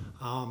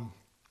 Mm-hmm.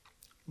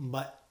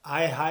 But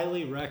I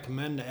highly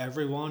recommend to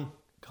everyone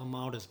come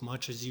out as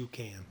much as you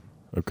can.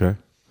 Okay.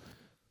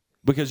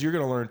 Because you're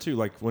going to learn too.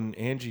 Like when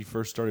Angie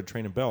first started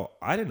training Bell,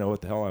 I didn't know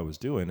what the hell I was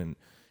doing. And,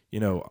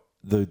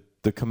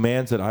 the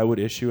commands that I would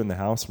issue in the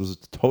house was a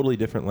totally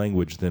different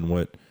language than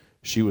what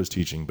she was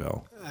teaching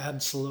Bell.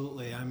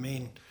 Absolutely.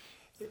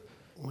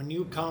 When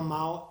you come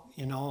out,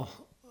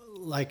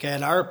 like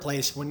at our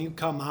place, when you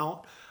come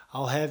out,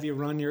 I'll have you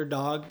run your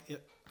dog.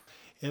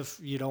 if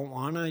you don't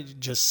want to,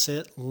 just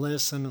sit,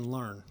 listen, and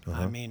learn.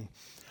 I mean,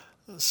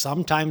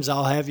 sometimes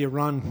I'll have you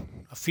run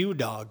a few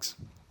dogs.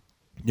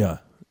 Yeah,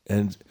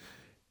 and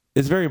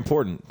it's very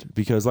important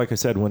because, like I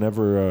said,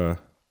 whenever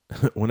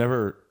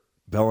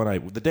Belle and I,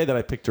 the day that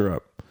I picked her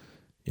up,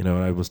 and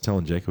I was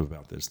telling Jacob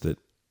about this, that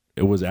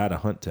it was at a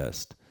hunt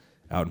test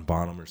out in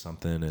Bonham or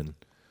something, and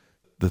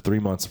the 3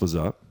 months was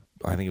up.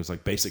 I think it was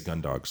like basic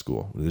gun dog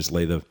school. We just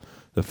lay the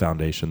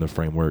foundation, the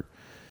framework.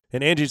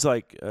 And Angie's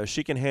like,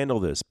 she can handle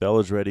this.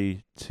 Bella's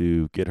ready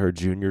to get her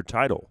junior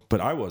title.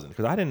 But I wasn't,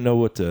 because I didn't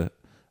know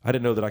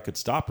that I could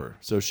stop her.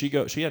 So she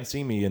hadn't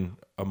seen me in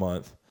a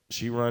month.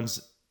 She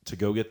runs to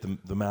go get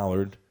the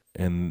mallard,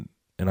 and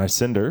I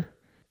send her,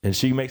 and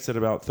she makes it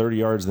about 30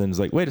 yards, then is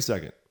like, wait a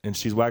second. And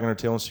she's wagging her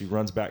tail, and she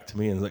runs back to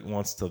me and like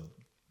wants to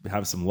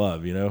have some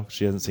love,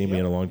 She hasn't seen me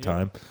in a long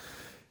time.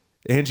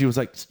 Angie was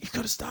like, you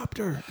could have stopped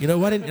her.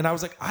 Why didn't? And I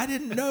was like, I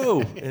didn't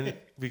know. And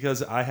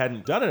because I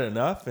hadn't done it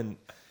enough. And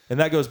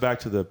that goes back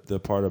to the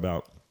part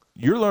about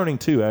you're learning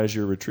too, as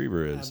your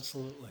retriever is.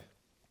 Absolutely.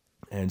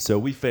 And so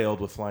we failed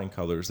with flying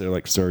colors. They're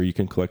like, sir, you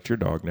can collect your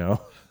dog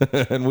now.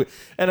 and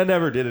I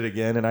never did it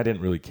again. And I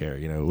didn't really care.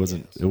 It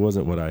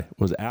wasn't what I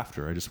was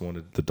after. I just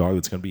wanted the dog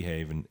that's going to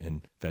behave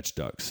and fetch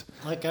ducks.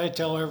 Like I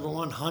tell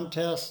everyone, hunt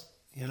tests,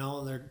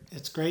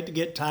 it's great to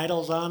get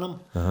titles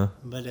on them,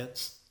 but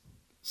it's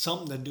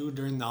something to do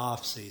during the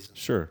off season.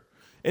 Sure.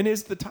 And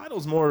is the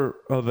titles more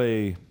of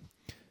a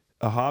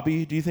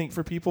hobby, do you think,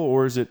 for people,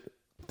 or is it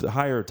the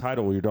higher a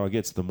title your dog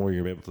gets, the more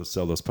you're able to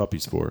sell those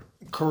puppies for?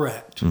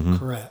 Correct.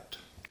 Correct.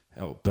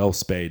 Hell, Belle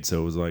spayed,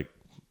 so it was like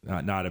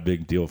not a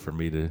big deal for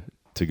me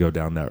to go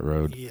down that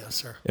road. Yes,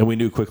 sir. And we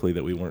knew quickly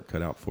that we weren't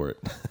cut out for it.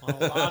 Well,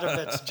 a lot of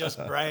it's just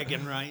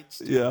bragging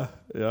rights. Yeah.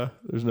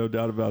 There's no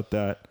doubt about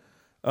that.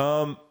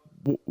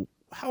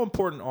 How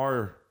important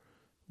are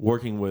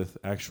working with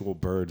actual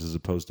birds as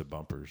opposed to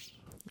bumpers?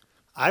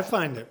 I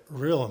find it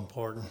real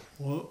important.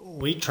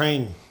 We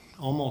train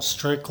almost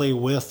strictly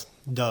with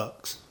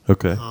ducks.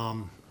 Okay.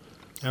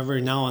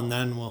 Every now and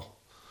then we'll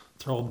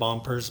throw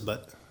bumpers,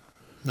 but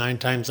 9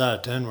 times out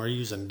of 10 we're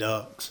using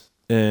ducks.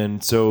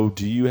 And so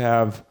do you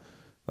have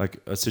like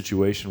a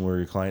situation where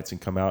your clients can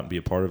come out and be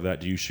a part of that?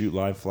 Do you shoot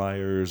live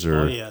flyers?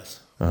 Or? Oh, yes.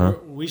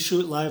 We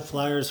shoot live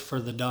flyers for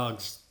the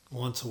dogs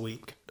once a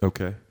week.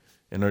 Okay.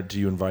 And do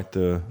you invite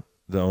the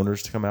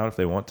owners to come out if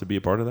they want to be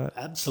a part of that?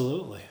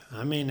 Absolutely.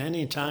 I mean,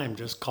 anytime,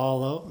 just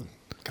call out and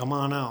come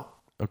on out.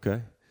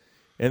 Okay.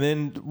 And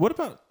then what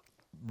about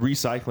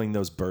recycling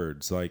those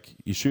birds? Like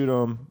you shoot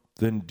them,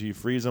 then do you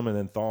freeze them and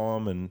then thaw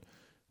them? And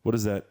what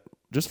is that?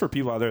 Just for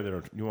people out there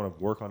that you want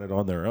to work on it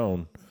on their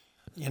own.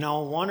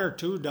 1 or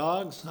 2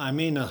 dogs. I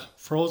mean, a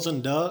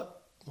frozen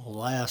duck will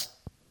last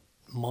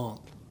a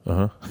month.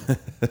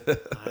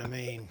 I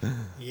mean,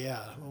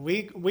 yeah,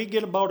 we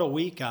get about a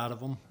week out of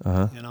them.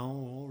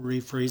 We'll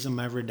refreeze them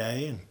every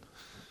day, and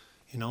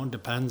it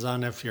depends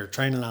on if you're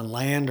training on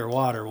land or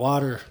water.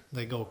 Water,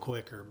 they go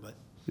quicker, but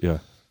yeah.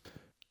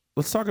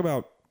 Let's talk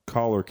about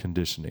collar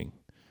conditioning.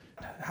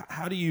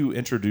 How do you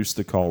introduce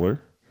the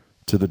collar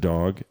to the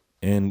dog,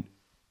 and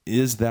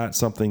is that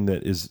something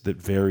that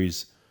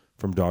varies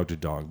from dog to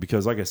dog?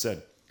 Because, like I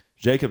said,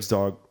 Jacob's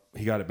dog,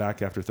 he got it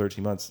back after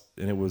 13 months,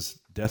 and it was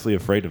deathly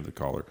afraid of the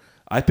collar.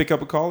 I pick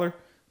up a collar,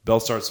 Belle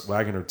starts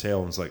wagging her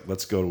tail and is like,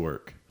 let's go to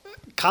work.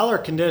 Collar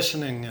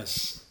conditioning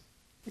is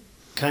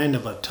kind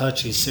of a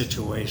touchy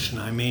situation.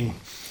 I mean,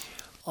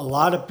 a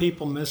lot of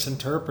people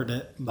misinterpret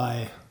it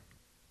by,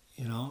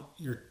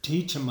 you're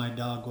teaching my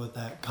dog with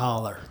that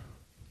collar.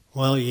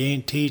 Well, you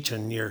ain't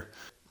teaching, you're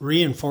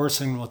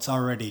reinforcing what's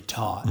already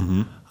taught.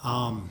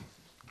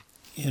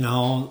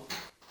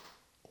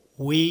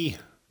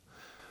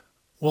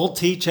 We'll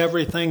teach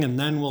everything, and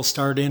then we'll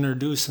start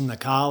introducing the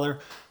collar,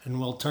 and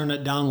we'll turn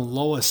it down the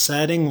lowest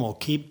setting. We'll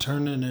keep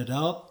turning it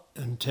up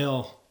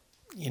until,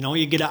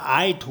 you get an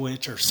eye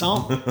twitch or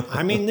something.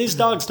 I mean, these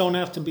dogs don't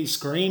have to be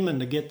screaming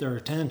to get their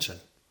attention.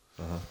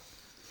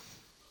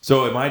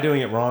 So am I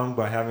doing it wrong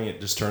by having it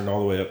just turned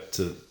all the way up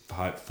to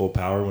full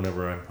power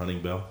whenever I'm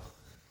hunting Belle?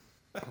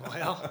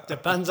 Well,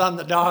 depends on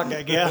the dog,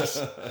 I guess.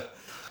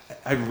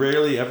 I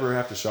rarely ever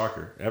have to shock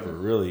her, ever,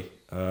 really.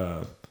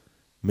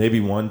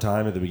 Maybe one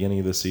time at the beginning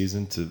of the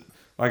season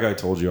like I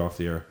told you off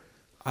the air,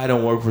 I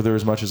don't work with her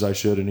as much as I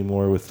should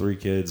anymore with 3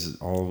 kids,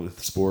 all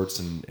with sports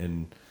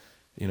and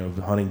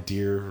hunting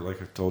deer.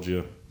 Like I told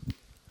you,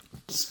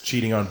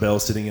 cheating on Belle,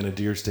 sitting in a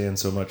deer stand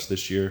so much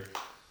this year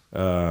that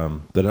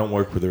I don't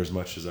work with her as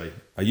much as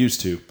I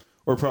used to,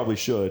 or probably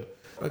should.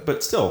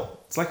 But still,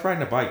 it's like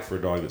riding a bike for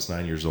a dog that's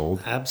 9 years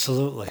old.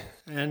 Absolutely.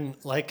 And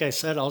like I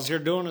said, all you're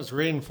doing is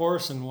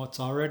reinforcing what's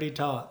already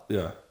taught.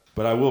 Yeah.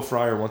 But I will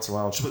fry her once in a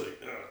while. And she'll be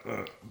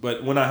like,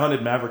 But when I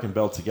hunted Maverick and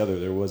Belle together,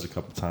 there was a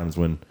couple times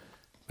when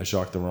I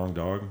shocked the wrong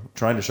dog.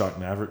 Trying to shock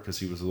Maverick because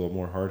he was a little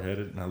more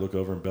hard-headed. And I look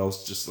over and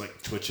Belle's just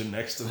like twitching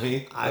next to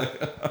me.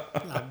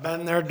 I've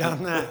been there,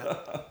 done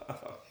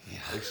that.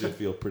 Makes you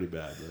feel pretty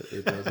bad, but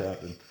it does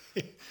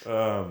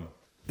happen.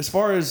 As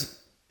far as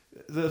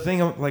the thing,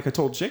 like I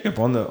told Jacob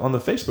on the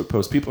Facebook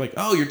post, people are like,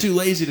 oh, you're too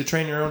lazy to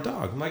train your own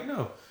dog. I'm like,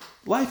 no.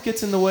 Life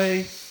gets in the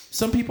way.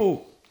 some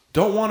people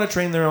don't want to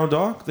train their own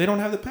dog. They don't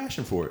have the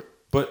passion for it.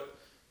 But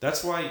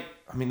that's why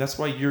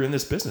you're in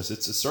this business.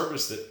 It's a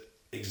service that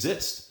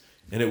exists,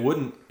 and it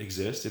wouldn't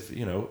exist if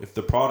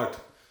the product,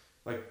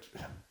 like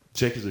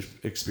Jacob's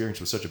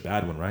experience was such a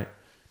bad one, right?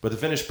 But the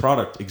finished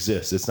product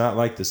exists. It's not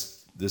like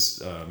this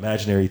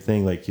imaginary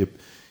thing. Like you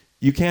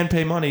can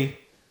pay money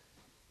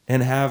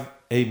and have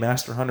a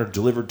master hunter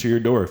delivered to your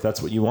door if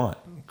that's what you want.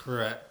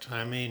 Correct.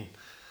 I mean,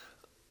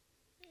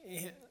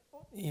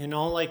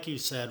 like you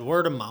said,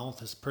 word of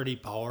mouth is pretty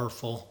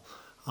powerful.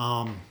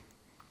 You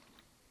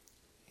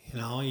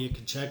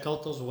can check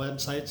out those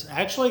websites.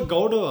 Actually,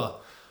 go to a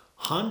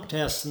hunt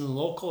test in the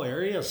local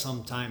area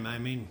sometime. I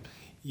mean,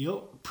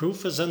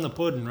 proof is in the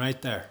pudding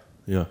right there.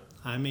 Yeah.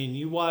 I mean,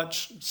 you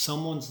watch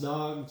someone's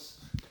dogs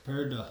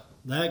compared to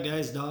that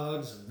guy's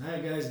dogs and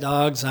that guy's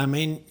dogs. I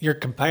mean, you're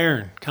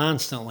comparing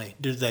constantly.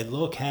 Do they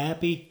look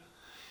happy?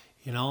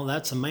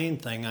 That's the main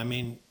thing. I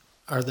mean,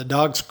 are the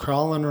dogs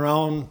crawling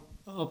around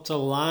up to the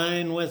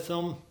line with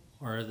them,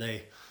 or are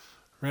they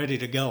ready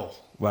to go?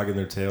 Wagging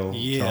their tail,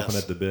 chomping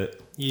at the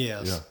bit.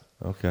 Yes. Yeah.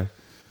 Okay.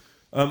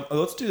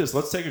 Let's do this.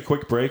 Let's take a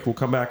quick break. We'll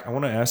come back. I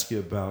want to ask you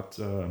about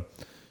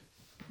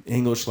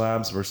English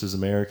labs versus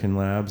American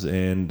labs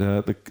and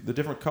the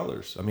different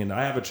colors. I mean,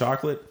 I have a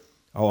chocolate.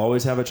 I'll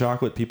always have a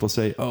chocolate. People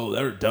say, oh,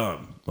 they're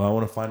dumb. Well, I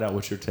want to find out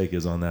what your take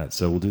is on that.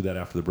 So we'll do that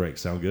after the break.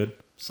 Sound good?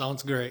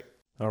 Sounds great.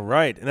 All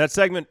right. And that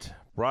segment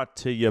brought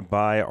to you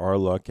by Our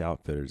Luck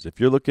Outfitters. If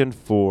you're looking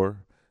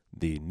for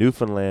the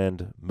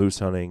Newfoundland moose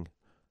hunting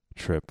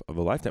trip of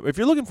a lifetime, if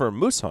you're looking for a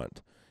moose hunt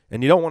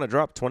and you don't want to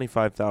drop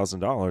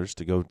 $25,000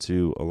 to go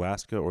to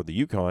Alaska or the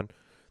Yukon,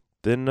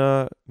 then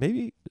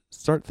maybe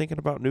start thinking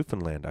about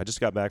Newfoundland. I just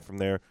got back from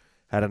there,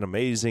 had an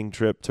amazing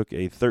trip, took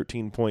a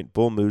 13-point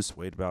bull moose,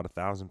 weighed about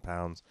 1,000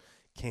 pounds,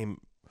 came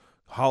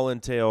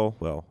Holland tail,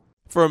 well,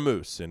 for a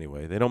moose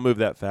anyway. They don't move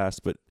that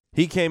fast, but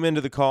he came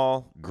into the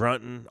call,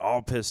 grunting,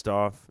 all pissed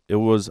off. It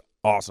was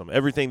awesome.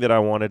 Everything that I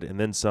wanted and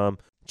then some.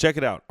 Check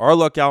it out. Our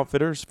Luck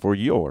Outfitters for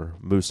your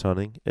moose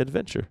hunting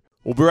adventure.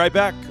 We'll be right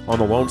back on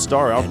the Lone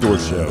Star Outdoor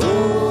Show.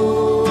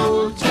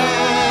 Old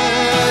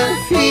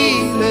time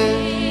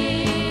feeling,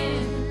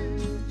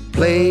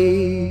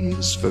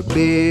 place for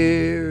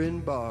beer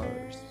and bars.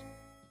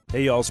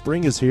 Hey y'all,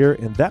 spring is here,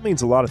 and that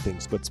means a lot of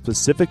things, but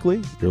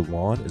specifically, your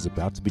lawn is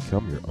about to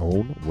become your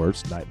own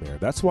worst nightmare.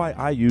 That's why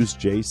I use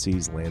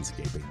JC's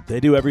Landscaping. They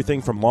do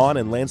everything from lawn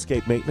and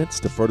landscape maintenance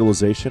to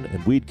fertilization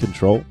and weed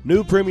control.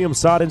 New premium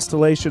sod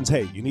installations.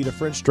 Hey, you need a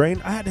French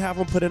drain? I had to have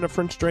them put in a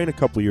French drain a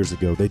couple years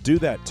ago. They do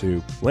that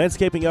too.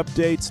 Landscaping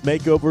updates,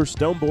 makeovers,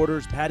 stone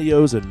borders,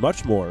 patios, and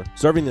much more.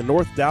 Serving the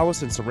North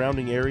Dallas and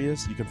surrounding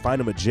areas, you can find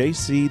them at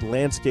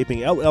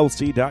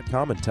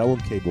jclandscapingllc.com and tell them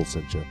Cable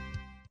sent you.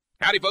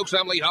 Howdy, folks.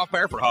 I'm Lee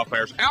Hoffbear for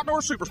Hoffbear's Outdoor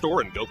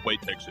Superstore in Gulfway,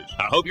 Texas.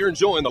 I hope you're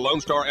enjoying the Lone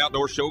Star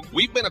Outdoor Show.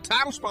 We've been a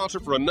title sponsor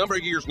for a number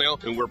of years now,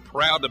 and we're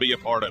proud to be a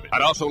part of it.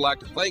 I'd also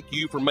like to thank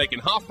you for making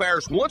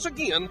Hoffbear's once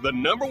again the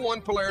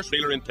 #1 Polaris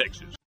dealer in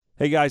Texas.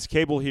 Hey guys,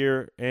 Cable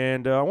here,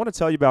 and I want to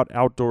tell you about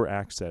outdoor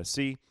access.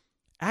 See,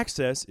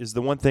 access is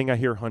the one thing I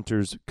hear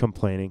hunters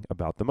complaining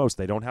about the most.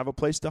 They don't have a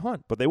place to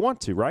hunt, but they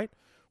want to, right?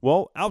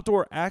 Well,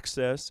 outdoor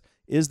access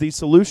is the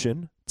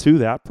solution to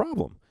that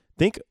problem.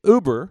 Think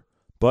Uber,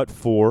 but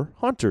for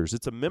hunters.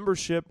 It's a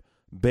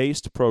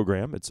membership-based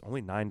program. It's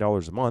only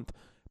 $9 a month,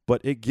 but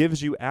it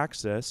gives you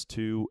access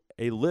to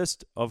a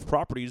list of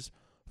properties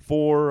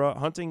for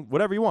hunting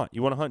whatever you want.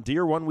 You want to hunt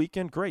deer one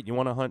weekend? Great. You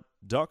want to hunt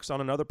ducks on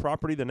another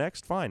property the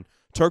next? Fine.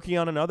 Turkey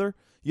on another?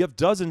 You have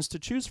dozens to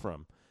choose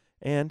from.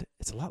 And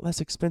it's a lot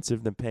less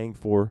expensive than paying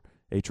for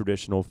a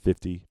traditional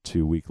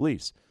 52-week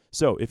lease.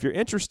 So if you're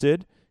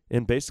interested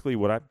in basically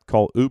what I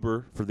call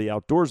Uber for the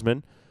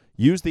outdoorsman,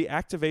 use the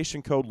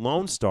activation code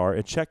Lone Star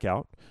at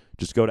checkout.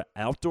 Just go to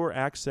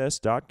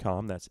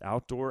outdooraccess.com. That's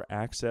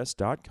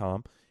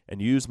outdooraccess.com.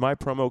 And use my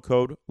promo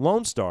code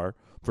Lone Star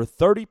for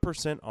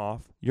 30%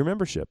 off your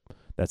membership.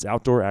 That's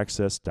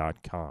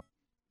outdooraccess.com.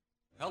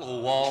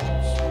 Hello, walls.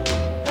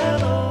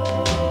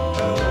 Hello.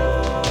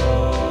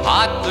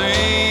 Hot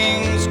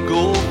things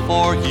go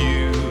for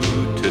you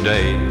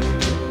today.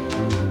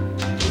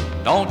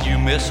 Don't you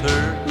miss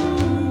her?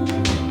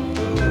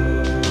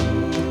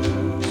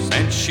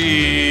 Since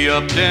she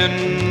upped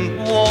and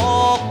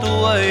walked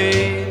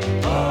away,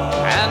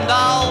 and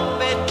I'll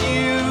bet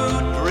you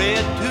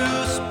dread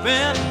to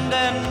spend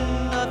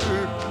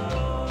another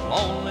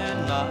lonely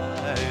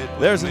night.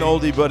 There's an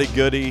oldie but a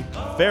goodie,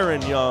 Fair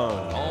and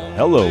Young.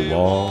 Hello,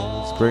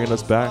 Walls, bringing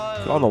us back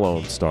on the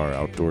Lone Star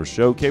Outdoor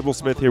Show. Cable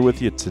Smith here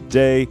with you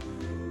today.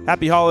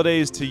 Happy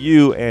holidays to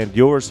you and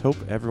yours. Hope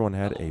everyone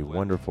had a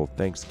wonderful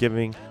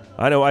Thanksgiving.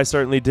 I know I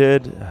certainly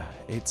did.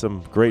 Ate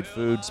some great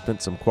food,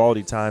 spent some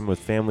quality time with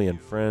family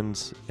and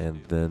friends,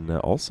 and then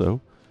also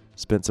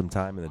spent some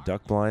time in the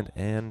duck blind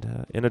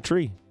and in a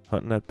tree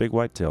hunting that big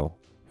whitetail,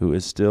 who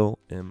is still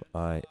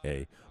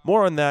MIA.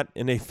 More on that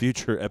in a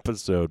future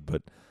episode,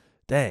 but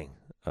dang,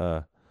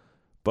 bow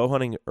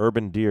hunting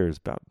urban deer is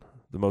about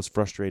the most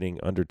frustrating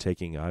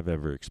undertaking I've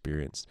ever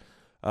experienced.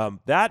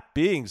 That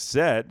being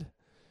said,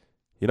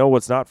 you know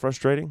what's not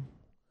frustrating?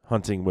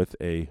 hunting with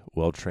a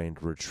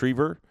well-trained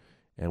retriever,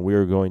 and we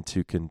are going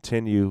to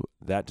continue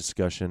that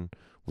discussion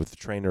with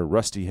trainer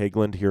Rusty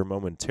Hageland here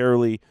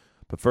momentarily.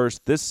 But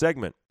first, this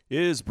segment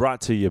is brought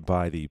to you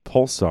by the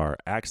Pulsar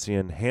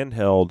Axion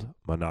handheld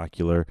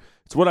monocular.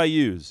 It's what I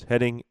use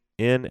heading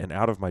in and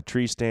out of my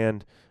tree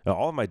stand,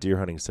 all of my deer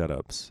hunting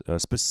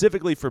setups,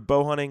 specifically for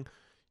bow hunting.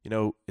 You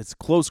know, it's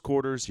close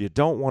quarters. You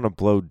don't want to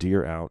blow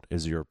deer out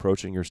as you're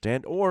approaching your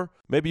stand, or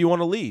maybe you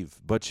want to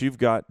leave, but you've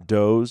got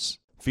does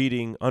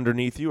feeding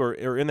underneath you or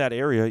in that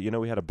area. You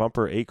know, we had a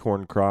bumper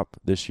acorn crop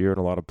this year in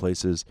a lot of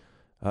places,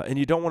 and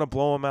you don't want to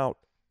blow them out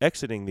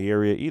exiting the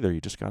area either.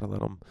 You just got to let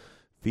them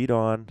feed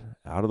on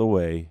out of the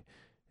way,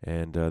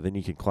 and then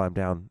you can climb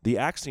down. The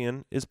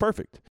Axion is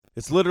perfect.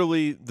 It's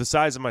literally the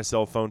size of my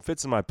cell phone,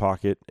 fits in my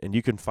pocket, and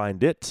you can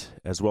find it,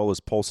 as well as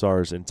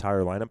Pulsar's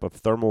entire lineup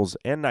of thermals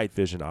and night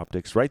vision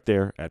optics right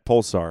there at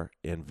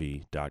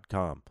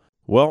pulsarnv.com.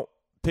 Well,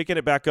 picking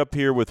it back up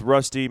here with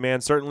Rusty,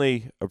 man,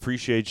 certainly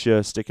appreciate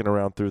you sticking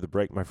around through the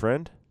break, my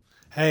friend.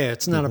 Hey,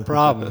 it's not a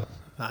problem.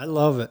 I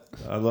love it.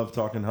 I love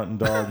talking hunting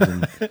dogs.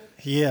 And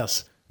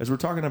yes. As we're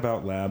talking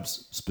about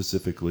labs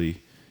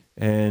specifically,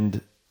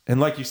 and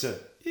like you said,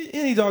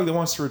 any dog that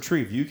wants to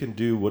retrieve, you can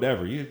do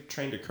whatever. You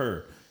trained a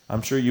cur.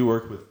 I'm sure you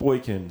work with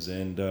Boykins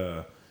and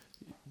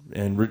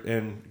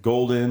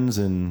Goldens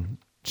and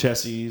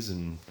Chessies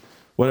and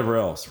whatever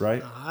else,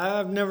 right?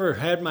 I've never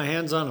had my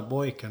hands on a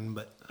Boykin,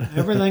 but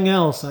everything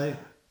else I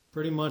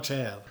pretty much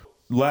have.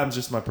 Lab's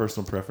just my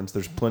personal preference.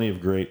 There's plenty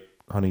of great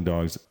hunting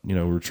dogs, you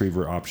know,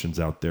 retriever options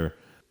out there.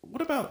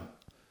 What about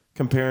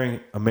comparing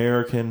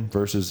American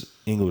versus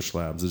English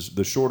labs?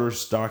 The shorter,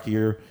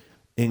 stockier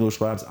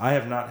English labs. I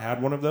have not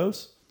had one of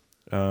those.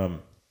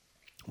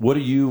 What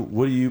do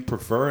you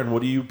prefer, and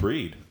what do you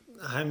breed?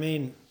 I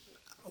mean,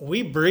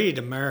 we breed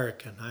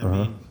American. I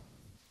mean,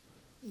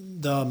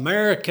 the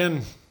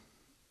American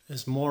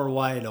is more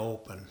wide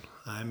open.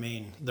 I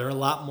mean, they're a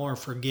lot more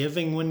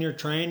forgiving when you're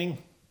training.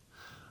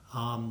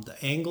 The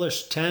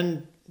English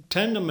tend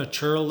to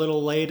mature a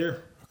little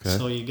later,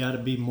 so you got to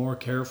be more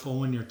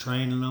careful when you're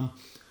training them.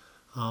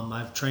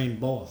 I've trained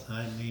both.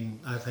 I mean,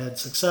 I've had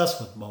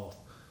success with both.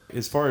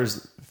 As far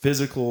as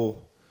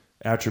physical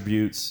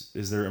attributes,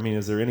 is there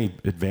any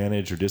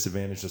advantage or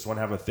disadvantage? Does one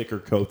have a thicker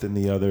coat than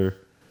the other?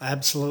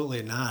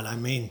 Absolutely not. I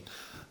mean,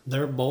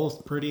 they're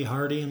both pretty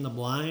hardy in the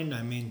blind.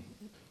 I mean,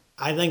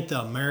 I think the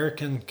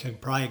American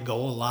could probably go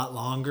a lot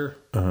longer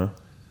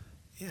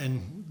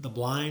in the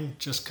blind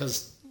just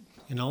because,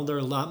 you know, they're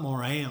a lot more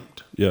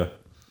amped. Yeah.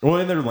 Well,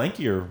 and they're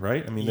lankier,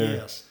 right? I mean,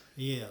 yes.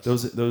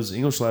 Those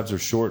English labs are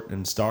short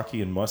and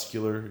stocky and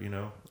muscular, you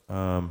know.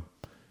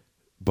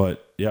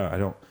 But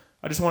yeah,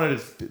 I just wanted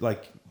to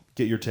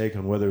get your take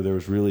on whether there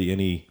was really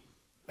any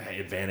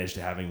advantage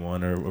to having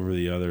one or over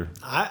the other.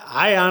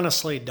 I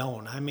honestly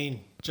don't. I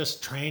mean,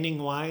 just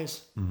training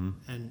wise,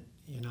 and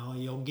you know,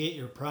 you'll get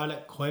your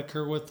product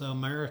quicker with the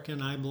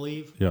American, I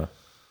believe. Yeah.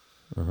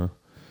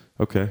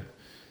 Okay.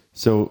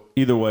 So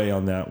either way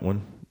on that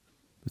one,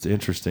 it's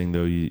interesting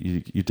though.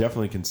 You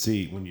definitely can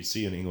see when you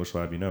see an English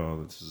lab, you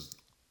know, this is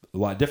a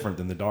lot different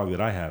than the dog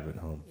that I have at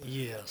home.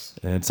 Yes.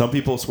 And some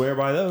people swear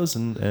by those,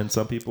 and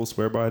some people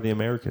swear by the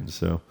Americans.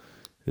 So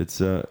it's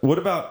what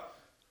about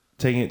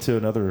taking it to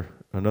another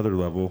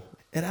level?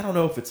 And I don't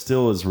know if it's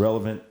still as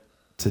relevant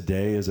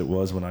today as it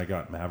was when I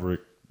got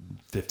Maverick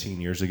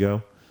 15 years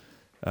ago.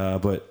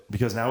 But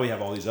because now we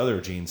have all these other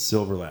genes,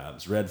 silver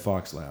labs, red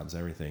fox labs,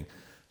 everything.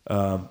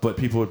 But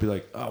people would be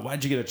like, oh,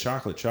 why'd you get a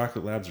chocolate?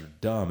 Chocolate labs are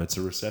dumb. It's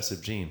a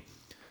recessive gene.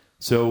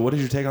 So what is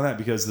your take on that?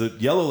 Because the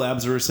yellow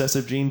lab's a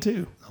recessive gene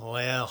too.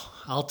 Well,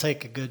 I'll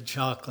take a good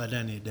chocolate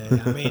any day.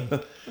 I mean,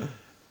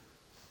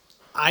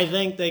 I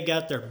think they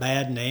got their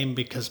bad name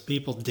because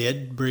people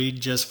did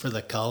breed just for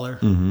the color.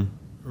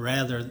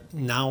 Rather,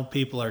 now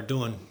people are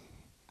doing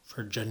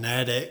for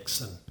genetics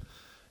and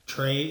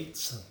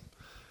traits.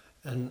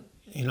 And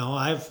you know,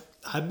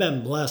 I've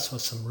been blessed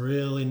with some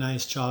really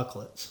nice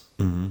chocolates.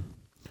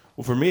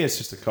 Well, for me, it's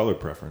just a color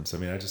preference. I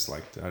mean, I just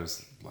like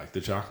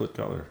the chocolate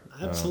color.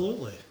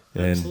 Absolutely.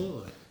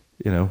 Absolutely.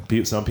 You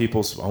know, some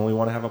people only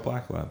want to have a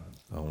black lab.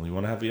 Only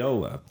want to have a yellow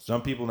lab.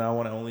 Some people now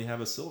want to only have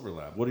a silver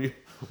lab.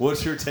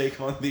 What's your take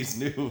on these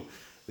new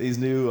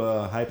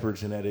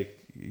hypergenetic,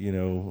 you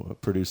know,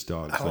 produced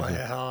dogs? Oh,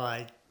 hell,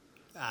 I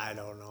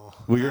don't know.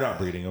 Well, you're not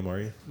breeding them, are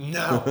you?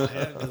 No,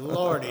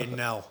 Lordy,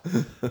 no.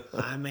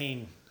 I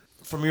mean,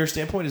 from your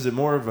standpoint, is it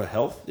more of a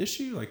health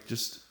issue? Like,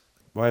 just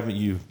why haven't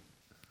you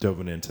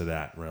dove into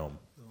that realm?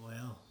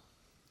 Well,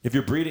 if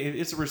you're breeding,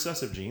 it's a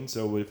recessive gene,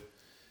 so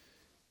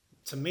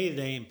to me,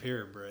 they ain't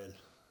purebred.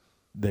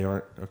 They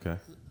aren't? Okay.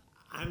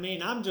 I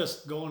mean, I'm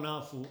just going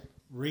off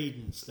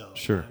reading stuff.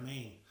 Sure. I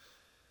mean,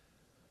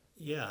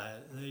 yeah,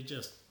 they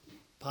just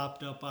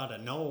popped up out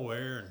of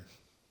nowhere,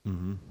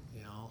 and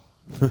you know,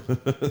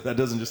 that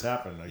doesn't just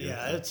happen. I guess.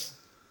 Yeah, it's.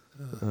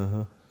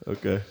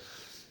 Okay.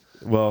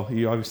 Well,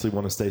 you obviously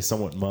want to stay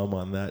somewhat mum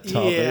on that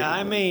topic. Yeah,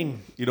 I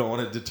mean, you don't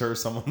want to deter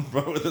someone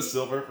with a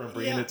silver from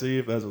bringing it to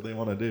you if that's what they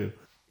want to do.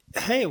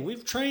 Hey,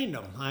 we've trained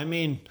them. I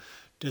mean,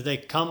 do they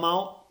come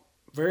out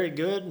Very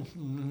good?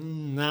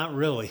 Not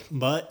really,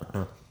 but,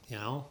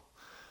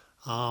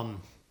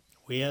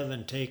 we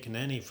haven't taken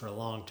any for a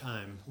long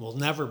time. We'll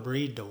never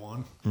breed to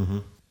one. Mm-hmm.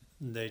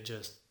 They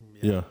just...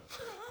 Yeah.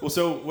 Well,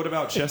 so what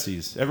about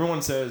Chessies?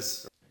 Everyone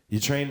says you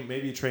train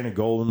a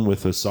golden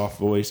with a soft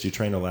voice, you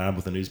train a lab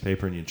with a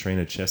newspaper, and you train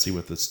a Chessie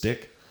with a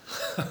stick.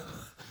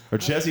 Are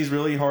Chessies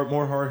really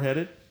more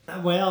hard-headed?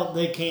 Well,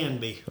 they can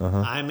be.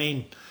 Uh-huh. I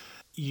mean,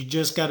 you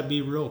just got to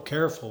be real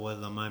careful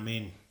with them. I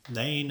mean,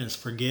 they ain't as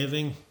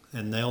forgiving,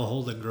 and they'll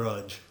hold a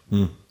grudge.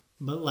 Mm.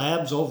 But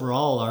labs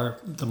overall are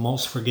the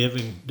most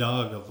forgiving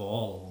dog of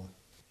all.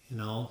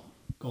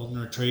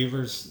 Golden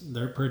retrievers,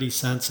 they're pretty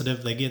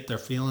sensitive. They get their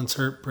feelings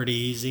hurt pretty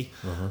easy.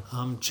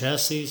 Uh-huh.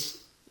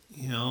 Chessies,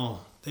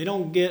 they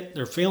don't get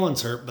their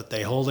feelings hurt, but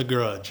they hold a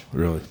grudge.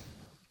 Really?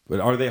 But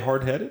are they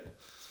hard-headed?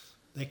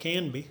 They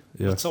can be.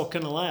 Yeah. But so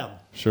can a lab.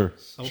 Sure.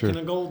 So can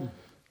a golden.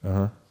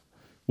 Uh-huh.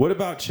 What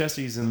about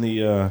Chessies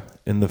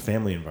in the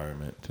family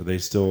environment? Do they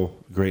still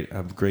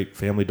have a great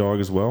family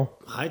dog as well?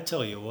 I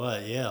tell you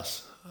what,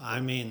 yes. I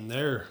mean,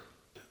 they're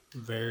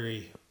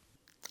very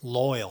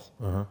loyal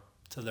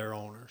to their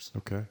owners.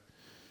 Okay.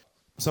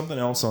 Something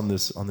else on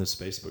this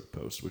Facebook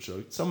post, which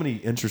so many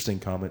interesting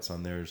comments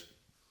on there is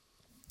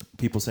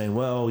people saying,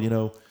 well,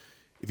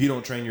 if you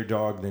don't train your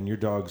dog, then your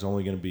dog's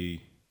only going to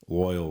be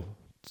loyal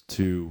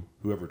to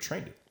whoever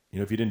trained it.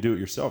 If you didn't do it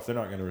yourself, they're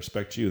not going to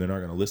respect you. They're not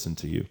going to listen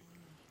to you.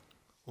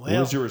 What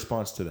was your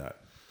response to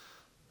that?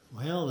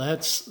 Well,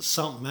 that's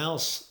something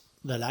else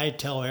that I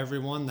tell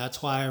everyone.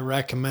 That's why I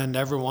recommend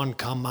everyone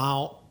come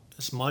out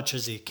as much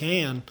as you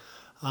can.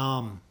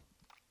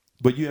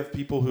 But you have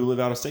people who live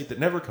out of state that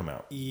never come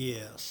out.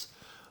 Yes.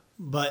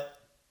 But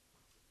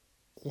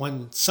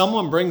when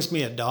someone brings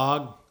me a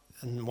dog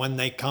and when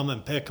they come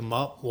and pick them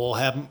up,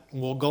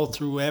 we'll go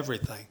through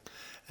everything.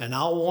 And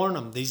I'll warn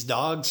them, these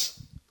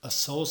dogs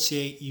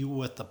associate you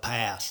with the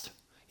past.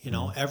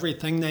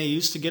 Everything they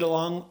used to get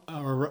away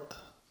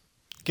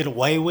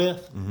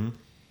with,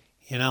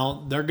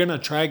 they're going to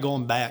try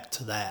going back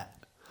to that.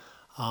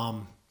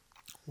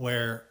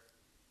 Where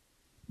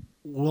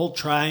we'll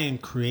try and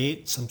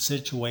create some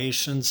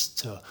situations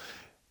to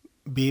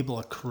be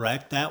able to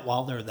correct that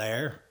while they're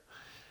there.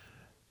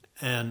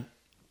 And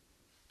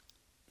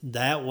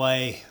that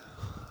way,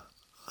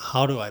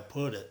 how do I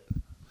put it?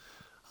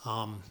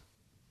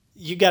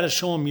 You got to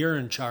show them you're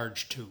in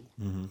charge too.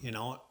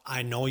 Mm-hmm.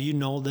 I know you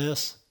know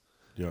this.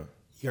 Yeah.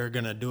 You're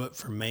going to do it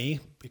for me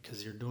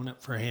because you're doing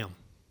it for him.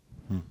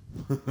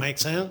 Make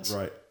sense?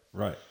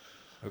 Right.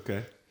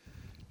 Okay.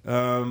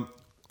 One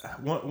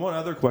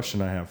other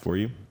question I have for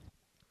you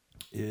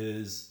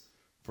is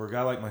for a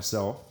guy like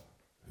myself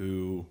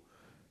who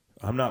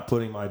I'm not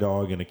putting my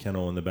dog in a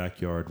kennel in the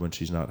backyard when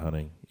she's not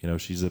hunting.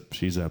 She's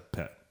a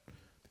pet.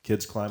 The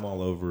kids climb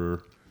all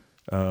over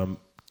her.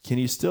 Can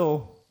you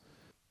still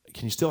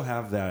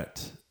have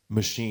that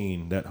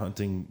machine, that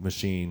hunting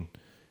machine?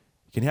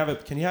 Can you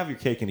have your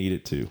cake and eat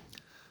it too?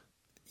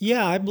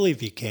 Yeah, I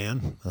believe you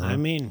can. Uh-huh. I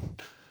mean,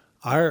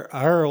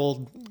 our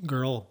old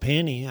girl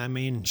Penny, I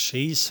mean,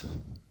 she's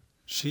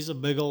a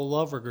big old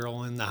lover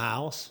girl in the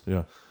house.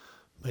 Yeah.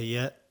 But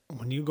yet,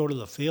 when you go to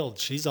the field,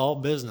 she's all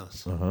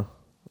business. Uh-huh.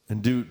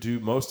 And do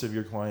most of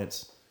your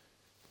clients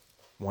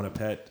want a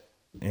pet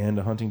and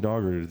a hunting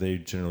dog, or do they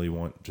generally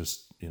want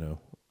just,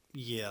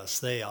 Yes,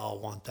 they all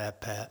want that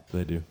pet.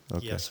 They do?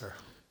 Okay. Yes, sir.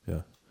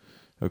 Yeah.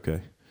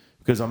 Okay.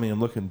 Because, I'm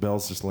looking,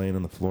 Belle's just laying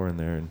on the floor in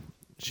there, and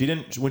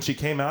when she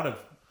came out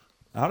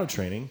of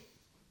training,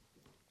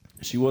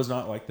 she was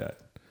not like that.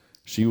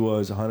 She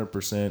was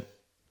 100%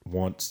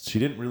 she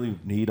didn't really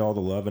need all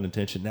the love and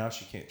attention. Now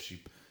she can't.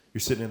 You're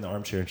sitting in the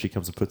armchair and she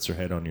comes and puts her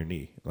head on your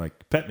knee,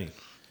 like, pet me.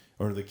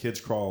 Or the kids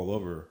crawl all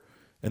over her.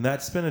 And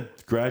that's been a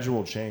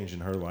gradual change in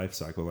her life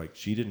cycle. Like,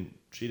 she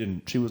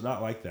was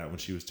not like that when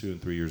she was 2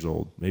 and 3 years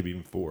old, maybe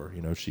even 4.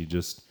 She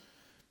just,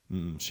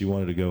 she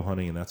wanted to go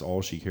hunting and that's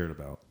all she cared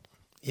about.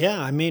 Yeah,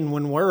 I mean,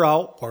 when we're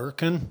out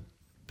working,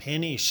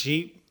 Penny,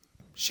 she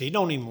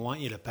don't even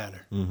want you to pet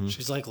her. Mm-hmm.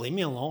 She's like, leave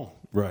me alone.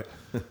 Right.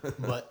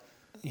 But,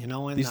 in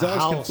these the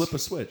dogs house, can flip a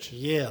switch.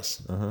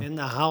 Yes. Uh-huh. In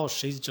the house,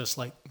 she's just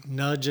like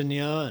nudging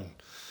you and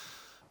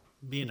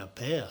being a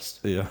pest.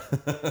 Yeah.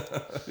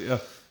 Yeah.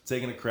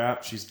 Taking a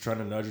crap, she's trying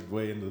to nudge her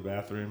way into the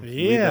bathroom.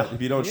 Yeah.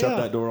 If you don't shut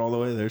that door all the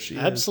way, there she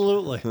is.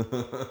 Absolutely.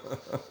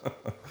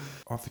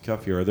 Off the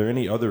cuff here, are there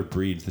any other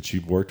breeds that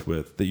you've worked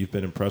with that you've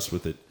been impressed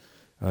with that,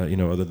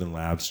 other than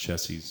labs,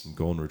 Chessies, and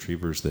golden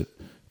retrievers that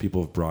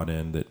people have brought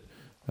in that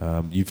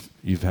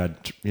you've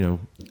had,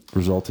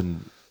 result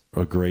in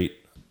a great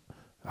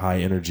high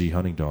energy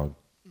hunting dog?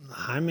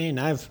 I mean,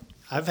 I've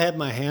had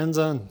my hands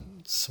on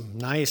some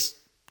nice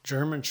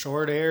German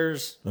short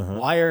hairs,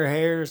 wire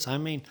hairs. I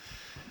mean,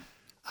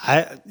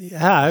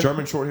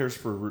 German short hairs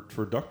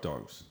for duck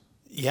dogs.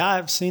 Yeah,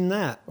 I've seen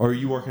that. Or are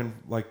you working,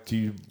 do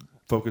you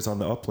focus on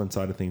the upland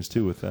side of things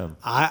too with them?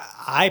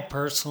 I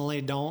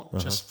personally don't,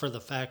 just for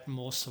the fact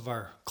most of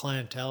our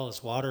clientele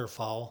is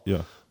waterfowl.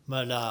 Yeah.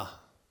 But,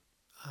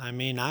 I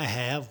mean, I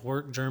have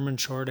worked German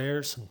short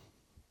hairs, and,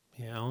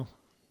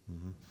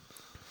 Mm-hmm.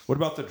 What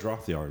about the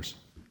Drothyars?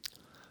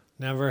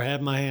 Never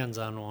had my hands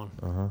on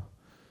one.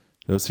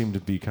 Those seem to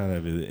be kind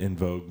of in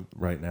vogue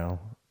right now.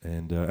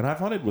 And I've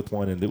hunted with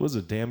one, and it was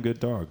a damn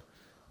good dog.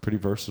 Pretty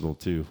versatile,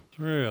 too.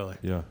 Really?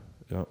 Yeah.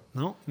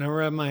 Nope,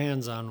 never had my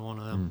hands on one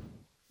of them.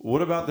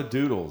 What about the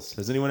doodles?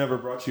 Has anyone ever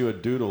brought you a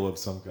doodle of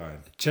some kind?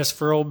 Just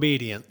for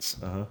obedience.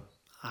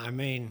 I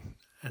mean,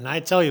 and I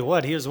tell you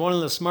what, he was one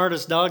of the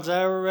smartest dogs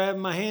I ever had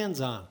my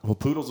hands on. Well,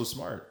 poodles are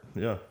smart.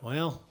 Yeah.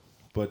 Well.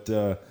 But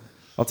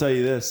I'll tell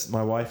you this.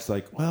 My wife's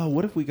like, well,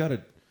 what if we got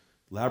a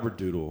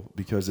Labradoodle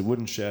because it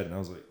wouldn't shed? And I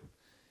was like,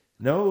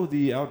 no,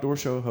 the outdoor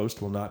show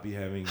host will not be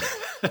having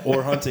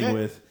or hunting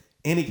with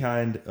any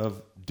kind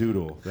of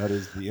doodle. That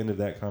is the end of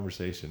that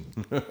conversation.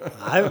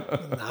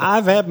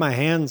 I've had my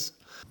hands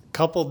a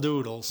couple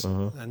doodles,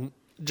 and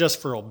just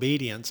for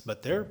obedience,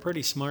 but they're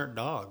pretty smart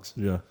dogs.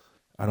 Yeah.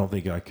 I don't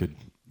think I could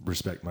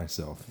respect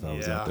myself if I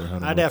was out there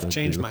hunting. I'd have to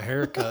change my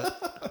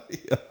haircut.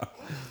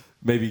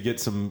 Maybe get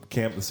some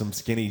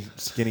skinny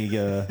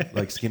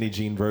like skinny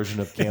jean version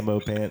of camo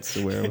pants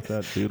to wear with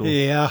that doodle.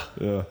 Yeah.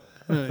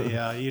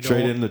 You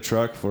trade in the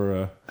truck for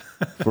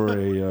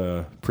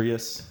a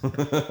Prius.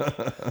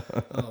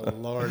 Oh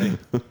Lordy.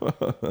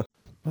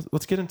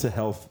 Let's get into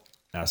health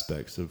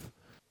aspects of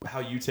how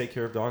you take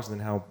care of dogs, and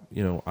then how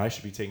I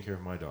should be taking care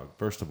of my dog.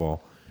 First of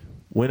all,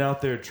 when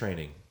out there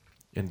training,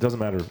 and it doesn't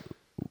matter.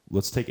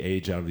 Let's take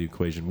age out of the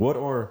equation. What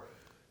are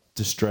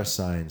distress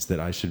signs that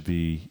I should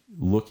be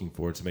looking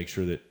for to make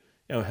sure that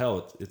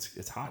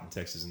it's hot in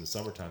Texas in the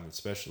summertime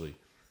especially.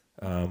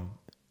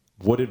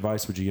 What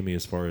advice would you give me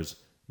as far as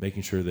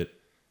making sure that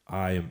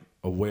I am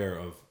aware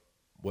of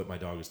what my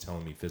dog is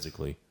telling me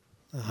physically?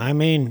 I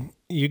mean,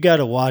 you got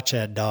to watch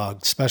that dog,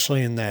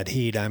 especially in that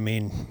heat. I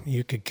mean,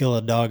 you could kill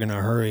a dog in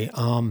a hurry.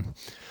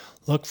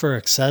 Look for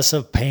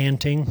excessive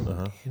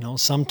panting.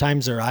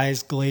 Sometimes their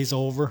eyes glaze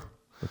over.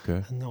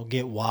 Okay. And they'll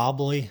get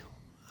wobbly.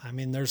 I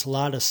mean, there's a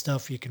lot of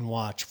stuff you can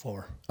watch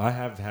for. I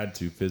have had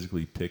to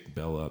physically pick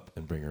Belle up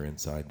and bring her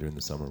inside during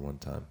the summer one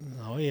time.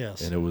 Oh,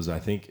 yes. And I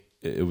think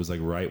it was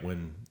like right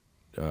when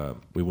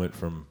we went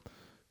from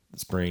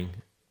spring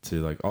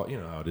to like, how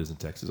it is in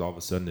Texas. All of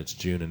a sudden it's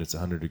June and it's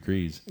 100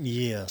 degrees.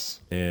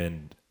 Yes.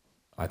 And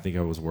I think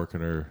I was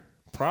working her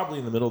probably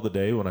in the middle of the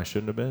day when I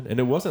shouldn't have been. And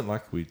it wasn't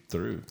like we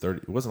threw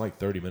 30. It wasn't like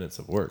 30 minutes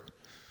of work.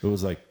 It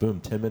was like, boom,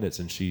 10 minutes.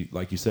 And she,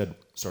 like you said,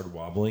 started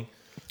wobbling.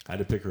 I had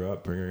to pick her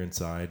up, bring her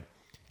inside.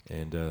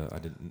 And I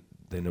didn't.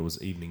 Then it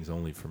was evenings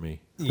only for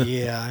me.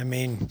 Yeah, I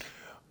mean,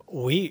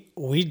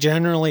 we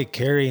generally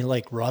carry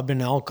like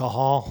rubbing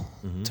alcohol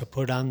to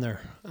put on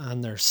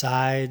their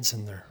sides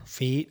and their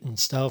feet and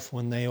stuff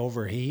when they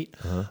overheat.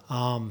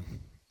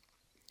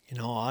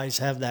 Always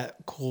have that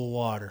cool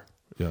water.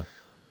 Yeah.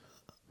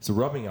 So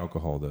rubbing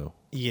alcohol though.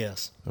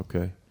 Yes.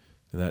 Okay.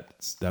 And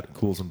that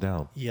cools them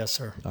down. Yes,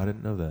 sir. I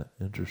didn't know that.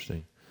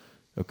 Interesting.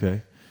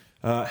 Okay.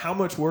 How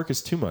much work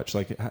is too much?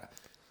 Like,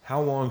 how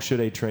long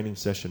should a training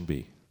session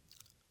be?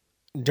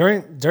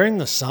 During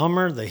the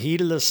summer, the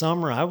heat of the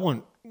summer, I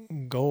wouldn't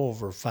go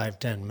over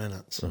 5-10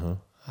 minutes.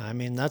 I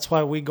mean, that's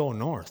why we go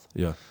north.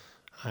 Yeah.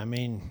 I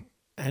mean,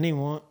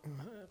 anyone,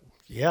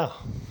 yeah.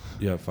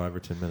 Yeah, 5 or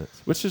 10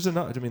 minutes, which is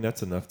enough. I mean,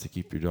 that's enough to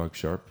keep your dog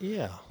sharp.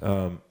 Yeah.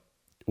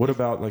 What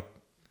about like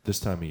this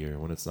time of year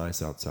when it's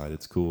nice outside?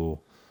 It's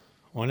cool.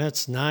 When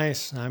it's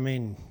nice, I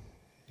mean,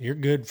 you're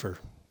good for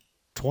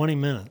 20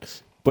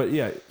 minutes. But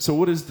yeah, so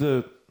what is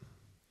the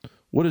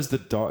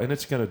dog, and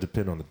it's going to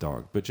depend on the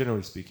dog, but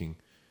generally speaking,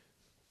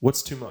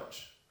 what's too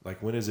much?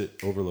 Like, when is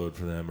it overload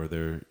for them, or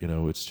they're,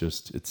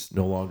 it's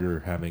no longer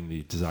having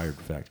the desired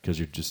effect because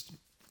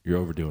you're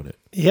overdoing it?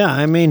 Yeah,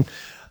 I mean,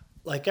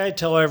 like I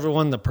tell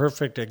everyone, the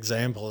perfect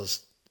example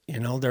is,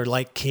 they're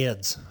like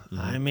kids.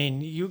 I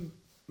mean, you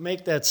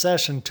make that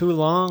session too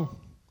long,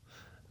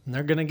 and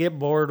they're going to get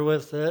bored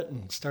with it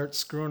and start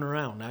screwing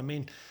around. I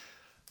mean,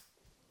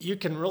 you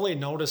can really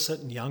notice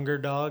it in younger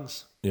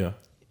dogs. Yeah.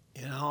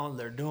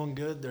 They're doing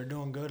good.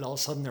 All of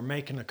a sudden, they're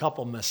making a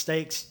couple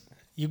mistakes.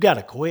 You got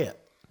to quit.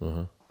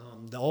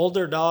 The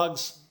older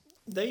dogs,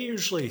 they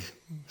usually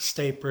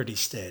stay pretty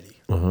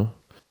steady.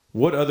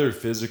 What other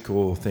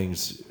physical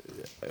things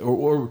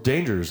or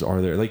dangers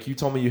are there? Like, you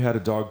told me you had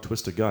a dog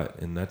twist a gut,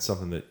 and that's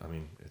something that, I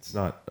mean, it's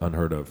not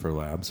unheard of for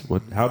labs.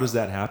 How does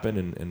that happen,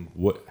 and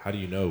how do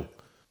you know?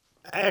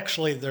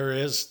 Actually, there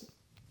is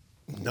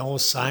no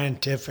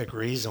scientific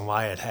reason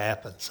why it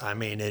happens. I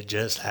mean, it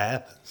just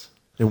happens.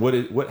 And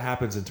what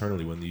happens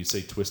internally when you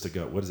say twist a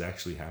gut? What is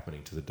actually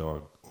happening to the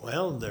dog?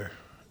 Well, their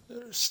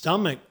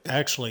stomach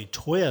actually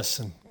twists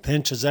and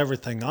pinches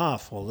everything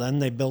off. Well, then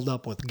they build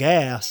up with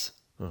gas,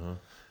 and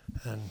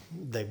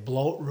they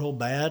bloat real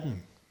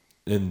bad.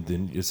 And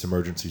then it's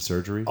emergency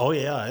surgery? Oh,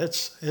 yeah,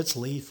 it's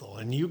lethal.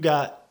 And you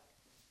got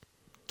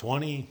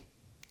 20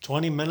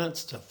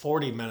 minutes to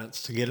 40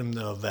 minutes to get them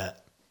to a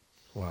vet.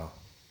 Wow.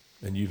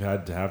 And you've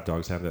had to have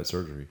dogs have that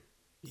surgery?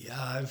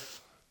 Yeah,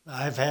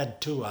 I've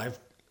had two. I've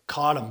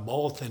caught them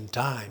both in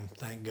time,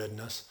 thank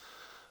goodness.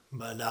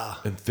 But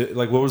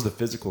what was the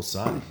physical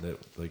sign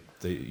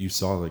that you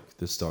saw, like,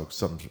 this dog,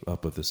 something's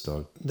up with this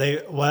dog?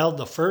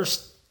 The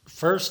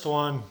first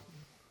one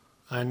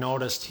I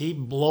noticed, he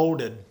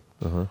bloated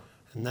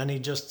And then he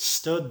just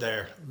stood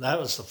there. That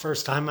was the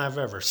first time I've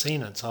ever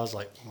seen it. So I was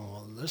like,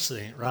 well, this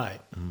ain't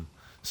right.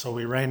 So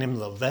we ran him to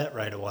the vet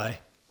right away.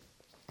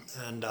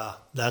 And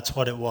that's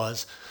what it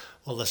was.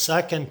 Well, the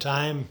second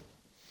time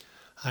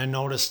I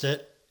noticed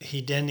it,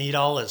 he didn't eat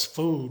all his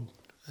food.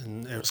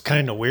 And it was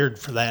kind of weird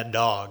for that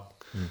dog.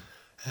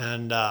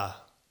 And I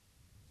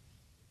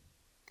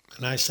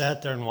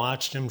sat there and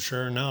watched him.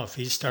 Sure enough,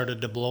 he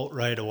started to bloat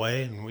right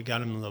away, and we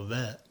got him to the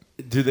vet.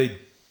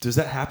 Does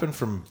that happen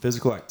from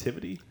physical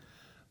activity?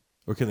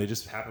 Or can they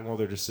just happen while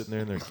they're just sitting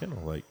there in their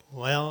kennel? Like,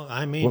 well,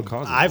 I mean, what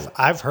causes it?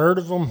 I've heard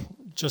of them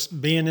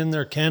just being in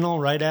their kennel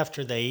right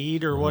after they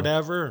eat or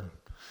whatever.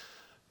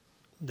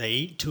 They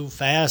eat too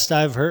fast.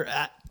 I've heard.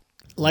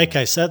 Like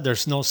I said,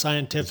 there's no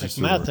scientific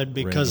method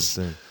because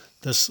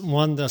this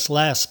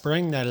last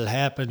spring that it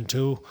happened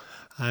to,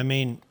 I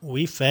mean,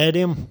 we fed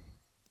him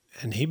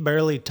and he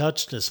barely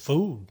touched his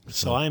food.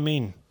 So I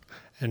mean,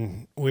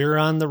 and we were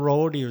on the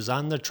road. He was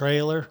on the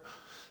trailer.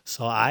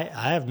 So I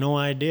have no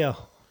idea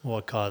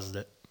what caused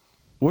it.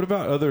 What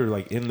about other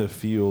like in the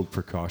field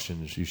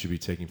precautions you should be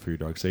taking for your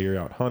dog? Say you're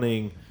out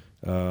hunting.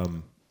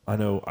 I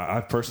know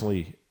I've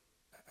personally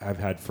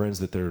had friends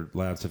that their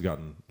labs have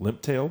gotten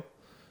limp tail,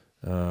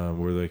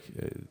 where like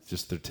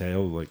just their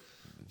tail like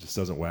just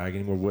doesn't wag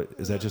anymore. What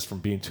is that? Just from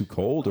being too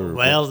cold, or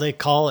well, they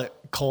call it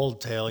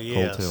cold tail.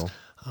 Yes. Cold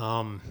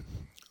tail.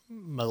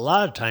 But a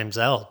lot of times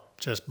they'll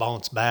just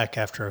bounce back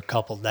after a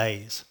couple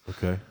days.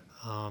 Okay.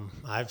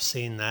 I've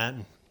seen that.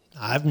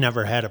 I've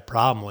never had a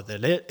problem with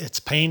it. It's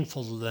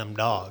painful to them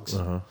dogs.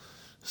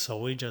 So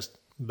we just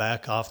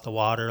back off the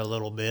water a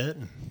little bit.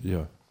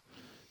 Yeah.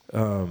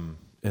 And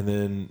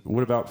then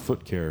what about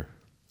foot care?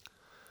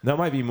 That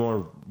might be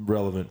more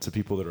relevant to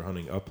people that are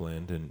hunting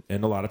upland,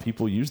 and a lot of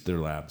people use their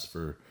labs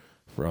for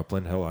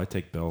upland. Hell, I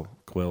take bell,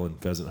 quail, and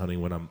pheasant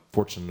hunting when I'm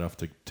fortunate enough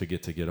to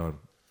get on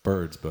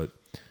birds. But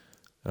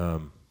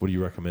what do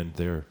you recommend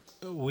there?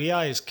 We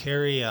always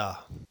carry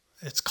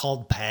it's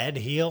called pad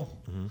heel.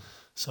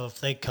 So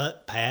if they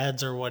cut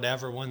pads or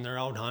whatever when they're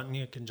out hunting,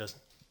 you can just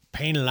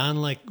paint it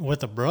on like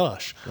with a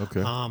brush.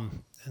 Okay.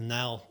 And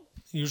they'll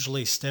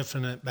usually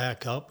stiffen it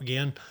back up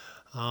again.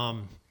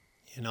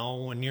 You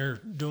know, when you're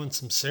doing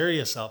some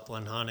serious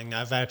upland hunting,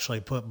 I've actually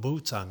put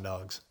boots on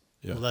dogs.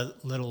 Yeah.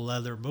 Little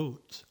leather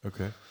boots.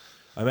 Okay.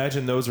 I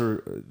imagine those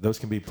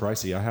can be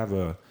pricey. I have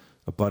a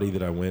buddy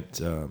that I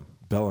went,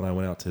 Bell and I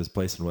went out to his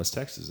place in West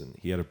Texas, and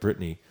he had a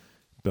Brittany.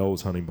 Bell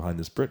was hunting behind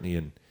this Brittany,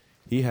 and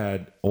he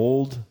had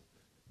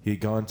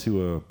gone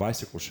to a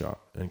bicycle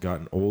shop and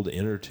gotten old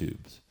inner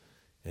tubes,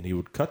 and he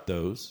would cut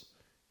those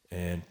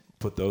and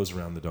put those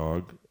around the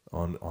dog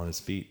on his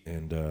feet,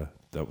 and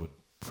that would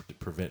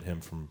prevent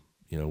him from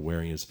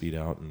wearing his feet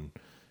out, and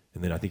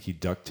then I think he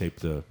duct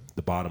taped the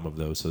bottom of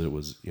those so that it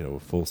was a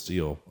full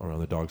seal around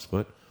the dog's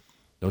foot.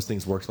 Those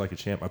things works like a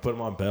champ. I put them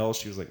on Bell.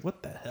 She was like,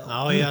 "What the hell?"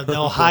 Oh yeah,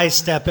 they'll high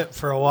step it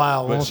for a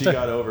while. But she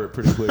got over it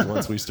pretty quick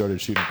once we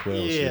started shooting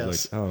quails. Yes. She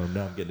was like, "Oh,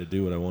 now I'm getting to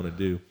do what I want to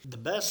do." The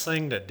best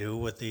thing to do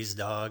with these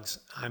dogs,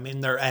 I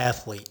mean, they're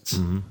athletes.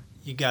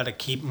 You got to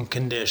keep them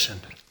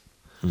conditioned.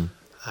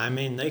 I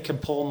mean, they can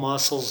pull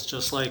muscles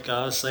just like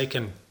us. They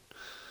can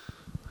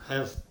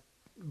have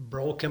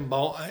broken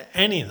bone,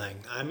 anything.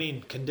 I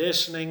mean,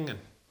 conditioning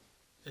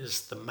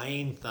is the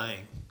main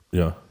thing.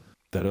 Yeah.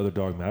 That other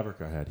dog,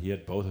 Maverick, I had, he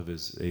had both of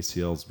his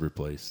ACLs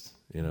replaced.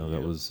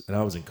 That was, and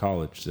I was in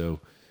college, so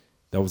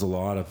that was a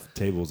lot of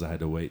tables I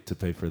had to wait to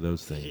pay for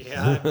those things.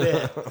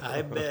 Yeah,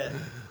 I bet.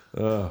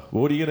 Well,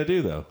 what are you going to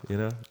do, though?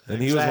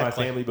 And he was my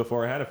Exactly. family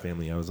before I had a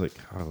family. I was like,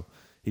 oh,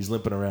 he's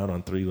limping around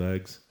on 3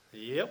 legs.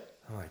 Yep.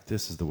 I'm like,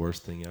 this is the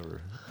worst thing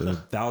ever. But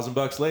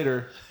 $1,000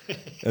 later,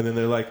 and then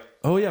they're like,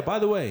 oh, yeah, by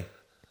the way,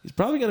 he's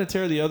probably going to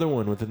tear the other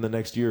one within the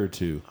next year or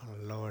two. Oh,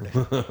 Lord.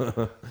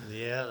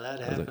 Yeah, that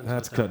happens. Like,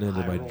 that's cutting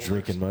into my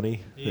drinking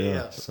money.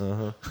 Yes.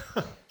 Yeah.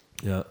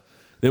 Yeah.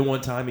 Then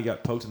one time he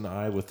got poked in the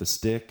eye with a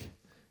stick,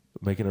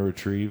 making a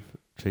retrieve,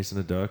 chasing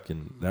a duck,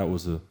 and that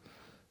was a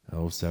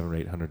 $700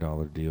 or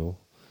 $800 deal.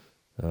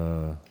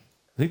 I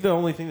think the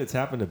only thing that's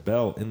happened to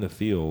Belle in the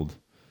field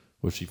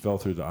was she fell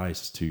through the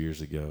ice 2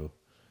 years ago,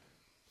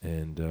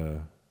 and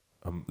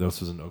this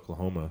was in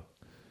Oklahoma,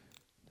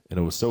 and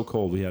it was so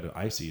cold we had an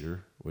ice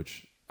eater,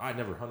 which I'd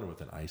never hunted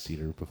with an ice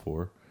eater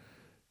before.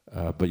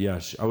 But yeah,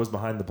 I was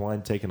behind the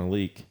blind taking a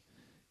leak,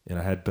 and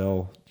I had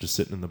Belle just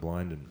sitting in the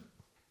blind, and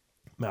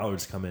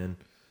mallards come in.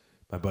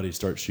 My buddies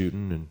start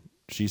shooting, and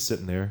she's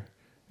sitting there.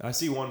 And I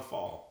see one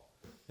fall,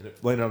 and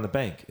it landed on the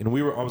bank. And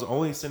I was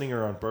only sending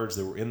her on birds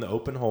that were in the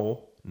open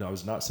hole. No, I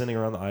was not sending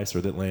her on the ice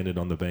or that landed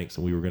on the banks,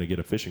 and we were going to get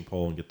a fishing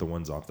pole and get the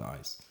ones off the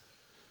ice.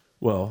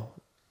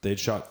 Well, they'd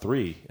shot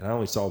 3, and I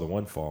only saw the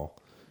one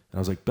fall. And I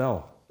was like,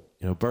 Belle,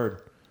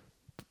 bird.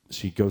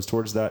 She goes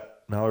towards that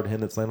mallard hen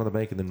that's laying on the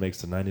bank and then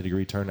makes a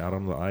 90-degree turn out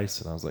on the ice.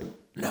 And I was like,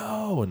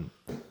 no. And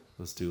it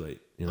was too late.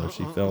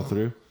 She fell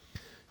through.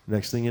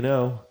 Next thing you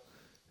know,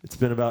 it's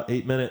been about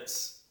 8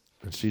 minutes,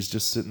 and she's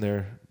just sitting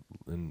there,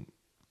 and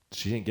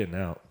she ain't getting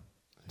out.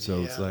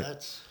 So it's like,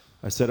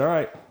 I said, all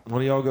right,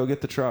 one of y'all go get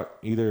the truck.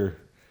 Either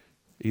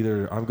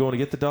either I'm going to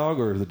get the dog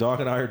or the dog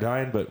and I are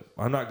dying, but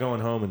I'm not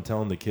going home and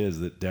telling the kids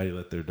that Daddy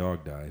let their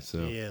dog die.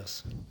 So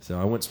Yes. So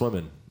I went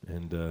swimming,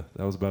 and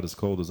that was about as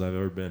cold as I've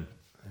ever been.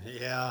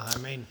 Yeah, I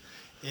mean,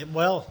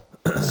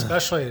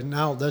 especially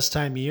now this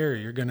time of year,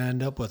 you're going to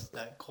end up with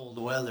that cold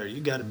weather.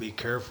 You got to be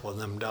careful with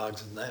them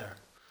dogs in there.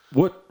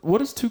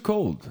 What is too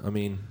cold? I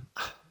mean,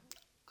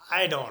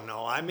 I don't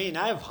know. I mean,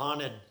 I've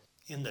hunted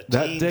in the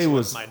that teens day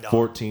was with my dog.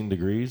 14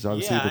 degrees.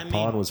 Obviously, Yeah, the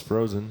pond was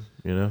frozen,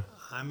 you know?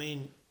 I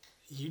mean,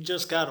 you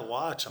just got to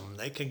watch them.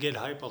 They could get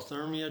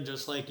hypothermia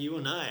just like you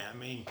and I. I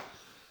mean,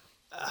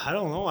 I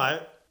don't know.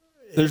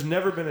 There's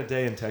never been a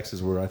day in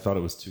Texas where I thought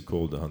it was too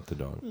cold to hunt the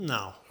dog.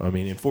 No. I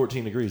mean, in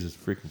 14 degrees is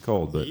freaking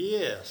cold, but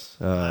Yes.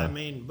 I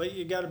mean, but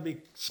you got to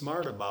be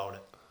smart about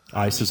it.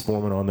 ice is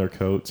forming on their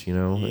coats, you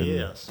know? And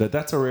Yes.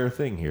 that's a rare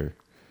thing here.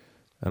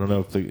 I don't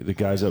know if the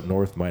guys up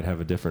north might have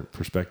a different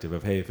perspective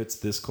of, hey, if it's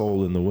this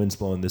cold and the wind's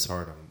blowing this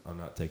hard, I'm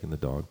not taking the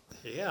dog.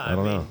 Yeah, I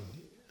don't know.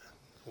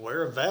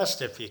 Wear a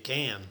vest if you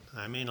can.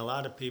 I mean, a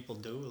lot of people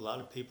do. A lot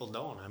of people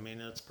don't. I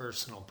mean, it's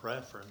personal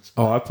preference.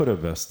 Oh, I put a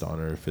vest on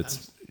her if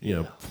it's,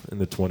 in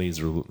the 20s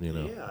or, you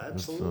know. Yeah,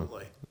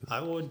 absolutely.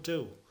 I would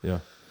too. Yeah.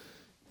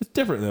 It's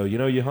different though. You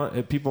know, you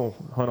hunt, people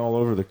hunt all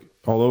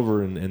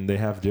over and they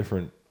have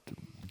different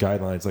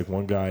guidelines. Like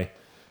one guy,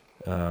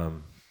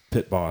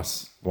 pit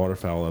boss,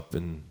 waterfowl up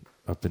in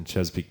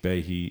Chesapeake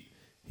Bay, he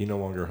no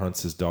longer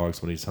hunts his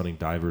dogs when he's hunting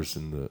divers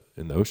in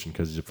the ocean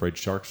because he's afraid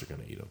sharks are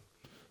going to eat them.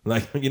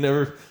 Like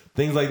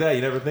things like that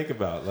you never think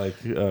about. Like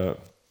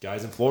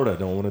guys in Florida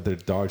don't want their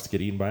dogs to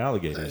get eaten by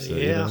alligators. So,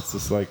 yeah, it's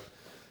just like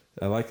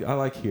I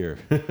like here.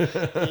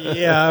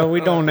 Yeah, we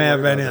don't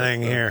have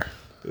anything here.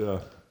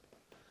 Yeah.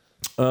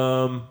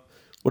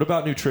 What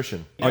about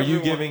nutrition? Are you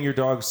giving your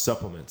dogs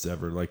supplements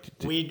ever? Like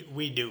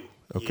we do.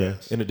 Okay.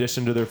 Yes. In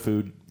addition to their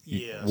food,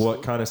 Yes.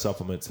 What kind of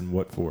supplements and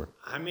what for?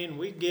 I mean,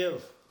 we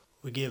give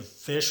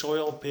fish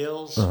oil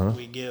pills.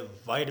 We give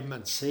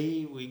vitamin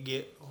C. We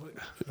get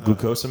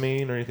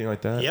Glucosamine or anything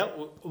like that? Yep.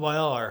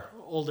 Well, our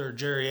older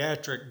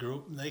geriatric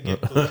group, they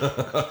get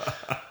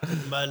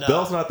glucosamine. But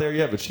Belle's not there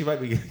yet, but she might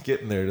be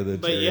getting there to the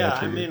But geriatric yeah, I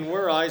group. mean,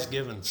 we're always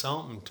giving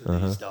something to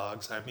these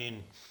dogs. I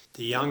mean,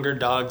 the younger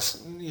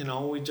dogs,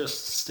 we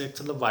just stick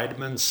to the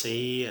vitamin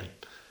C and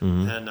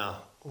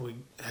we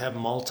have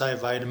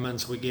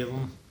multivitamins we give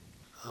them.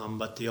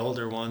 But the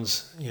older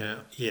ones,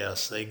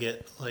 yes, they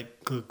get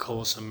like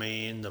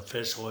glucosamine, the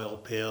fish oil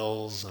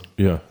pills.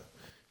 Yeah.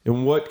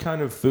 And what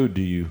kind of food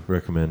do you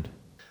recommend?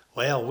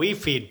 Well, we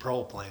feed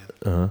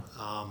ProPlan.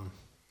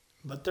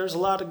 But there's a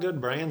lot of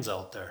good brands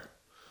out there.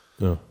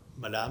 Yeah.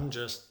 But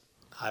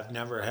I've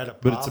never had a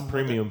problem. But it's a with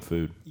premium it.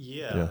 food.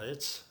 Yeah,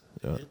 it's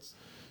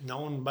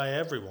known by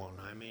everyone.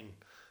 I mean,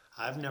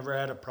 I've never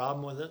had a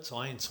problem with it, so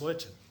I ain't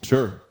switching.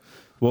 Sure.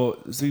 Well,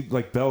 see,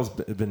 like Belle's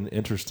been an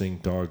interesting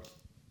dog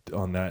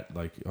on that,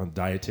 like on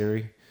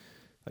dietary.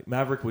 Like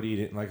Maverick would eat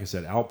it, like I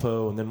said,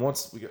 Alpo, and then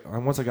once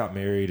I got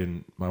married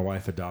and my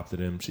wife adopted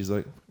him, she's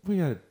like, we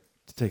got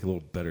to take a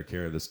little better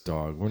care of this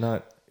dog. We're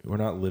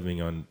not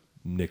living on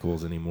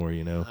nickels anymore,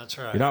 That's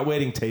right. You're not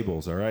waiting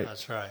tables, all right?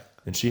 That's right.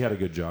 And she had a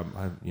good job.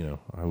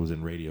 I was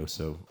in radio,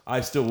 so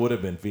I still would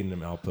have been feeding him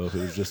Alpo if it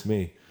was just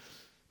me.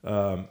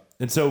 And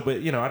so, but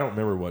I don't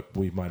remember what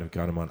we might have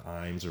got him on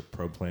IMS or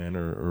ProPlan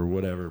or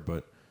whatever,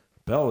 but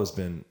Belle has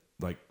been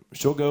like,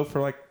 she'll go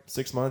for like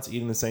 6 months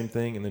eating the same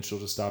thing, and then she'll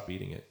just stop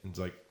eating it. And it's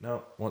like,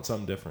 no, want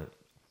something different.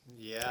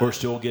 Yeah. Or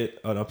she'll get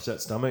an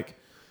upset stomach,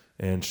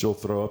 and she'll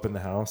throw up in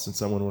the house and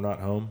someone we're not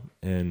home,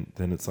 and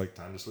then it's like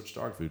time to switch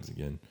dog foods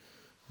again.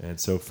 And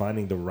so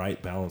finding the right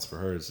balance for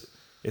her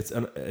it's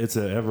an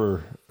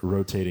ever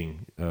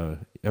rotating,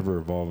 ever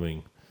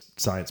evolving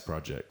science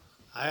project.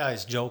 I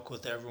always joke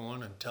with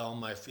everyone and tell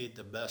them I feed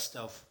the best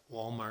stuff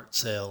Walmart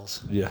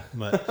sells. Yeah.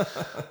 But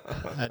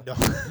I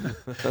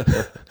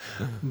don't.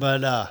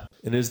 But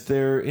and is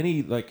there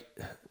any like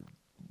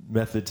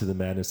method to the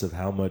madness of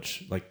how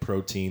much like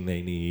protein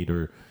they need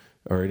or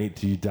any?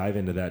 Do you dive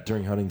into that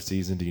during hunting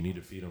season? Do you need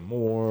to feed them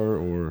more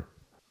or?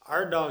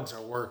 Our dogs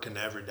are working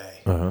every day,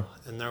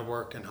 and they're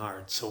working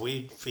hard. So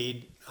we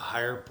feed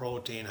higher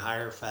protein,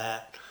 higher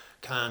fat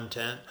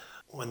content.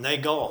 When they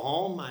go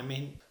home, I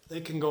mean,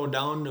 they can go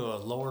down to a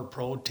lower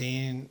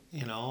protein,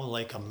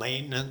 like a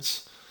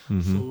maintenance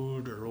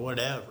food or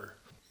whatever.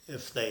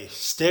 If they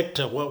stick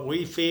to what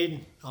we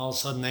feed, all of a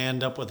sudden they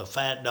end up with a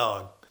fat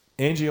dog.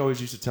 Angie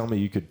always used to tell me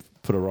you could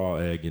put a raw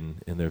egg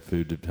in their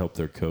food to help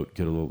their coat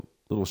get a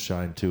little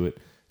shine to it.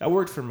 That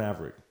worked for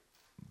Maverick.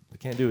 I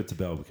can't do it to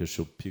Belle because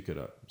she'll puke it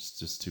up. It's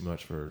just too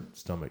much for her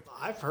stomach.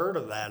 I've heard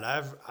of that.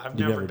 I've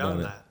You've never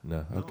done that.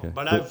 No, okay.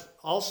 But I've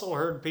also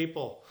heard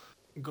people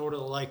go to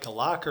like a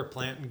locker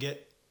plant and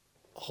get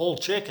whole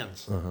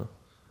chickens.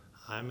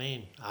 I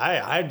mean,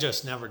 I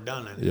just never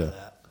done any of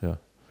that. Yeah.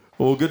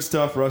 Well, good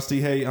stuff,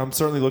 Rusty. Hey, I'm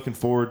certainly looking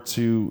forward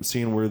to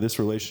seeing where this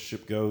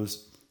relationship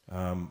goes.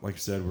 Like I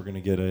said, we're going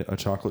to get a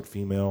chocolate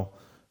female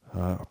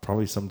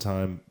probably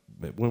sometime.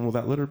 When will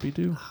that litter be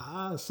due?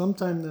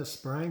 Sometime this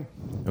spring.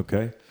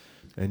 Okay.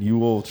 And you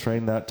will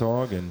train that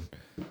dog, and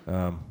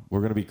we're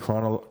going to be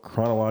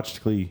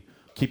chronologically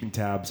keeping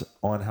tabs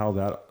on how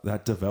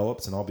that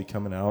develops, and I'll be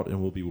coming out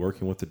and we'll be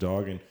working with the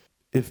dog. And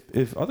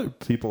if other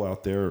people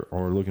out there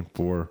are looking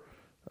for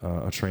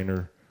a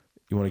trainer,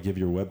 you want to give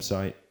your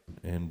website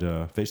and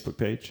Facebook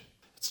page?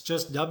 It's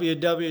just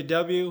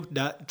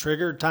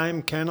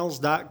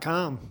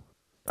www.triggertimekennels.com.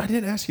 I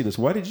didn't ask you this.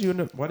 Why did you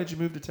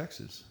move to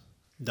Texas?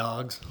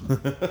 Dogs.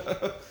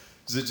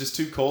 Is it just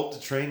too cold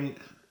to train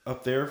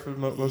up there for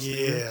most of the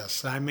year?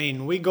 Yes. I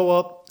mean, we go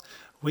up,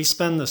 we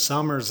spend the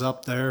summers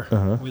up there.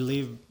 Uh-huh. We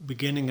leave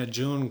beginning of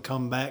June,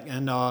 come back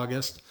end of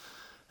August,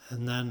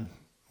 and then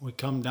we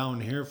come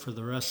down here for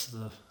the rest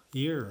of the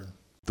year.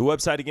 The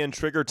website again,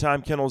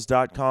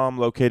 triggertimekennels.com,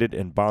 located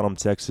in Bonham,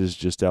 Texas,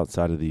 just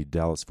outside of the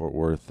Dallas-Fort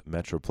Worth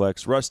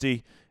Metroplex.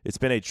 Rusty, it's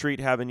been a treat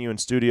having you in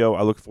studio.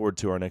 I look forward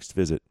to our next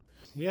visit.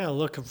 Yeah,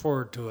 looking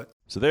forward to it.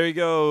 So there he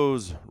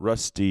goes,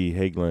 Rusty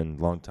Hagelin,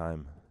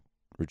 longtime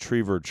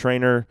retriever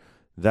trainer.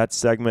 That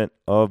segment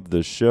of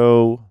the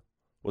show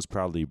was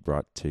proudly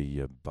brought to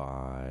you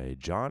by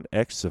John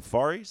X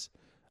Safaris.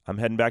 I'm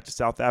heading back to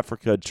South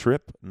Africa,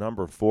 trip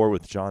number 4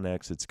 with John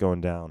X. It's going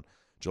down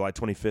July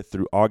 25th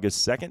through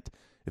August 2nd.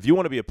 If you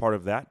want to be a part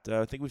of that,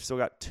 I think we've still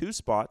got 2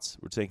 spots.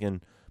 We're taking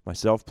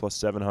myself plus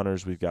 7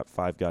 hunters. We've got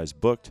 5 guys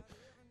booked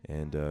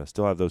and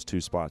still have those 2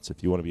 spots.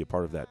 If you want to be a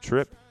part of that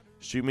trip,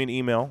 shoot me an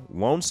email,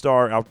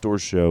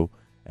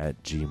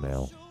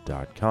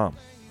 lonestaroutdoorshow@gmail.com.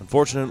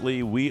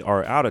 Unfortunately, we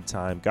are out of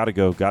time. Got to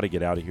go, got to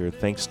get out of here.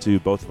 Thanks to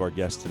both of our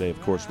guests today,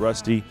 of course,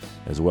 Rusty,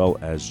 as well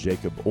as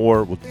Jacob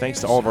Orr. Well, thanks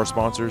to all of our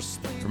sponsors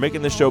for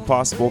making this show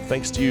possible.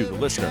 Thanks to you, the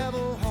listener,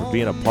 for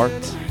being a part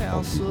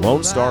of the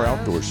Lone Star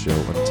Outdoors Show.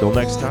 Until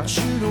next time,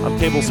 I'm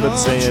Cable Smith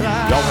saying,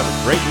 y'all have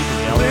a great week in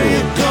the outdoors. Where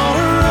you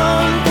gonna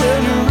run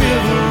when the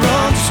river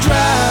runs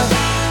dry?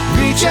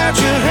 Reach out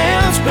your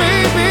hands,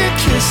 baby,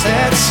 kiss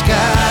that sky.